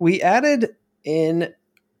we added in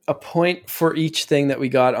a point for each thing that we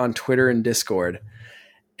got on Twitter and Discord.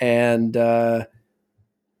 And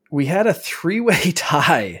we had a 3-way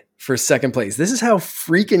tie for second place. This is how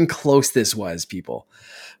freaking close this was, people.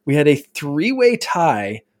 We had a 3-way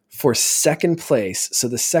tie for second place. So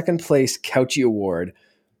the second place Couchy Award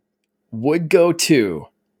would go to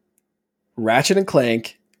Ratchet and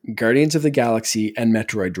Clank, Guardians of the Galaxy, and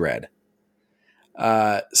Metroid Dread.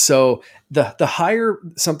 So the higher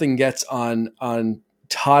something gets on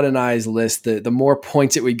Todd and I's list, the more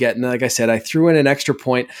points it would get. And like I said, I threw in an extra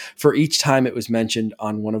point for each time it was mentioned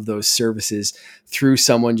on one of those services through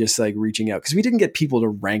someone just like reaching out, because we didn't get people to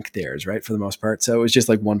rank theirs, right, for the most part. So it was just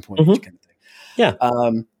like 1 point each kind of thing. Yeah.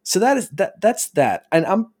 So that's that. And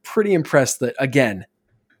I'm pretty impressed that, again,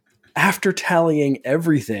 after tallying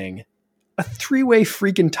everything, a 3-way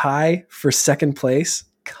freaking tie for second place.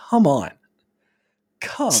 Come on.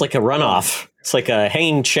 It's like a runoff. It's like a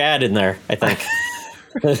hanging Chad in there, I think.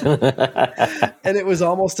 And it was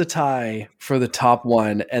almost a tie for the top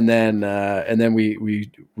one, and then we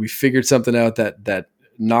figured something out that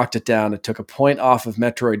knocked it down. It took a point off of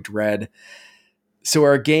Metroid Dread. So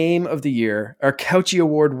our game of the year, our Couchy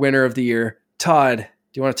Award winner of the year, Todd, do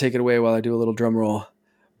you want to take it away while I do a little drum roll?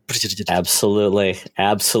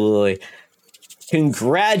 Absolutely.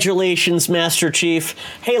 Congratulations, Master Chief.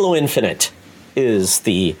 Halo Infinite is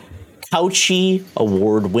the Couchy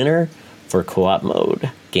Award winner for co-op mode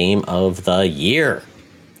game of the year.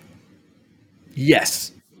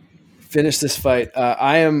 Yes. Finish this fight.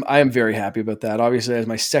 I am very happy about that. Obviously, as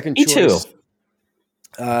my second choice. Me too.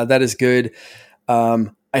 That is good.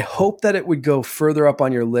 I hope that it would go further up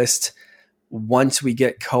on your list once we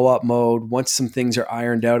get co-op mode, once some things are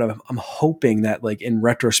ironed out. I'm hoping that, like, in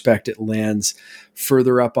retrospect, it lands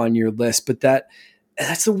further up on your list. But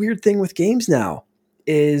that's the weird thing with games now,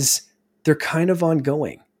 is they're kind of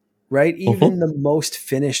ongoing, right? Even the most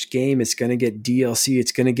finished game is going to get DLC.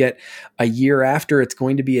 It's going to get a year after. It's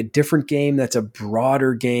going to be a different game that's a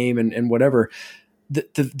broader game and whatever.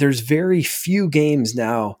 There's very few games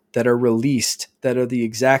now that are released that are the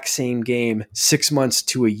exact same game 6 months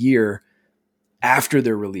to a year after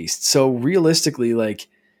they're released. So realistically, like,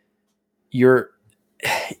 you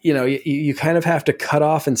kind of have to cut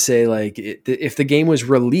off and say, like, if the game was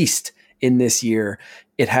released in this year,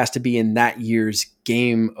 it has to be in that year's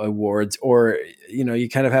game awards, or, you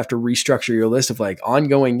kind of have to restructure your list of like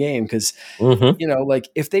ongoing game. Cause like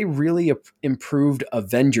if they really improved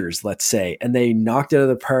Avengers, let's say, and they knocked it out of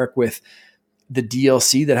the park with the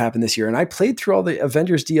DLC that happened this year. And I played through all the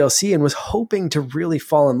Avengers DLC and was hoping to really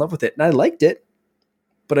fall in love with it. And I liked it,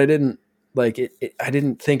 but I didn't like it. I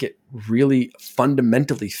didn't think it really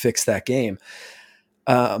fundamentally fixed that game.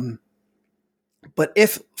 But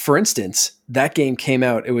if, for instance, that game came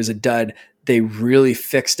out, it was a dud, they really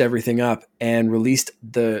fixed everything up and released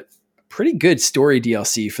the pretty good story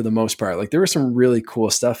DLC for the most part. Like, there was some really cool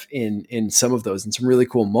stuff in some of those and some really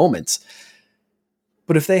cool moments.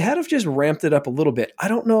 But if they had have just ramped it up a little bit, I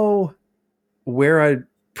don't know where I'd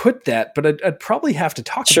put that, but I'd probably have to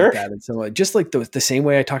talk about that in some way. Just like the same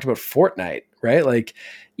way I talked about Fortnite, right? Like,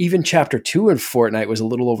 even Chapter 2 in Fortnite was a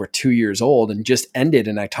little over 2 years old and just ended,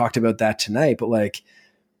 and I talked about that tonight. But, like,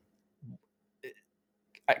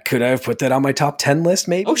 could I have put that on my top 10 list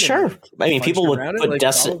maybe? Oh, sure. I mean, people would put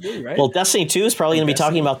Destiny. Probably, right? Well, Destiny 2 is probably going to be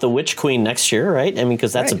talking about the Witch Queen next year, right? I mean,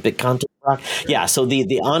 because that's a big content. Yeah, so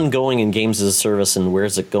the ongoing in games as a service and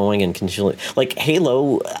where's it going and continually, like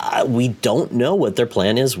Halo, we don't know what their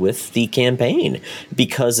plan is with the campaign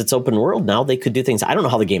because it's open world now. They could do things. I don't know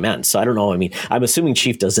how the game ends, so I don't know. I mean, I'm assuming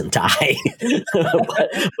Chief doesn't die,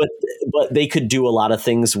 but they could do a lot of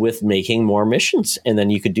things with making more missions, and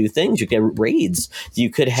then you could do things. You could get raids.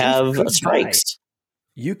 You could have strikes.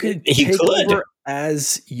 You could take over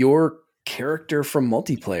as your character from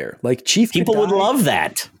multiplayer, like Chief. People would love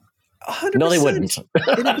that. 100%. No, they wouldn't.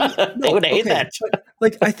 They would hate that. But,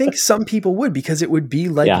 like, I think some people would, because it would be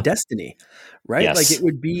like Destiny, right? Yes. Like, it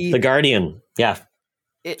would be the Guardian. Yeah.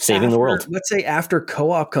 Saving the world. Let's say after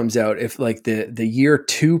co-op comes out, if like the year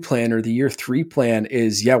 2 plan or the year 3 plan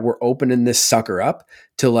is, we're opening this sucker up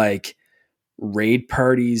to like raid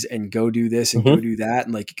parties and go do this and go do that.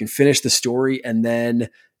 And like, you can finish the story and then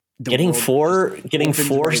getting four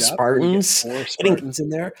Spartans, in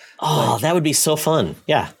there. Oh, that would be so fun.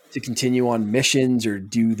 Yeah. To continue on missions or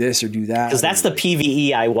do this or do that. Because that's the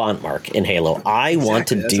PvE I want, Mark, in Halo. I want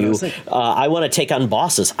to take on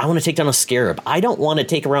bosses. I want to take down a scarab. I don't want to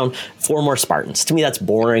take around 4 more Spartans. To me, that's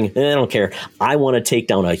boring. I don't care. I want to take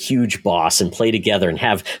down a huge boss and play together and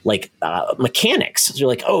have like mechanics. So you're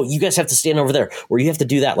like, oh, you guys have to stand over there, or you have to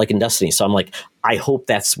do that like in Destiny. So I'm like, I hope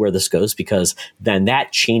that's where this goes, because then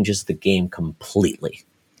that changes the game completely.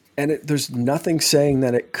 And there's nothing saying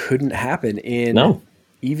that it couldn't happen in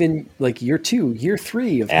even like year 2, year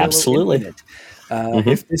 3 of Absolutely. Halo Infinite.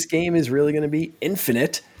 If this game is really going to be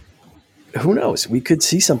infinite, who knows? We could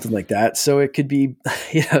see something like that. So it could be,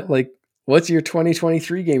 like, what's your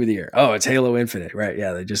 2023 game of the year? Oh, it's Halo Infinite, right?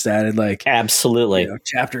 Yeah, they just added like absolutely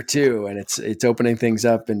chapter 2, and it's opening things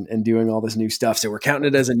up and doing all this new stuff. So we're counting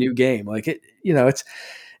it as a new game. Like it,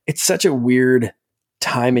 it's such a weird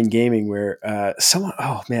time in gaming where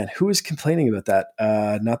who was complaining about that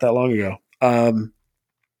not that long ago?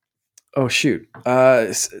 Oh shoot! One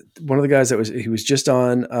of the guys he was just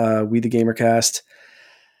on We the Gamercast.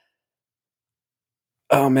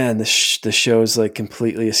 Oh man, the show's like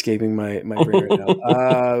completely escaping my brain right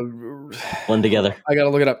now. One together. I gotta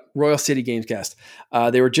look it up. Royal City Gamescast.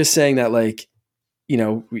 They were just saying that, like,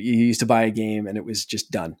 you used to buy a game and it was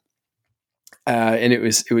just done. And it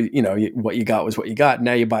was what you got was what you got.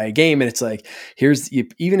 Now you buy a game and it's like,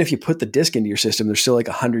 even if you put the disc into your system, there's still like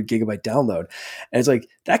 100 gigabyte download. And it's like,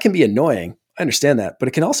 that can be annoying. I understand that, but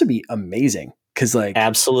it can also be amazing. Cause like,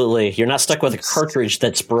 absolutely. You're not stuck with a cartridge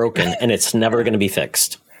that's broken and it's never going to be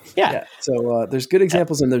fixed. Yeah. So there's good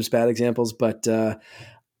examples and there's bad examples, but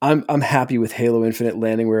I'm happy with Halo Infinite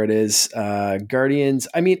landing where it is. Guardians,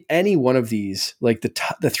 I mean, any one of these, like the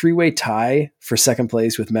 3-way tie for second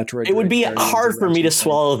place with Metroid. It would be hard for me to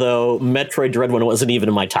swallow, though. Metroid Dread, when it wasn't even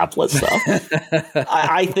in my top list, though.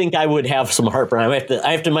 I think I would have some heartburn. I might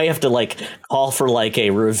have to like call for like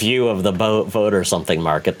a review of the vote or something,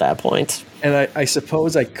 Mark, at that point. And I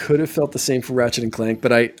suppose I could have felt the same for Ratchet and Clank,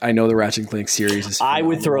 but I know the Ratchet and Clank series is phenomenal. I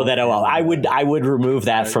would throw that out. I would remove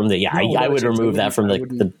that from the I would remove that from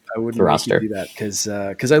the roster. Do that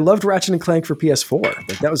because I loved Ratchet and Clank for PS4.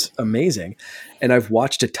 Like, that was amazing, and I've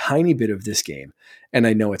watched a tiny bit of this game, and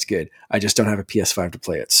I know it's good. I just don't have a PS5 to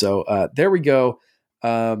play it. So there we go.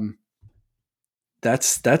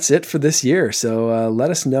 That's it for this year. So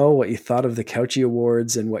let us know what you thought of the Couchy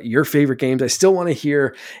Awards and what your favorite games. I still want to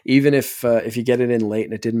hear, even if you get it in late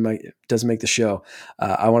and it doesn't make the show.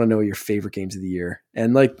 I want to know your favorite games of the year,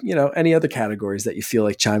 and like, any other categories that you feel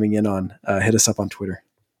like chiming in on. Hit us up on Twitter.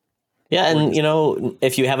 Yeah, and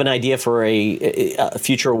if you have an idea for a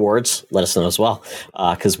future awards, let us know as well,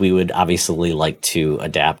 because we would obviously like to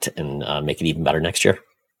adapt and make it even better next year.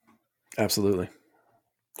 Absolutely.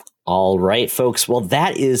 All right, folks. Well,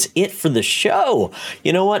 that is it for the show.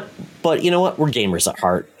 You know what? But you know what? We're gamers at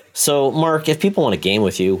heart. So, Mark, if people want to game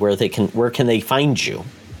with you, where can they find you?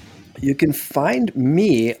 You can find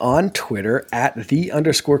me on Twitter at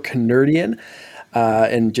 @the_Canardian.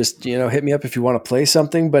 And just, hit me up if you want to play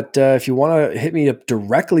something. But if you want to hit me up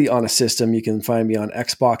directly on a system, you can find me on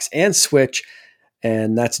Xbox and Switch.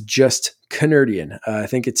 And that's just Canardian. I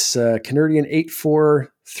think it's Canardian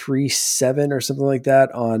 8437 or something like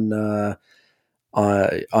that on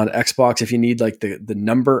Xbox. If you need like the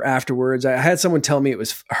number afterwards, I had someone tell me it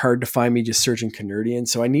was hard to find me just searching Canardian.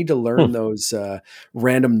 So I need to learn those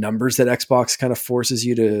random numbers that Xbox kind of forces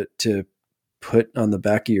you to put on the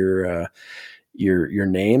back of your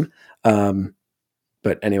name.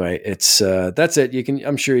 But anyway, it's that's it.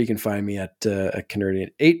 I'm sure you can find me at Canardian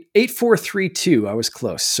 8432. I was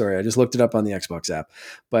close. Sorry, I just looked it up on the Xbox app.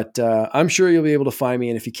 But I'm sure you'll be able to find me.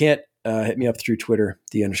 And if you can't, hit me up through Twitter,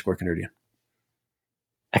 @the_Canardian.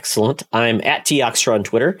 Excellent. I'm at Toxtra on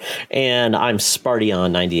Twitter, and I'm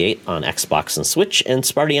Spartyon98 on Xbox and Switch, and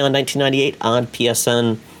Spartyon1998 on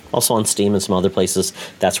PSN. Also on Steam and some other places.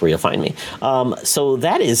 That's where you'll find me. So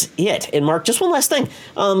that is it. And Mark, just one last thing.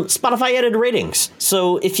 Spotify added ratings.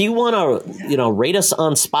 So if you want to, rate us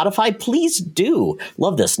on Spotify, please do.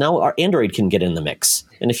 Love this. Now our Android can get in the mix.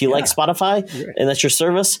 And if you like Spotify and that's your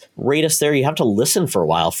service, rate us there. You have to listen for a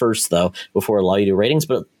while first, though, before allow you to do ratings.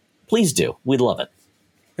 But please do. We'd love it.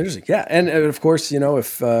 Interesting. Yeah. And of course,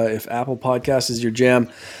 if Apple Podcasts is your jam,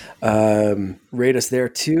 rate us there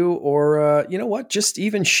too. Or, just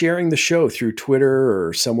even sharing the show through Twitter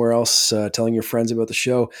or somewhere else, telling your friends about the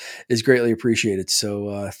show is greatly appreciated.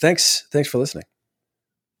 So thanks for listening.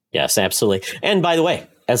 Yes, absolutely. And by the way,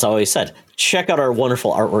 as I always said, check out our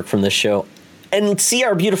wonderful artwork from this show. and see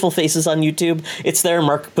our beautiful faces on YouTube. It's there.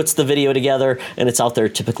 Mark puts the video together, and it's out there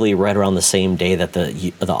typically right around the same day that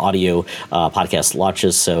the audio podcast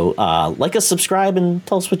launches. So like us, subscribe, and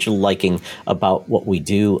tell us what you're liking about what we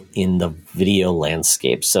do in the video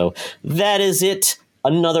landscape. So that is it.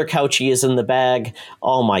 Another Couchy is in the bag.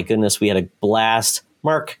 Oh my goodness, we had a blast.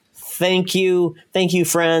 Mark, thank you. Thank you,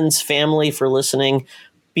 friends, family, for listening.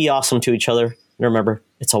 Be awesome to each other. And remember,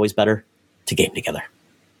 it's always better to game together.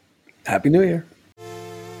 Happy New Year.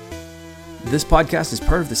 This podcast is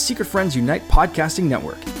part of the Secret Friends Unite podcasting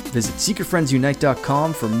network. Visit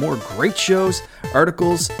secretfriendsunite.com for more great shows,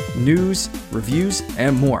 articles, news, reviews,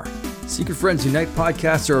 and more. Secret Friends Unite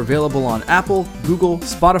podcasts are available on Apple, Google,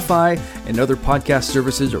 Spotify, and other podcast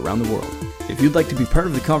services around the world. If you'd like to be part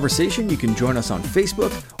of the conversation, you can join us on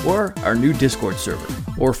Facebook or our new Discord server,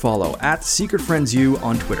 or follow @SecretFriendsU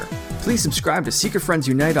on Twitter. Please subscribe to Secret Friends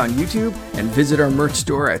Unite on YouTube and visit our merch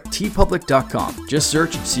store at tpublic.com. Just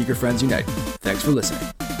search Secret Friends Unite. Thanks for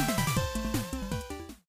listening.